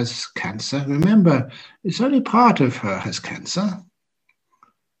who has cancer, remember, it's only part of her has cancer.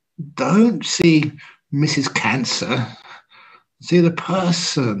 Don't see Mrs. Cancer. See the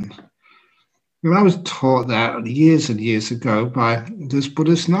person. When I was taught that years and years ago by this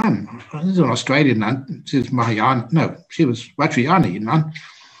Buddhist nun. This is an Australian nun. She was Mahayana. No, she was Vajrayana nun.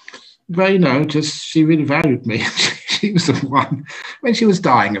 But, you know, just she really valued me. She was the one when she was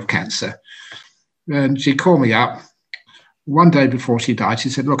dying of cancer. And she called me up one day before she died. She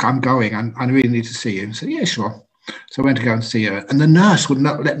said, look, I'm going. I really need to see you. I said, yeah, sure. So I went to go and see her. And the nurse would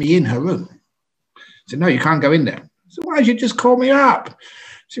not let me in her room. I said, no, you can't go in there. I said, why did you just call me up?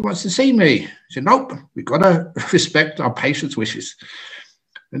 She wants to see me. I said, nope, we've got to respect our patient's wishes.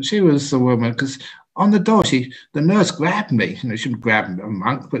 And she was the woman, because on the door, the nurse grabbed me. You know, she didn't grab a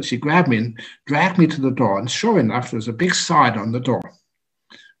monk, but she grabbed me and dragged me to the door. And sure enough, there was a big sign on the door,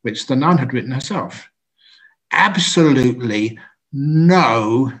 which the nun had written herself. Absolutely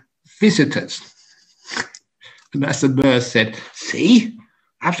no visitors. And that's the nurse said, see,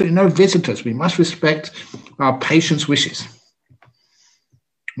 absolutely no visitors. We must respect our patient's wishes.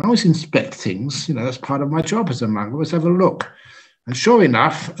 I always inspect things, you know, that's part of my job as a monk. I always have a look. And sure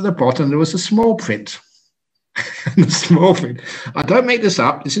enough, at the bottom, there was a small print. The small print. I don't make this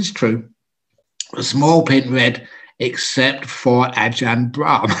up, this is true. The small print read, except for Ajahn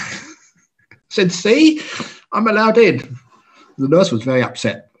Brahm. I said, see, I'm allowed in. The nurse was very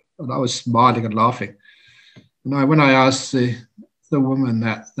upset, and I was smiling and laughing. And when I asked the woman,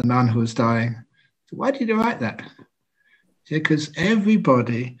 the nun who was dying, why did you write that? She said, because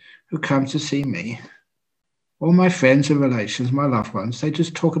everybody who comes to see me, all my friends and relations, my loved ones, they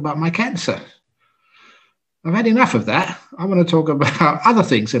just talk about my cancer. I've had enough of that. I want to talk about other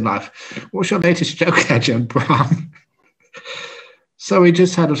things in life. What's your latest joke, Ajahn Brahm? So we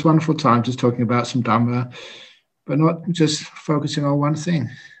just had this wonderful time just talking about some Dhamma, but not just focusing on one thing.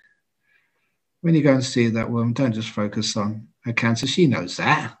 When you go and see that woman, don't just focus on her cancer. She knows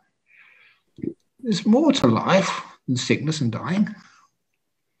that. There's more to life than sickness and dying.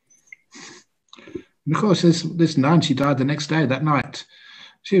 And of course, this nun, she died the next day, that night.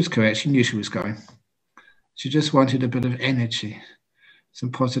 She was correct. She knew she was going. She just wanted a bit of energy,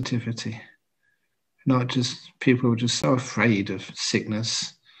 some positivity. Not just people who are just so afraid of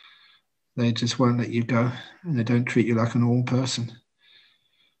sickness. They just won't let you go, and they don't treat you like a normal person.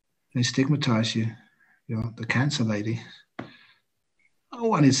 They stigmatize you. You're the cancer lady. No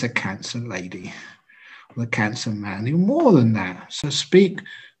one is a cancer lady or the cancer man. You're more than that. So speak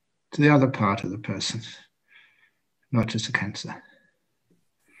to the other part of the person, not just the cancer.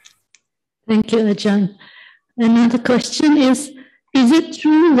 Thank you, Ajahn. Another question is it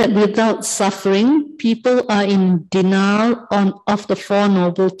true that without suffering, people are in denial of the Four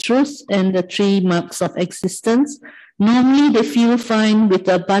Noble Truths and the three marks of existence? Normally, they feel fine with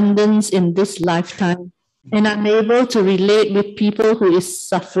abundance in this lifetime and unable to relate with people who is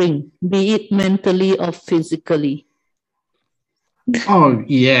suffering, be it mentally or physically. Oh,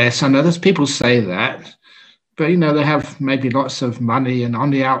 yes, I know there's people say that, but, you know, they have maybe lots of money and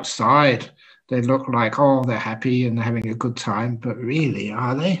on the outside, they look like, oh, they're happy and they're having a good time, but really,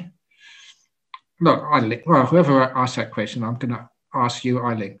 are they? Look, Eileen, well, whoever asked that question, I'm going to ask you,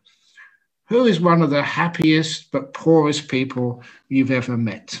 Eileen. Who is one of the happiest but poorest people you've ever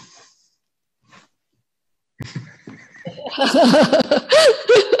met?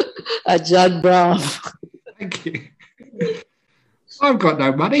 Ajahn Brahm. Thank you. I've got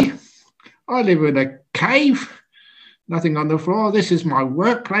no money. I live in a cave, nothing on the floor. This is my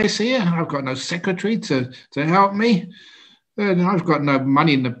workplace here. I've got no secretary to help me. And I've got no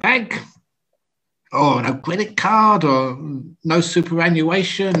money in the bank, or no credit card, or no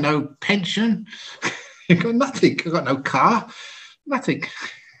superannuation, no pension. I've got nothing. I've got no car, nothing.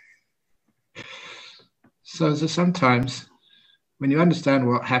 So sometimes when you understand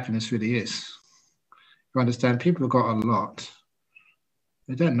what happiness really is, you understand people have got a lot.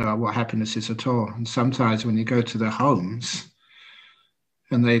 They don't know what happiness is at all. And sometimes when you go to their homes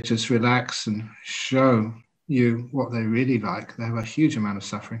and they just relax and show you what they really like, they have a huge amount of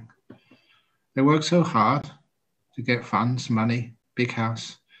suffering. They work so hard to get funds, money, big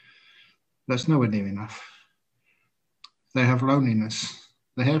house. That's nowhere near enough. They have loneliness.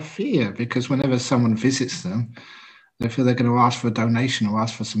 They have fear because whenever someone visits them, They feel they're going to ask for a donation or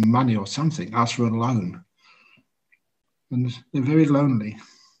ask for some money or something, ask for a loan. And they're very lonely,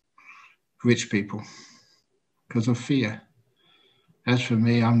 rich people, because of fear. As for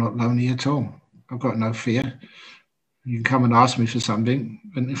me, I'm not lonely at all. I've got no fear. You can come and ask me for something,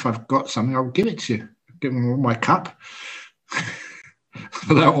 and if I've got something, I'll give it to you. Give them my cup.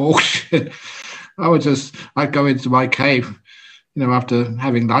 Without auction. I'd go into my cave, after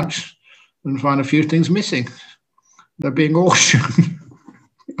having lunch and find a few things missing. They're being auctioned.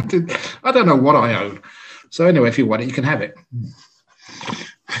 I don't know what I own. So anyway, if you want it, you can have it.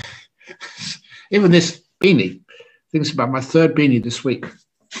 Even this beanie. I think it's about my third beanie this week.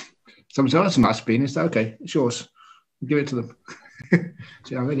 Someone said, "Oh, that's a nice beanie." I said, "Okay, it's yours." I'll give it to them.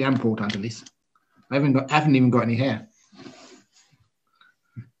 See, I really am bald underneath. I haven't even got any hair.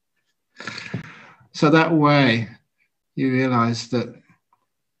 So that way, you realize that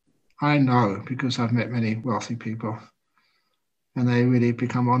I know, because I've met many wealthy people, and they really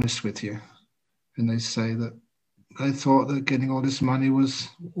become honest with you. And they say that they thought that getting all this money was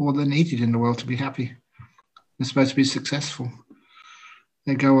all they needed in the world to be happy. They're supposed to be successful.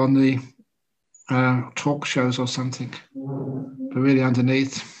 They go on the talk shows or something, but really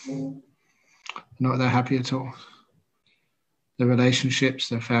underneath, not that happy at all. Their relationships,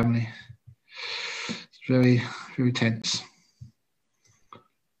 their family, it's very, very tense.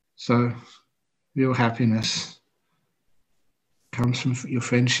 So real happiness comes from your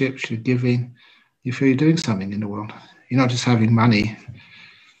friendships, your giving. You feel you're doing something in the world. You're not just having money.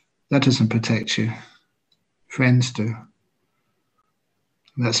 That doesn't protect you. Friends do.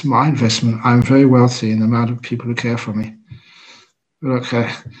 And that's my investment. I'm very wealthy in the amount of people who care for me. Look,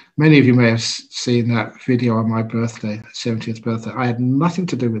 many of you may have seen that video on my birthday, 70th birthday. I had nothing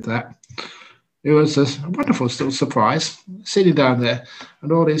to do with that. It was a wonderful little surprise, sitting down there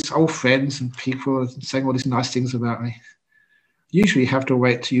and all these old friends and people saying all these nice things about me. Usually you have to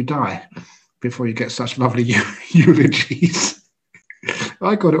wait till you die before you get such lovely eulogies.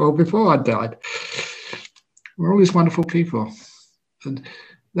 I got it all before I died. We're all these wonderful people. And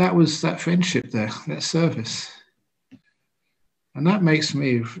that was that friendship there, that service. And that makes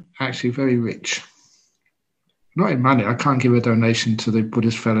me actually very rich. Not in money. I can't give a donation to the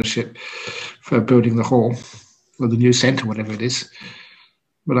Buddhist Fellowship for building the hall or the new centre, whatever it is.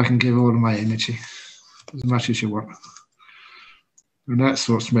 But I can give all of my energy, as much as you want. And that's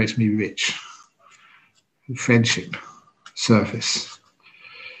what makes me rich. Friendship, service.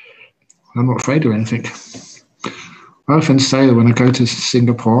 I'm not afraid of anything. I often say that when I go to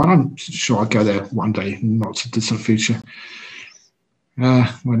Singapore, and I'm sure I'll go there one day, not so distant future,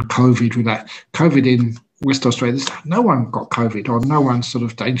 when COVID in West Australia, no one got COVID, or no one's sort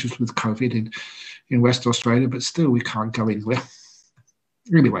of dangerous with COVID in West Australia, but still we can't go anywhere.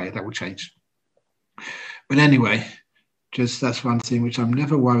 Anyway, that will change. But anyway, just that's one thing which I'm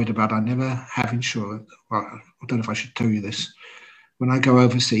never worried about. I never have insurance. Well, I don't know if I should tell you this. When I go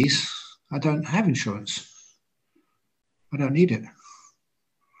overseas, I don't have insurance. I don't need it.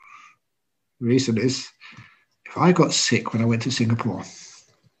 The reason is, if I got sick when I went to Singapore,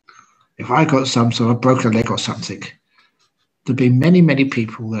 if I got some sort of broken leg or something, there'd be many, many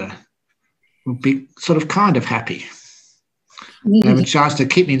people there who would be sort of kind of happy. They have a chance to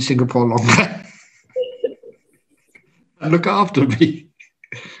keep me in Singapore longer and look after me.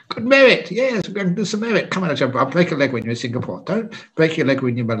 Good merit. Yes, we're going to do some merit. Come on, Ajahn, I'll break a leg when you're in Singapore. Don't break your leg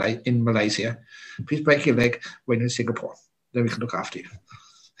when you're in Malaysia. Please break your leg when you're in Singapore. Then we can look after you.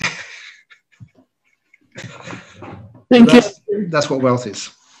 Thank you. That's what wealth is.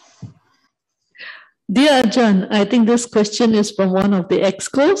 Dear Ajahn, I think this question is from one of the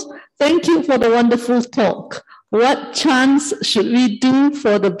excos. Thank you for the wonderful talk. What chants should we do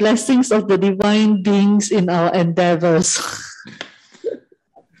for the blessings of the divine beings in our endeavors?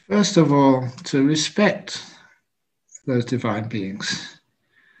 First of all, to respect those divine beings.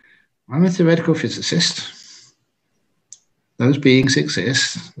 I'm a theoretical physicist. Those beings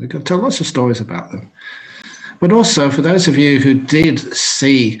exist. We can tell lots of stories about them. But also, for those of you who did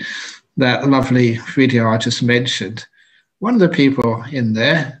see that lovely video I just mentioned, one of the people in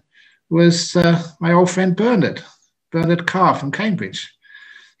there was my old friend Bernard Carr from Cambridge.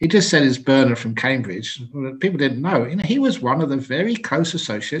 He just said he's Bernard from Cambridge. People didn't know. He was one of the very close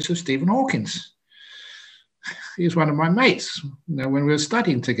associates of Stephen Hawkins. He was one of my mates, when we were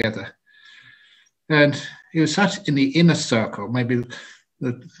studying together. And he was such in the inner circle, maybe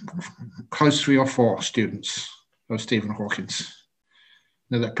the close 3 or 4 students of Stephen Hawkins.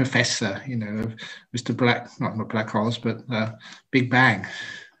 That professor, of Mr. Black, not black holes, but Big Bang.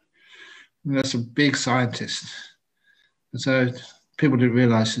 That's a big scientist. And so people didn't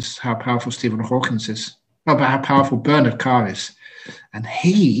realize just how powerful Stephen Hawkins is. about how powerful Bernard Carr is. And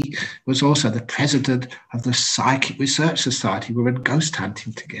he was also the president of the Psychic Research Society. We went ghost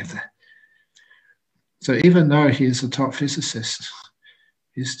hunting together. So even though he is a top physicist,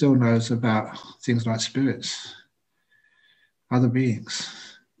 he still knows about things like spirits, other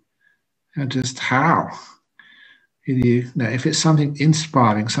beings, and just how. If it's something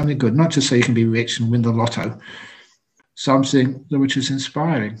inspiring, something good, not just so you can be rich and win the lotto, something which is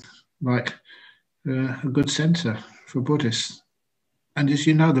inspiring, like a good center for Buddhists. And as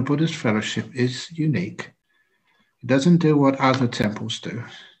you know, the Buddhist fellowship is unique. It doesn't do what other temples do.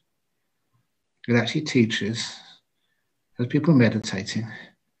 It actually teaches, as people meditating,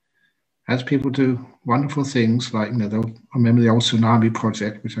 as people do wonderful things like, I remember the old tsunami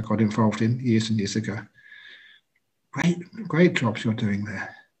project, which I got involved in years and years ago. Great jobs you're doing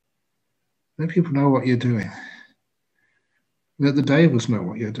there. Let people know what you're doing. Let the Devas know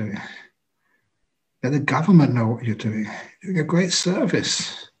what you're doing. Let the government know what you're doing. You're doing a great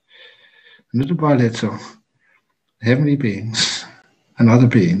service. And little by little, heavenly beings and other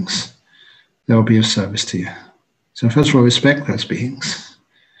beings, they'll be of service to you. So first of all, respect those beings.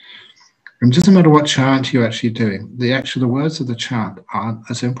 And it doesn't matter what chant you're actually doing. The words of the chant aren't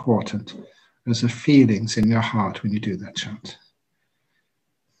as important as the feelings in your heart when you do that chant.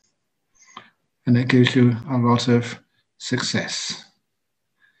 And it gives you a lot of success.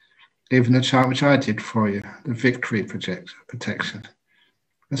 Even the chant which I did for you, the victory protection,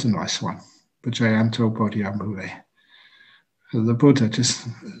 that's a nice one. Vajayanto Bodhyambhave. The Buddha, just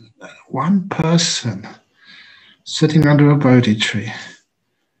one person sitting under a Bodhi tree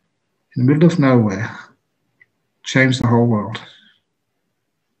in the middle of nowhere, changed the whole world.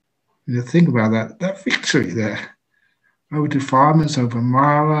 You think about that victory there, over defilements, over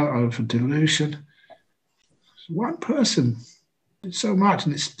Mara, over delusion. One person did so much,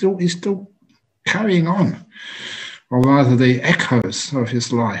 and he's still carrying on, or rather the echoes of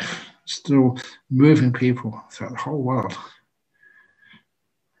his life, still moving people throughout the whole world.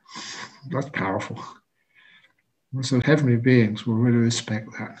 That's powerful. And so heavenly beings will really respect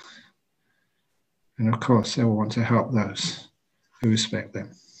that. And of course, they will want to help those who respect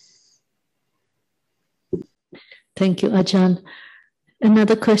them. Thank you, Ajahn.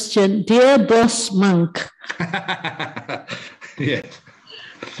 Another question. Dear boss monk, Yes.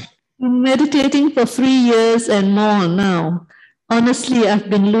 I'm meditating for 3 years and more now. Honestly, I've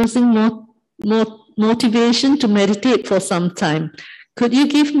been losing motivation to meditate for some time. Could you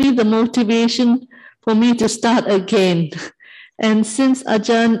give me the motivation for me to start again? And since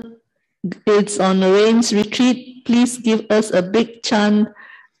Ajahn is on a rains retreat, please give us a big chant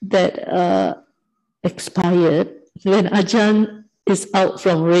that expired when Ajahn is out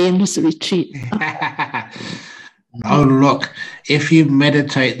from rains retreat. Oh, look, if you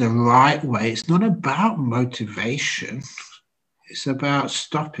meditate the right way, it's not about motivation. It's about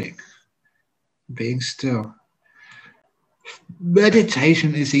stopping, being still.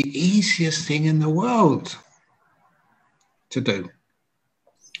 Meditation is the easiest thing in the world to do.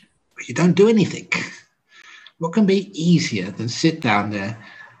 But you don't do anything. What can be easier than sit down there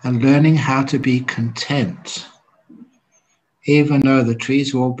and learning how to be content, even though the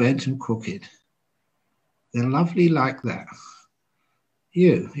trees are all bent and crooked? They're lovely like that.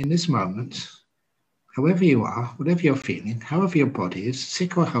 You, in this moment, however you are, whatever you're feeling, however your body is,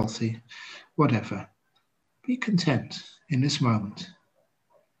 sick or healthy, whatever, be content in this moment.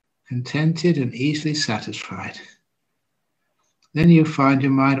 Contented and easily satisfied. Then you find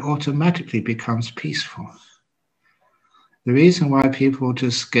your mind automatically becomes peaceful. The reason why people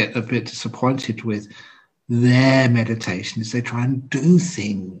just get a bit disappointed with their meditation is they try and do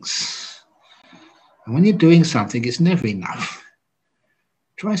things. And when you're doing something, it's never enough.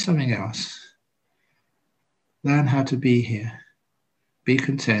 Try something else. Learn how to be here. Be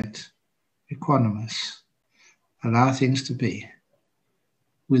content, equanimous. Allow things to be.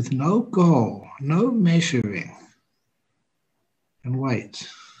 With no goal, no measuring. And wait.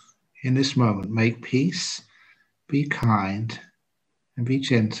 In this moment, make peace, be kind, and be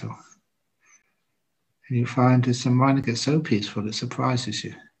gentle. And you find as the mind gets so peaceful, it surprises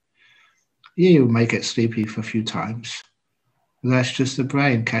you. Yeah, you may get sleepy for a few times. But that's just the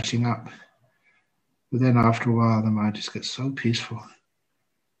brain catching up. But then after a while, the mind just gets so peaceful,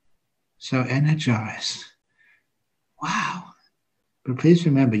 so energized. Wow. But please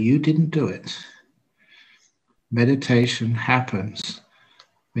remember, you didn't do it. Meditation happens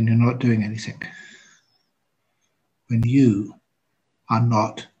when you're not doing anything. When you are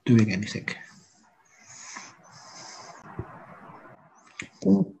not doing anything.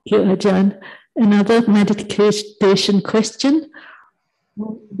 Thank you, Ajahn. Another meditation question.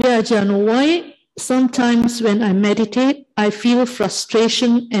 Dear Ajahn, why Sometimes when I meditate, I feel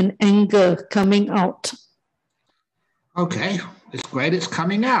frustration and anger coming out. Okay, it's great it's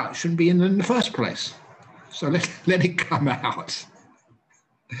coming out. It shouldn't be in the first place. So let it come out.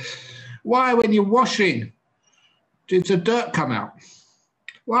 Why, when you're washing, does the dirt come out?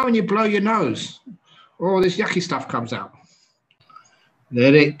 Why, when you blow your nose, all this yucky stuff comes out?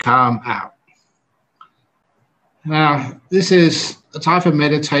 Let it come out. Now, this is a type of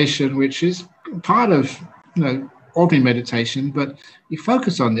meditation which is part of, ordinary meditation, but you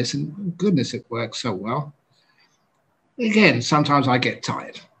focus on this, and goodness, it works so well. Again, sometimes I get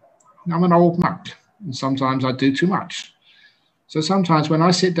tired. I'm an old monk, and sometimes I do too much. So sometimes when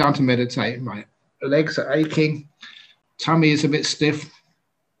I sit down to meditate, my legs are aching, tummy is a bit stiff.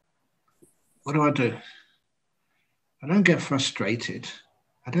 What do? I don't get frustrated.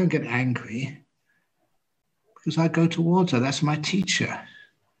 I don't get angry, because I go towards her. That's my teacher.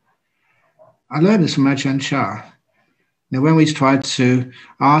 I learned this from Ajahn Brahm. Now, when we tried to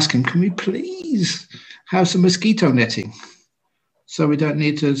ask him, can we please have some mosquito netting so we don't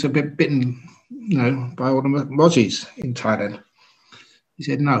need to be bitten, by all the mozzies in Thailand? He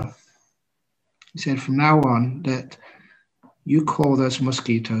said, no. He said, from now on, that you call those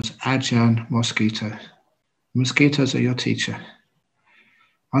mosquitoes Ajahn mosquito. Mosquitoes are your teacher.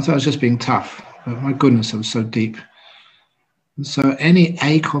 I thought I was just being tough, but my goodness, it was so deep. And so any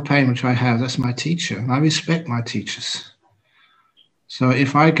ache or pain which I have, that's my teacher, and I respect my teachers. So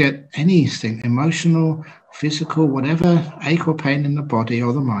if I get anything, emotional, physical, whatever ache or pain in the body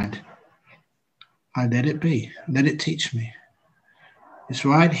or the mind, I let it be, let it teach me. It's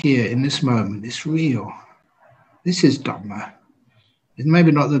right here in this moment, it's real. This is Dhamma. It's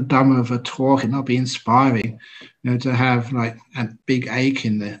maybe not the Dhamma of a talk, it not be inspiring, to have like a big ache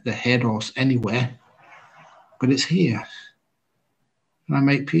in the head or anywhere, but it's here. And I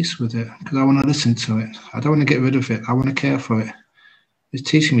make peace with it because I want to listen to it. I don't want to get rid of it. I want to care for it. It's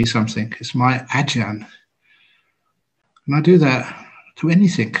teaching me something. It's my Ajahn. And I do that to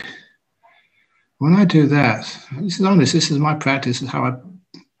anything. When I do that, this is honest, this is my practice, this is how I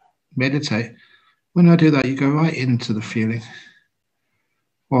meditate. When I do that, you go right into the feeling,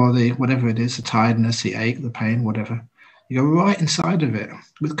 or the whatever it is, the tiredness, the ache, the pain, whatever. You go right inside of it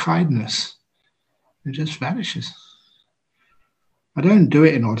with kindness. It just vanishes. I don't do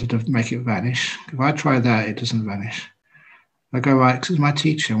it in order to make it vanish. If I try that, it doesn't vanish. I go right, because it's my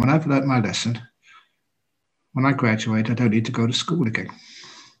teacher. When I've learnt my lesson, when I graduate, I don't need to go to school again.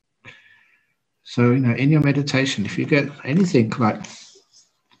 So, in your meditation, if you get anything like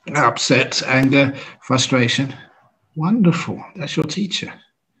upset, anger, frustration, wonderful. That's your teacher.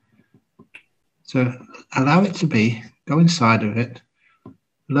 So allow it to be, go inside of it,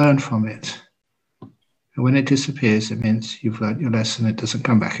 learn from it. And when it disappears, it means you've learned your lesson, it doesn't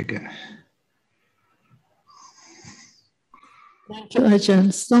come back again. Thank you,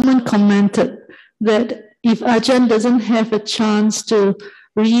 Ajahn. Someone commented that if Ajahn doesn't have a chance to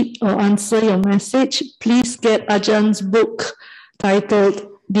read or answer your message, please get Ajahn book titled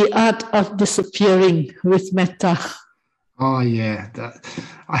The Art of Disappearing with Metta. Oh, yeah.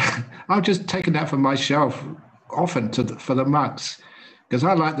 I've just taken that from my shelf often for the monks, because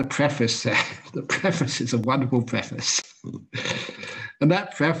I like the preface there. The preface is a wonderful preface. And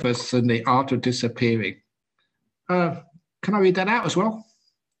that preface in The Art of Disappearing. Can I read that out as well?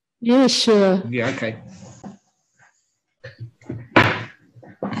 Yeah, sure. Yeah, okay.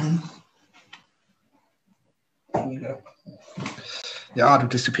 Here we go. The Art of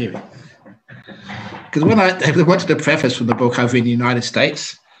Disappearing. Because when I wanted the preface from the book over in the United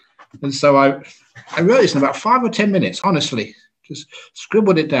States, and so I wrote this in about 5 or 10 minutes, honestly, just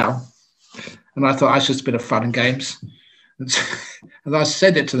scribbled it down, and I thought I should spit a fun and games, and I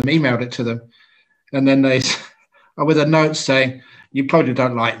sent it to them, emailed it to them, and then they, with a note saying, you probably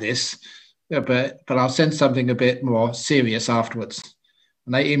don't like this, but I'll send something a bit more serious afterwards.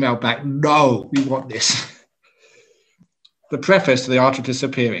 And they emailed back, no, we want this. The preface to The Art of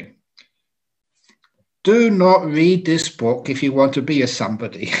Disappearing. Do not read this book if you want to be a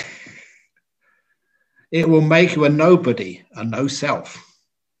somebody. It will make you a nobody, a no self.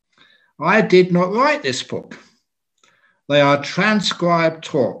 I did not write this book. They are transcribed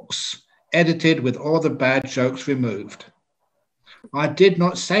talks, edited with all the bad jokes removed. I did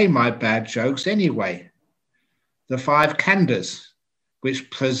not say my bad jokes anyway. The 5 khandhas, which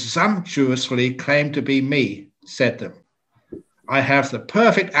presumptuously claim to be me, said them. I have the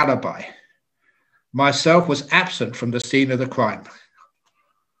perfect alibi. Myself was absent from the scene of the crime.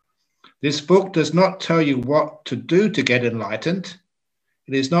 This book does not tell you what to do to get enlightened.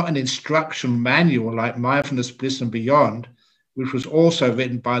 It is not an instruction manual like Mindfulness, Bliss and Beyond, which was also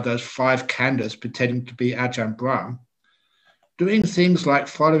written by those 5 khandhas pretending to be Ajahn Brahm, doing things like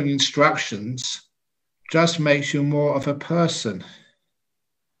following instructions just makes you more of a person.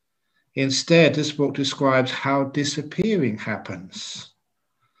 Instead, this book describes how disappearing happens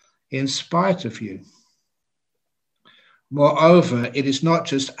in spite of you. Moreover, it is not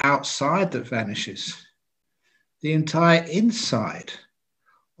just outside that vanishes. The entire inside,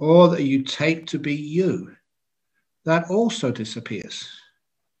 all that you take to be you, that also disappears.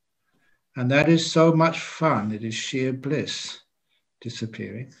 And that is so much fun. It is sheer bliss,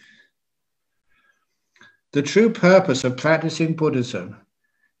 disappearing. The true purpose of practicing Buddhism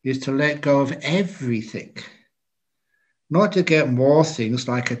is to let go of everything, not to get more things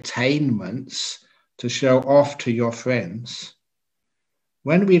like attainments to show off to your friends.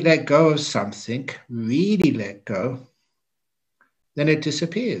 When we let go of something, really let go, then it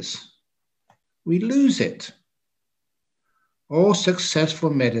disappears. We lose it. All successful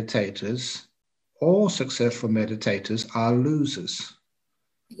meditators are losers.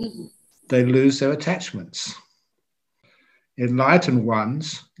 They lose their attachments. Enlightened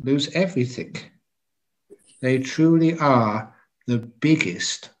ones lose everything. They truly are the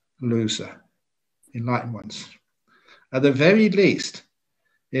biggest loser, enlightened ones. At the very least,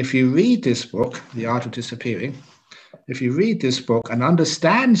 if you read this book, The Art of Disappearing, if you read this book and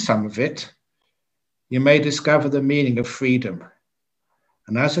understand some of it, you may discover the meaning of freedom,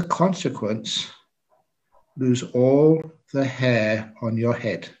 and as a consequence, lose all the hair on your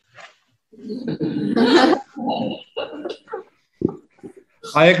head.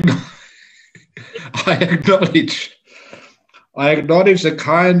 I acknowledge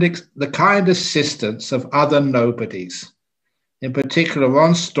the kind assistance of other nobodies. In particular,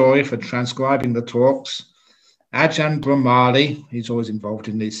 Ron's story for transcribing the talks, Ajahn Brahm, he's always involved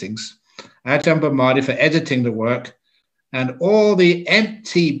in these things, Ajahn Brahm for editing the work, and all the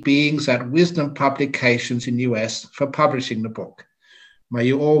empty beings at Wisdom Publications in US for publishing the book. May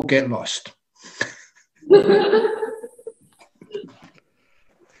you all get lost.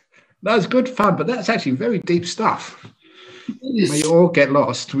 That's good fun, but that's actually very deep stuff. May you all get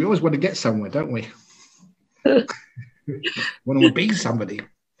lost. We always want to get somewhere, don't we? Want to be somebody.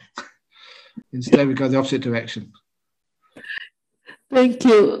 Instead, we go the opposite direction. Thank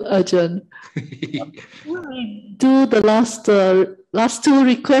you, Ajahn. We do the last 2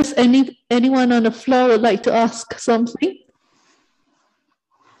 requests. Anyone on the floor would like to ask something?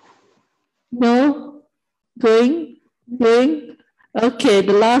 No? Going? Okay,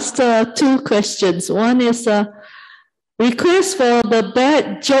 the last 2 questions. One is a request for the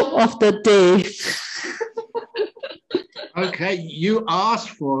bad joke of the day. Okay, you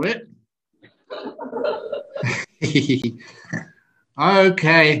asked for it.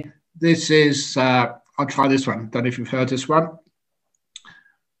 Okay, this is, I'll try this one. Don't know if you've heard this one.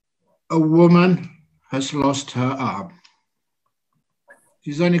 A woman has lost her arm.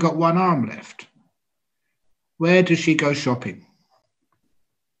 She's only got one arm left. Where does she go shopping?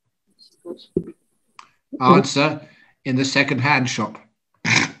 Answer, in the second-hand shop.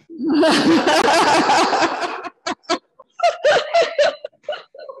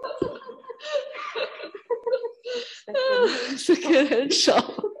 Second-hand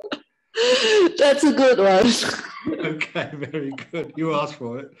shop. That's a good one. Okay, very good. You asked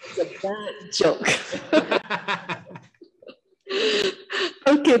for it. It's a bad joke.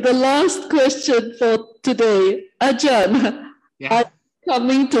 Okay, the last question for today. Ajahn, Yeah. I'm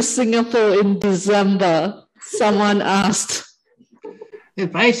coming to Singapore in December. Someone asked. Yeah,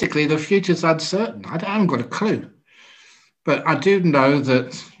 basically, the future's uncertain. I haven't got a clue. But I do know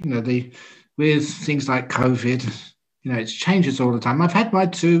that, with things like COVID, it changes all the time. I've had my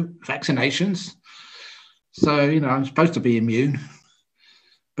 2 vaccinations. So, I'm supposed to be immune.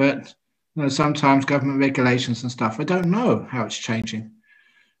 But, sometimes government regulations and stuff, I don't know how it's changing.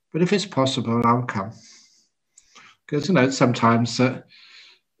 But if it's possible, I'll come. Because, sometimes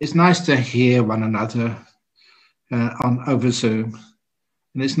it's nice to hear one another over Zoom.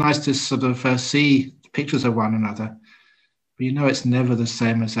 And it's nice to sort of see pictures of one another. But it's never the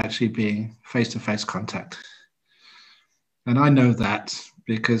same as actually being face-to-face contact. And I know that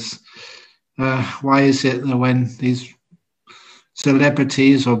because why is it that when these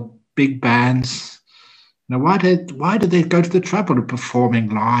celebrities or big bands, why did they go to the trouble of performing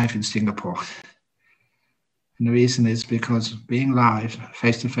live in Singapore? And the reason is because being live,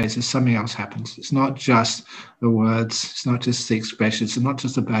 face-to-face, is something else happens. It's not just the words, it's not just the expressions, it's not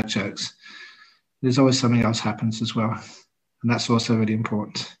just the bad jokes. There's always something else happens as well. And that's also really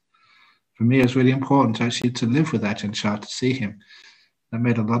important. For me, it's really important actually to live with Ajahn Chah, to see him. That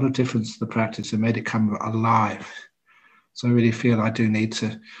made a lot of difference to the practice. It made it come alive. So I really feel I do need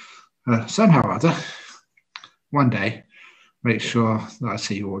to somehow or other, one day, make sure that I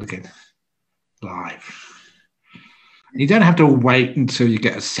see you all again live. You don't have to wait until you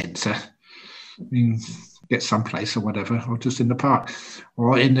get a sensor. I mean, get someplace or whatever, or just in the park,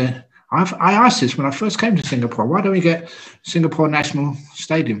 or in the. I asked this when I first came to Singapore. Why don't we get Singapore National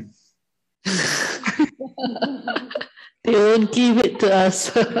Stadium? They won't give it to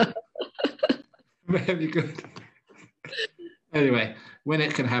us. Very good. Anyway, when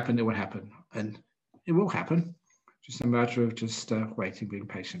it can happen, it will happen, and it will happen. Just a matter of just waiting, being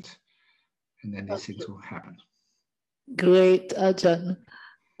patient, and then these things will happen. Great, Ajahn.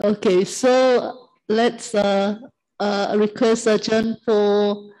 Okay, so let's request Ajahn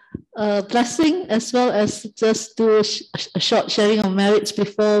for blessing, as well as just do a short sharing of merits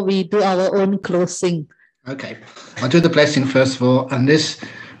before we do our own closing. Okay, I'll do the blessing first of all, and this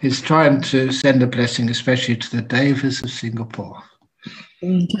is trying to send a blessing, especially to the Devas of Singapore.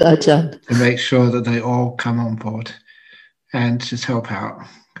 Thank you, Ajahn. To make sure that they all come on board and just help out,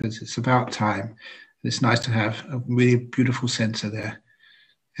 because it's about time. It's nice to have a really beautiful centre there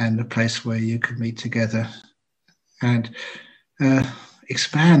and a place where you could meet together and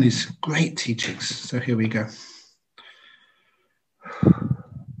expand these great teachings. So here we go.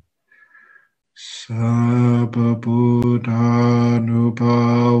 Sabba Buddha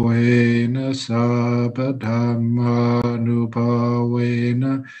Nubhavena Sabba Dhamma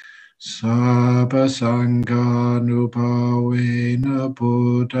Nubhavena Sabba Sangha Nubhavena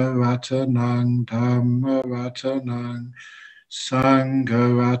Buddha Ratanang Dhamma Ratanang Sangha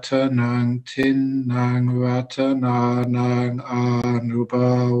Ratanang Tinnang Ratananang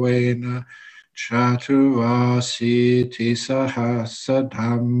Anubhavena Chaturasiti Sahasa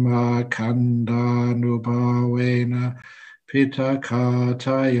Dhamma Kanda Nubhavena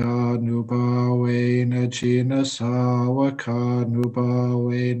Pitakataya Nubhavena Jina Sawaka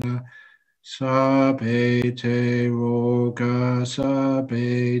Nubhavena Sabete Roga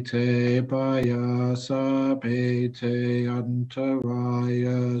Sabete Baya Sabete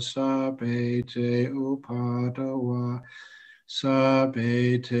Antaraya Sabete Upadawa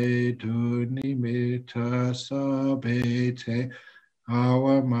Sabete Dunimita Sabete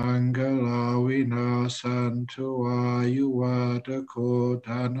Awa Mangala Vinasantu Ayuwadako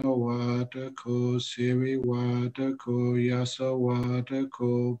Dhanawadako Siriwadako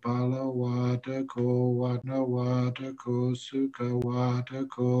Yasawadako Balawadako Wanawadako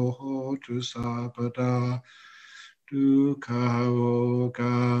Sukawadako Hotu Sabada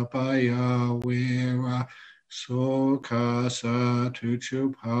Dukkha Baya Vira Soka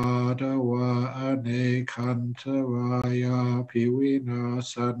Satuchupada wa anekantaraya piwina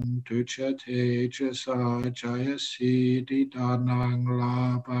santucha tejasa jaya siddhi danang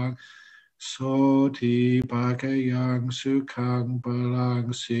labang soti bhagayang sukhang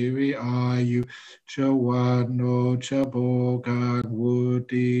balang siri ayu jawano jabogang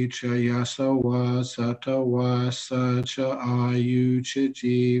wudi jayasawa satawa sacha ayu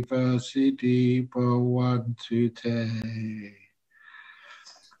jiva siddhi bhavantute.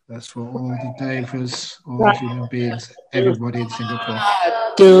 That's for all the Devas, all human beings, everybody in Singapore.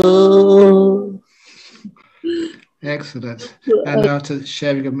 Excellent. And now to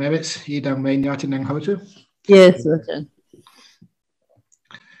sharing of merits. Idam me nyati nang hotu. Yes, Ajahn.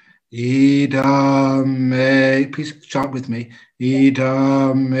 Idam me, please chant with me.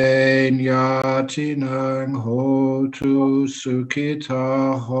 Idam me nyati nang hotu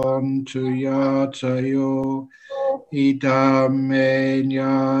sukita hontu yatayo. Idam me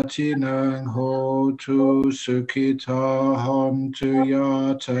nyati nang hotu sukita hontu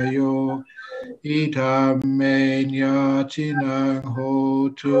yatayo. Idam me nyati nang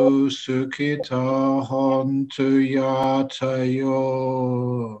hotu sukita hontu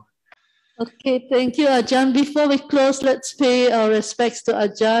yatayo. Okay, thank you, Ajahn. Before we close, let's pay our respects to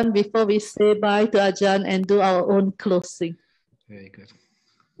Ajahn before we say bye to Ajahn and do our own closing. Very good.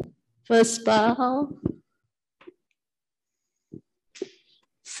 First bow.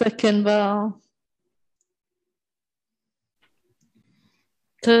 Second bow.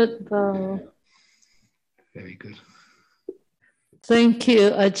 Third bow. Very good. Thank you,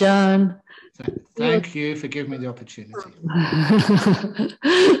 Ajahn. Thank you for giving me the opportunity.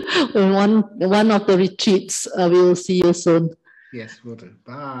 one of the retreats, we will see you soon. Yes, we'll do.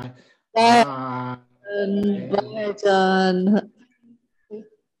 Bye. Bye. Bye. Bye, Ajahn.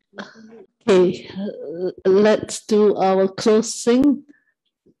 Okay, let's do our closing.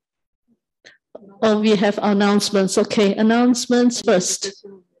 Oh, we have announcements. Okay, announcements first.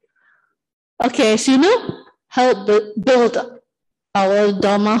 Okay, as you know, help build our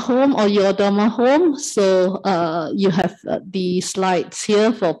Dharma home or your Dharma home. So you have the slides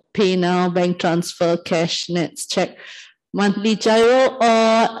here for pay now, bank transfer, cash, nets, check, monthly gyro,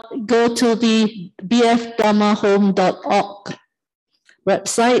 or go to the bfdharmahome.org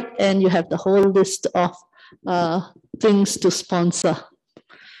website and you have the whole list of things to sponsor.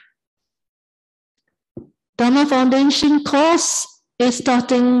 Dharma Foundation course is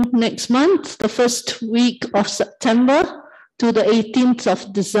starting next month, the first week of September to the 18th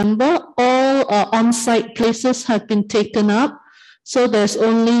of December. All on-site places have been taken up, so there's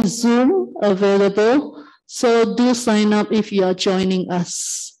only Zoom available. So do sign up if you are joining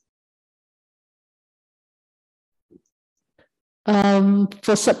us.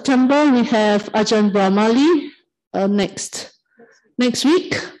 For September, we have Ajahn Brahm next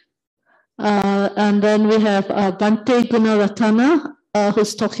week. And then we have Bhante Gunaratana,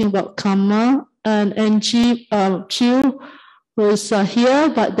 who's talking about karma, and NG Chiu, who is here,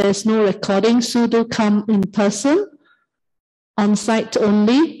 but there's no recording, so do come in person, on site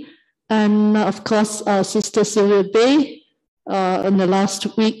only. And of course, Sister Sylvia Bay in the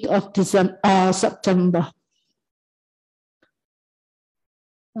last week of September.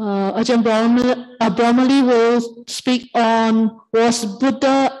 Ajahn Brahmali will speak on Was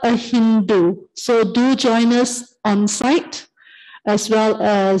Buddha a Hindu? So do join us on site as well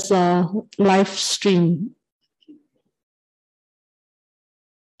as live stream.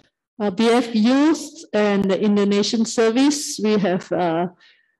 BF Youth and the Indonesian Service, we have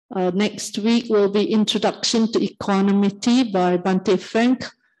next week will be Introduction to Equanimity by Bhante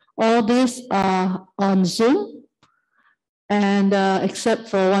Frank. All these are on Zoom. And except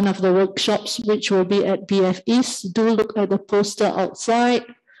for one of the workshops, which will be at BF East, do look at the poster outside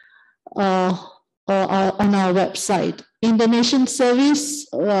or on our website. Indonesian Service,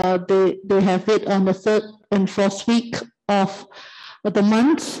 they have it on the 3rd and 4th week of the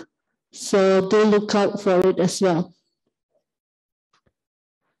month. So do look out for it as well.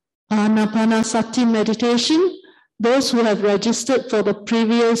 Anapanasati meditation, those who have registered for the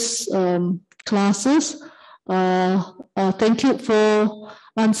previous classes, thank you for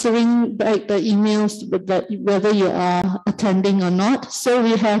answering back the emails that whether you are attending or not. So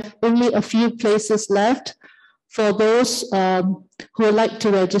we have only a few places left for those who would like to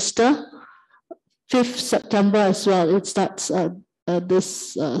register. 5th September as well. It starts on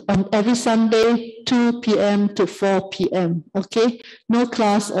every Sunday, 2 p.m. to 4 p.m. Okay, no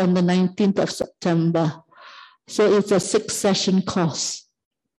class on the 19th of September. So it's a 6-session course.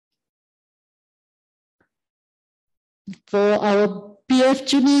 For our BF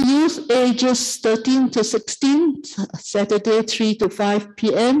Junior Youth, ages 13 to 16, Saturday 3 to 5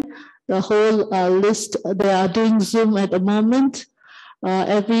 p.m. The whole list, they are doing Zoom at the moment.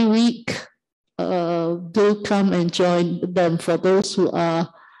 Every week, do come and join them for those who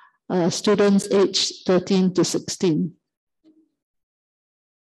are students aged 13 to 16.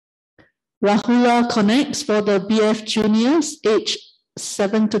 Rahula Connects for the BF Juniors, aged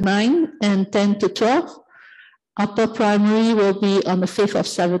 7 to 9 and 10 to 12. Upper primary will be on the 5th of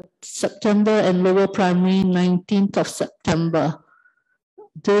September and lower primary 19th of September.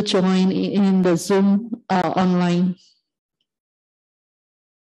 Do join in the Zoom online.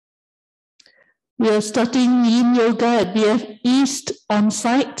 We are starting Yin Yoga at BF East on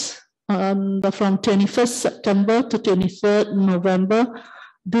site from 21st September to 23rd November.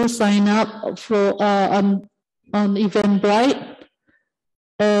 Do sign up for on Eventbrite.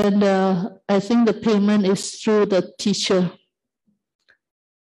 And I think the payment is through the teacher.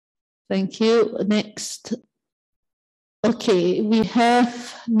 Thank you. Next. Okay, we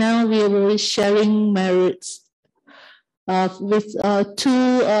will be sharing merits with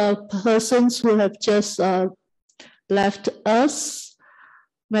 2 persons who have just left us.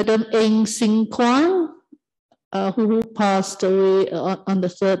 Madam Eng Sing Kwang, who passed away on the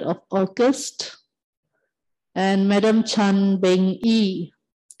 3rd of August, and Madam Chan Beng Yi,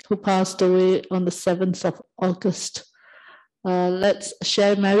 who passed away on the 7th of August. Let's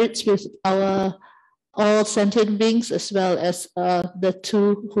share merits with our all sentient beings as well as the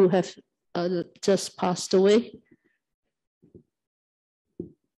 2 who have just passed away.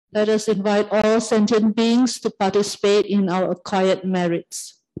 Let us invite all sentient beings to participate in our acquired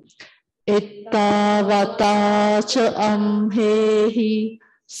merits. Ittavata cha amhehi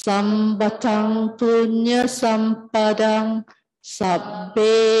sambatang punya sampadang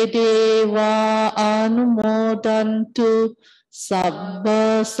sabbe deva anumodantu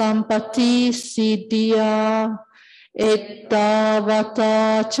sabba sampati siddhya.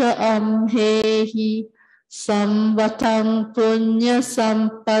 Ittavata cha amhehi sambatang punya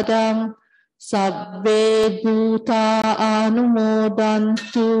sampadang Sabbe bhuta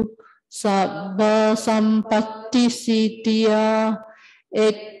anumodantu. Sabba sampatti siddhya.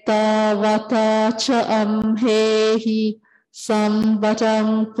 Ettavata cha amhehi.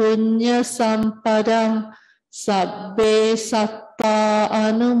 Sambatam punya sampadam. Sabbe satta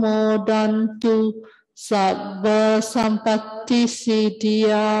anumodantu. Sabba sampatti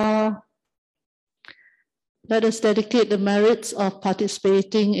siddhya. Let us dedicate the merits of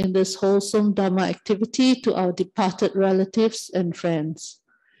participating in this wholesome Dhamma activity to our departed relatives and friends.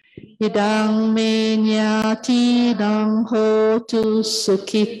 Idang me nyati dang hotu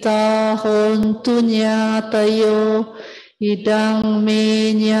sukhita hontu nyatayo. Idang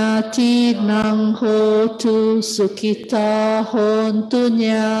me nyati dang hotu sukhita hontu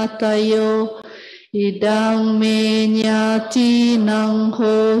nyatayo. Idang me nyati nang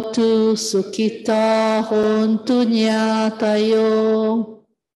hotu sukhita hontu nyatayo.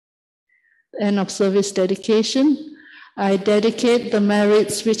 End of service dedication. I dedicate the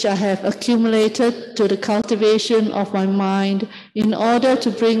merits which I have accumulated to the cultivation of my mind in order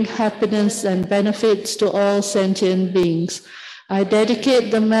to bring happiness and benefits to all sentient beings. I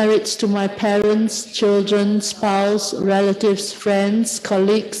dedicate the merits to my parents, children, spouse, relatives, friends,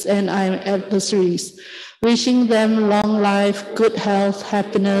 colleagues, and adversaries, wishing them long life, good health,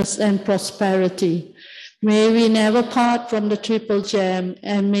 happiness, and prosperity. May we never part from the Triple Gem,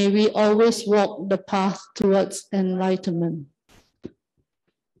 and may we always walk the path towards enlightenment.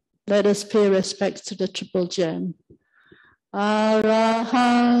 Let us pay respects to the Triple Gem.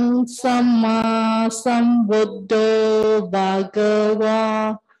 Arahang Samma Sambuddho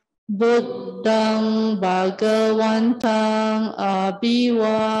Bhagava Buddhang Bhagavantang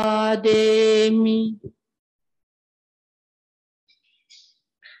Abhivademi.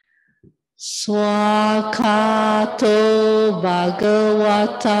 Swakato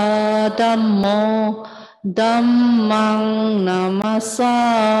Bhagavata Dhammo Dhammang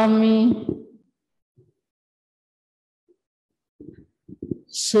Namasami.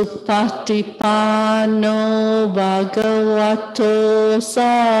 Supatipano Bhagavato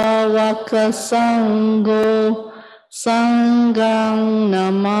Savaka Sangho Sanghang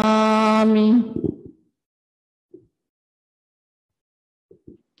Namami.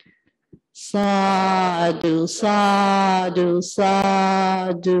 Sadhu, sadhu,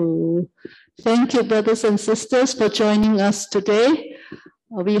 sadhu. Thank you, brothers and sisters, for joining us today.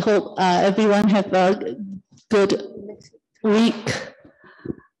 We hope everyone have a good week.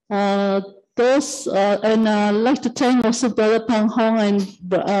 I'd like to thank also Brother Pang Hong and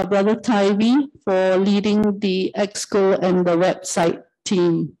Brother Taiwi for leading the Exco and the website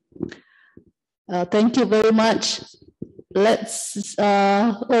team. Thank you very much.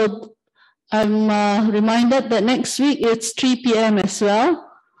 I'm reminded that next week it's 3 p.m. as well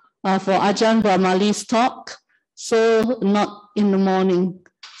for Ajahn Brahmali's talk, so not in the morning.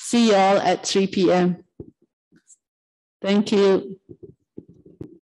 See you all at 3 p.m. Thank you.